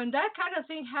when that kind of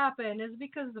thing happened, it's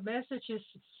because the message is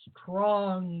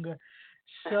strong.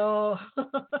 So,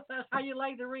 how you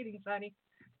like the readings, honey?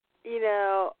 You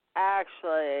know,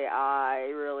 actually,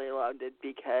 I really loved it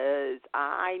because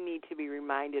I need to be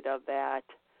reminded of that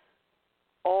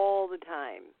all the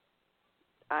time.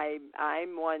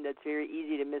 I'm one that's very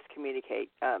easy to miscommunicate.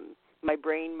 My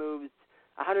brain moves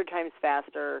 100 times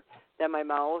faster than my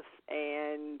mouth,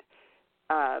 and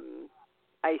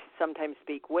I sometimes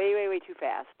speak way, way, way too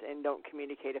fast and don't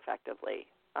communicate effectively.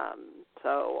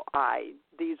 So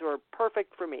these were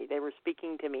perfect for me. They were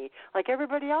speaking to me like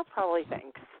everybody else probably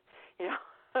thinks, you know.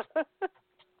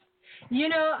 You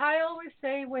know, I always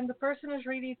say when the person is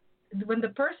ready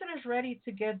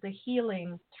to get the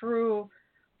healing through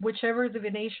whichever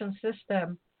divination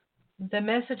system, the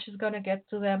message is going to get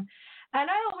to them. And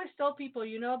I always tell people,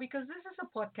 you know, because this is a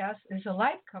podcast, it's a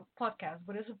live podcast,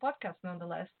 but it's a podcast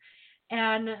nonetheless.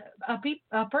 And a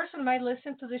person might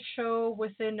listen to this show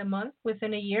within a month,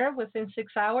 within a year, within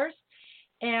 6 hours,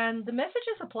 and the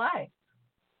messages apply.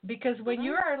 Because when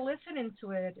you are listening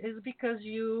to it, it's because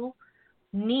you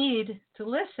need to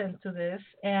listen to this.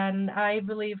 And I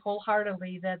believe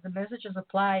wholeheartedly that the messages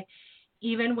apply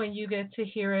even when you get to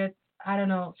hear it, I don't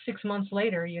know, 6 months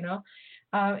later, you know.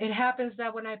 It happens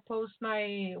that when I post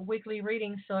my weekly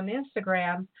readings on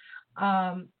Instagram,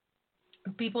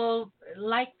 people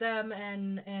like them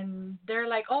and they're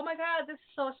like, oh my God, this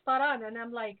is so spot on. And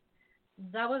I'm like,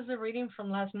 that was the reading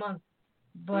from last month,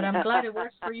 but I'm glad it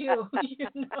works for you. You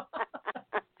know?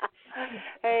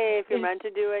 Hey, if you're meant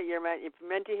to do it, if you're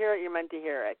meant to hear it, you're meant to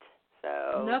hear it.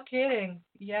 So no kidding.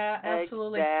 Yeah,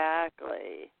 absolutely.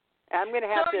 Exactly. I'm going to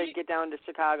have to get down to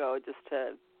Chicago just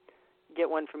to, get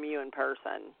one from you in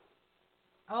person.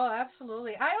 Oh,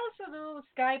 absolutely. I also do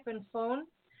Skype and phone,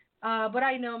 but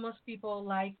I know most people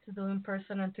like to do in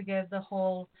person and to get the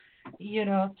whole,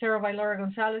 Tarot by Laura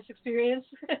Gonzalez experience.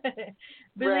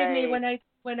 Believe me,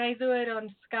 when I do it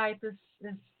on Skype, is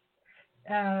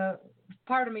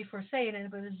part of me for saying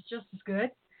it, but it's just as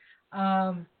good.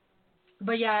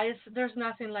 But yeah, there's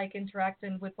nothing like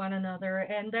interacting with one another.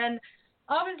 And then,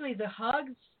 obviously, the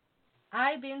hugs.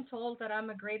 I've been told that I'm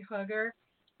a great hugger.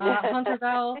 Hunter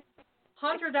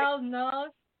Dowell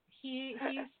knows. He's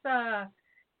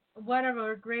one of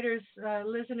our greatest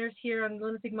listeners here on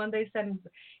Lunatic Mondays, and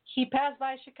he passed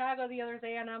by Chicago the other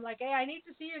day, and I'm like, hey, I need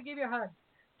to see you, give you a hug.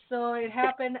 So it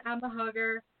happened. I'm a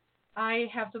hugger. I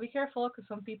have to be careful because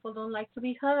some people don't like to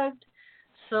be hugged.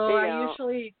 So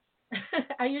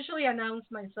I usually announce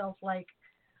myself like,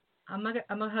 I'm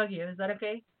gonna hug you. Is that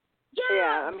okay?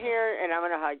 Yeah, I'm here and I'm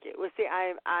gonna hug you. Well, see,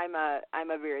 I'm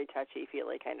a very touchy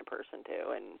feely kind of person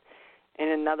too, and in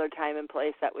another time and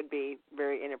place that would be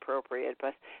very inappropriate.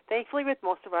 But thankfully, with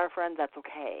most of our friends, that's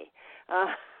okay.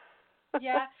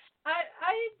 Yeah,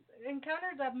 I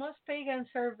encountered that most pagans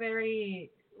are very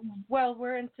well.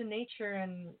 We're into nature,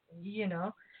 and we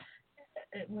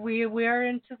are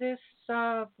into this.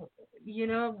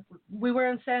 We were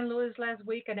in San Luis last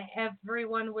week, and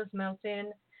everyone was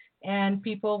melting. And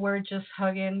people were just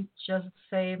hugging, just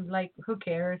saying, like, who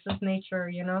cares? It's nature,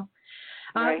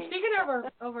 Right. Speaking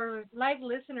of our live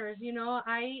listeners,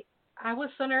 I was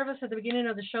so nervous at the beginning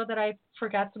of the show that I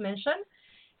forgot to mention.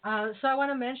 So I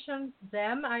want to mention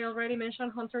them. I already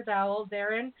mentioned Hunter Dowell,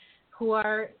 Darren, who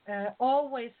are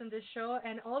always in this show,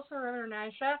 and also Reverend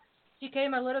Aisha. She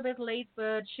came a little bit late,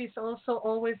 but she's also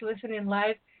always listening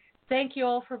live. Thank you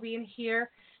all for being here.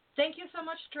 Thank you so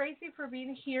much, Tracy, for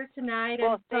being here tonight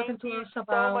and talking to us about. Thank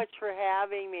you so much for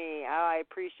having me. Oh, I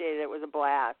appreciate it. It was a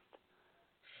blast.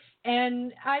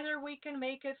 And either we can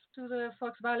make it to the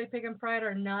Fox Valley Pagan Pride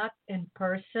or not in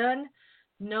person.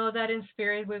 Know that in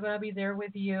spirit we're going to be there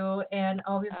with you, and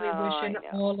obviously wishing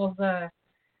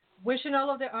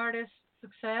all of the artists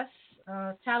success,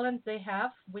 talent they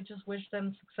have. We just wish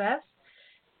them success,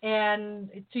 and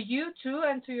to you too,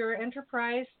 and to your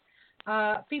enterprise.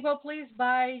 People, please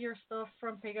buy your stuff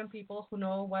from pagan people who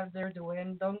know what they're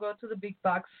doing. Don't go to the big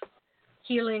box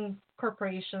healing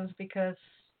corporations because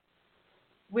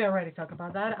we already talked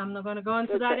about that. I'm not going to go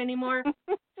into that anymore.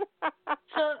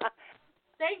 So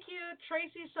thank you,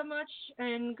 Tracy, so much,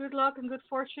 and good luck and good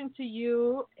fortune to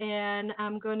you. And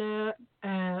I'm going to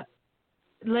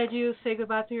let you say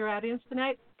goodbye to your audience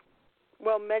tonight.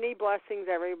 Well, many blessings,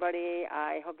 everybody.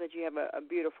 I hope that you have a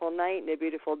beautiful night and a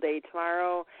beautiful day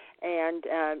tomorrow. And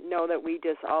know that we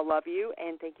just all love you.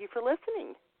 And thank you for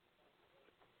listening.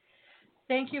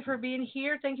 Thank you for being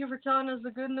here. Thank you for telling us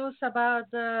the good news about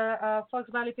the Fox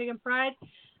Valley Pagan Pride.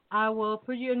 I will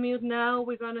put you on mute now.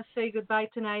 We're going to say goodbye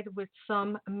tonight with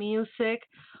some music.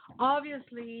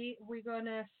 Obviously, we're going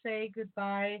to say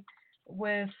goodbye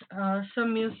with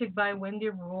some music by Wendy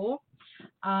Rule.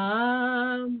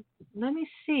 Let me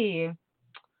see.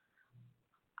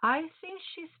 I think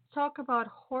she's talked about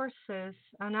horses,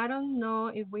 and I don't know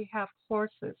if we have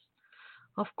horses.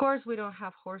 Of course we don't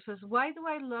have horses. Why do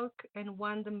I look and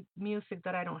want the music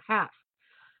that I don't have?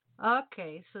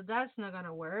 Okay, so that's not going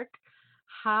to work.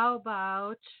 How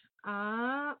about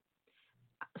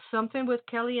something with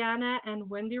Kellyanna and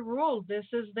Wendy Rule? This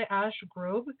is the Ash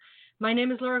Group. My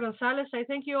name is Laura Gonzalez. I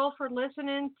thank you all for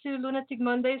listening to Lunatic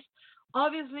Mondays.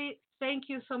 Obviously, thank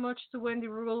you so much to Wendy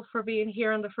Rule for being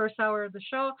here on the first hour of the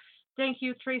show. Thank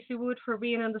you, Tracy Wood, for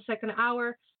being on the second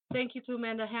hour. Thank you to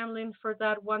Amanda Hamlin for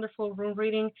that wonderful room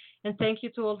reading. And thank you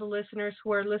to all the listeners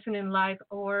who are listening live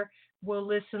or will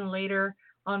listen later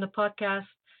on the podcast.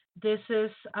 This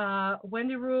is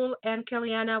Wendy Rule and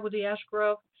Kellyanna with the Ash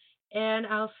Grove. And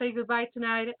I'll say goodbye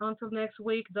tonight. Until next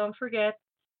week, don't forget,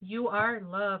 you are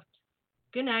loved.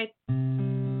 Good night.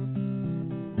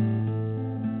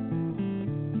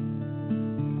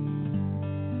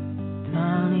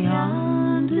 Down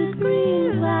yonder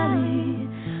green valley,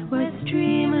 where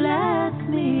streamlets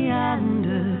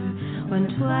meander, when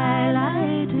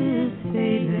twilight is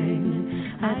fading,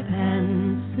 I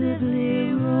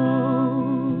pensively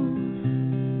roam.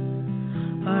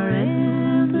 Or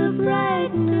in the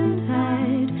brightening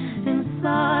tide, in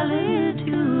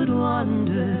solitude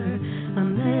wander,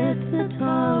 amid the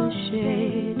tall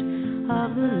shade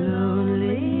of the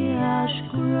lonely ash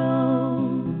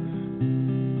grove.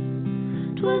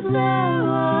 'Twas there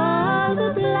while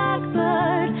the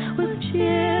blackbird was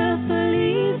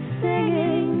cheerfully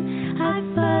singing, I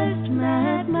first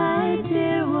met my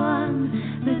dear one,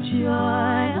 the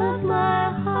joy of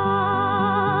my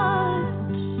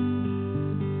heart.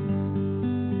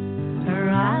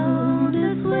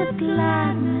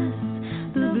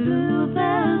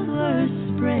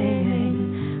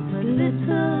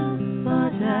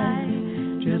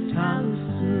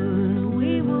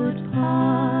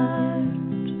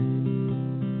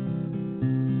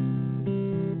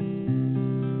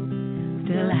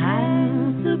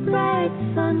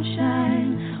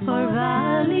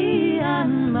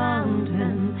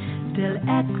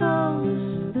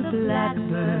 echoes the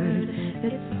blackbird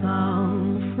its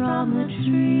song from the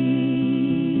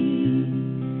tree.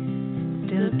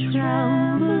 Still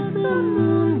trembles the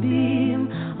moonbeam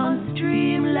on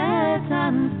streamlet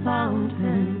and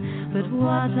fountain, but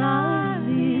what are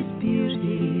these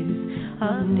beauties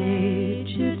of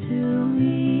nature to me?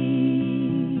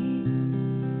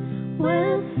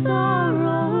 When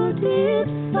sorrow, deep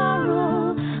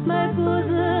sorrow, my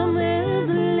bosom is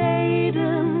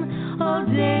laden, all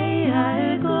day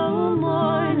I go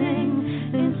mourning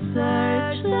in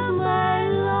search of my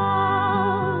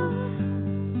love.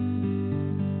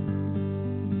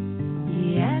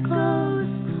 The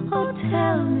echoes, oh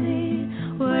tell me,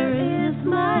 where is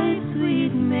my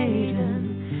sweet maiden?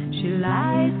 She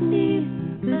lies 'neath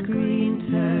the green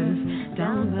turf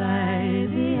down by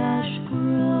the ash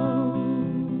grove.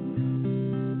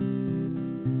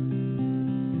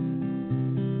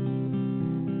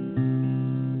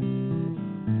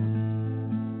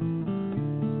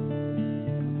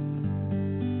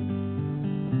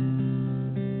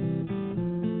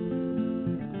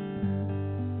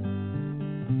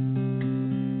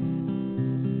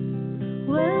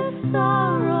 With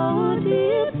sorrow,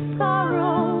 deep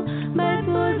sorrow, my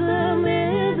bosom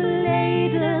is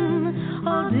laden.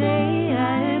 All day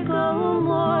I go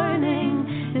mourning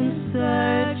in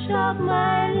search of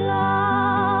my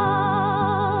love.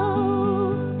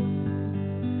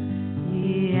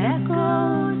 The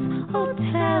echoes, oh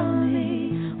tell me,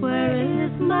 where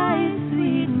is my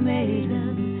sweet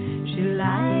maiden? She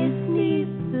lies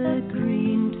 'neath the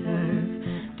green turf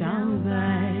down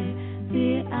by the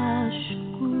ash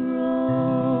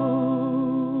grove.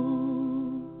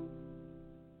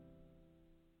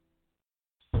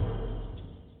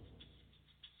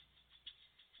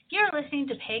 You're listening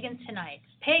to Pagans Tonight.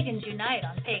 Pagans unite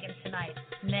on Pagans Tonight.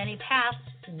 Many paths,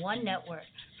 one network.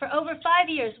 For over 5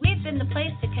 years, we've been the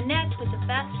place to connect with the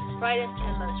best, brightest,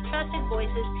 and most trusted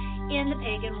voices in the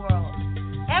pagan world.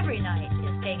 Every night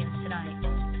is Pagans Tonight.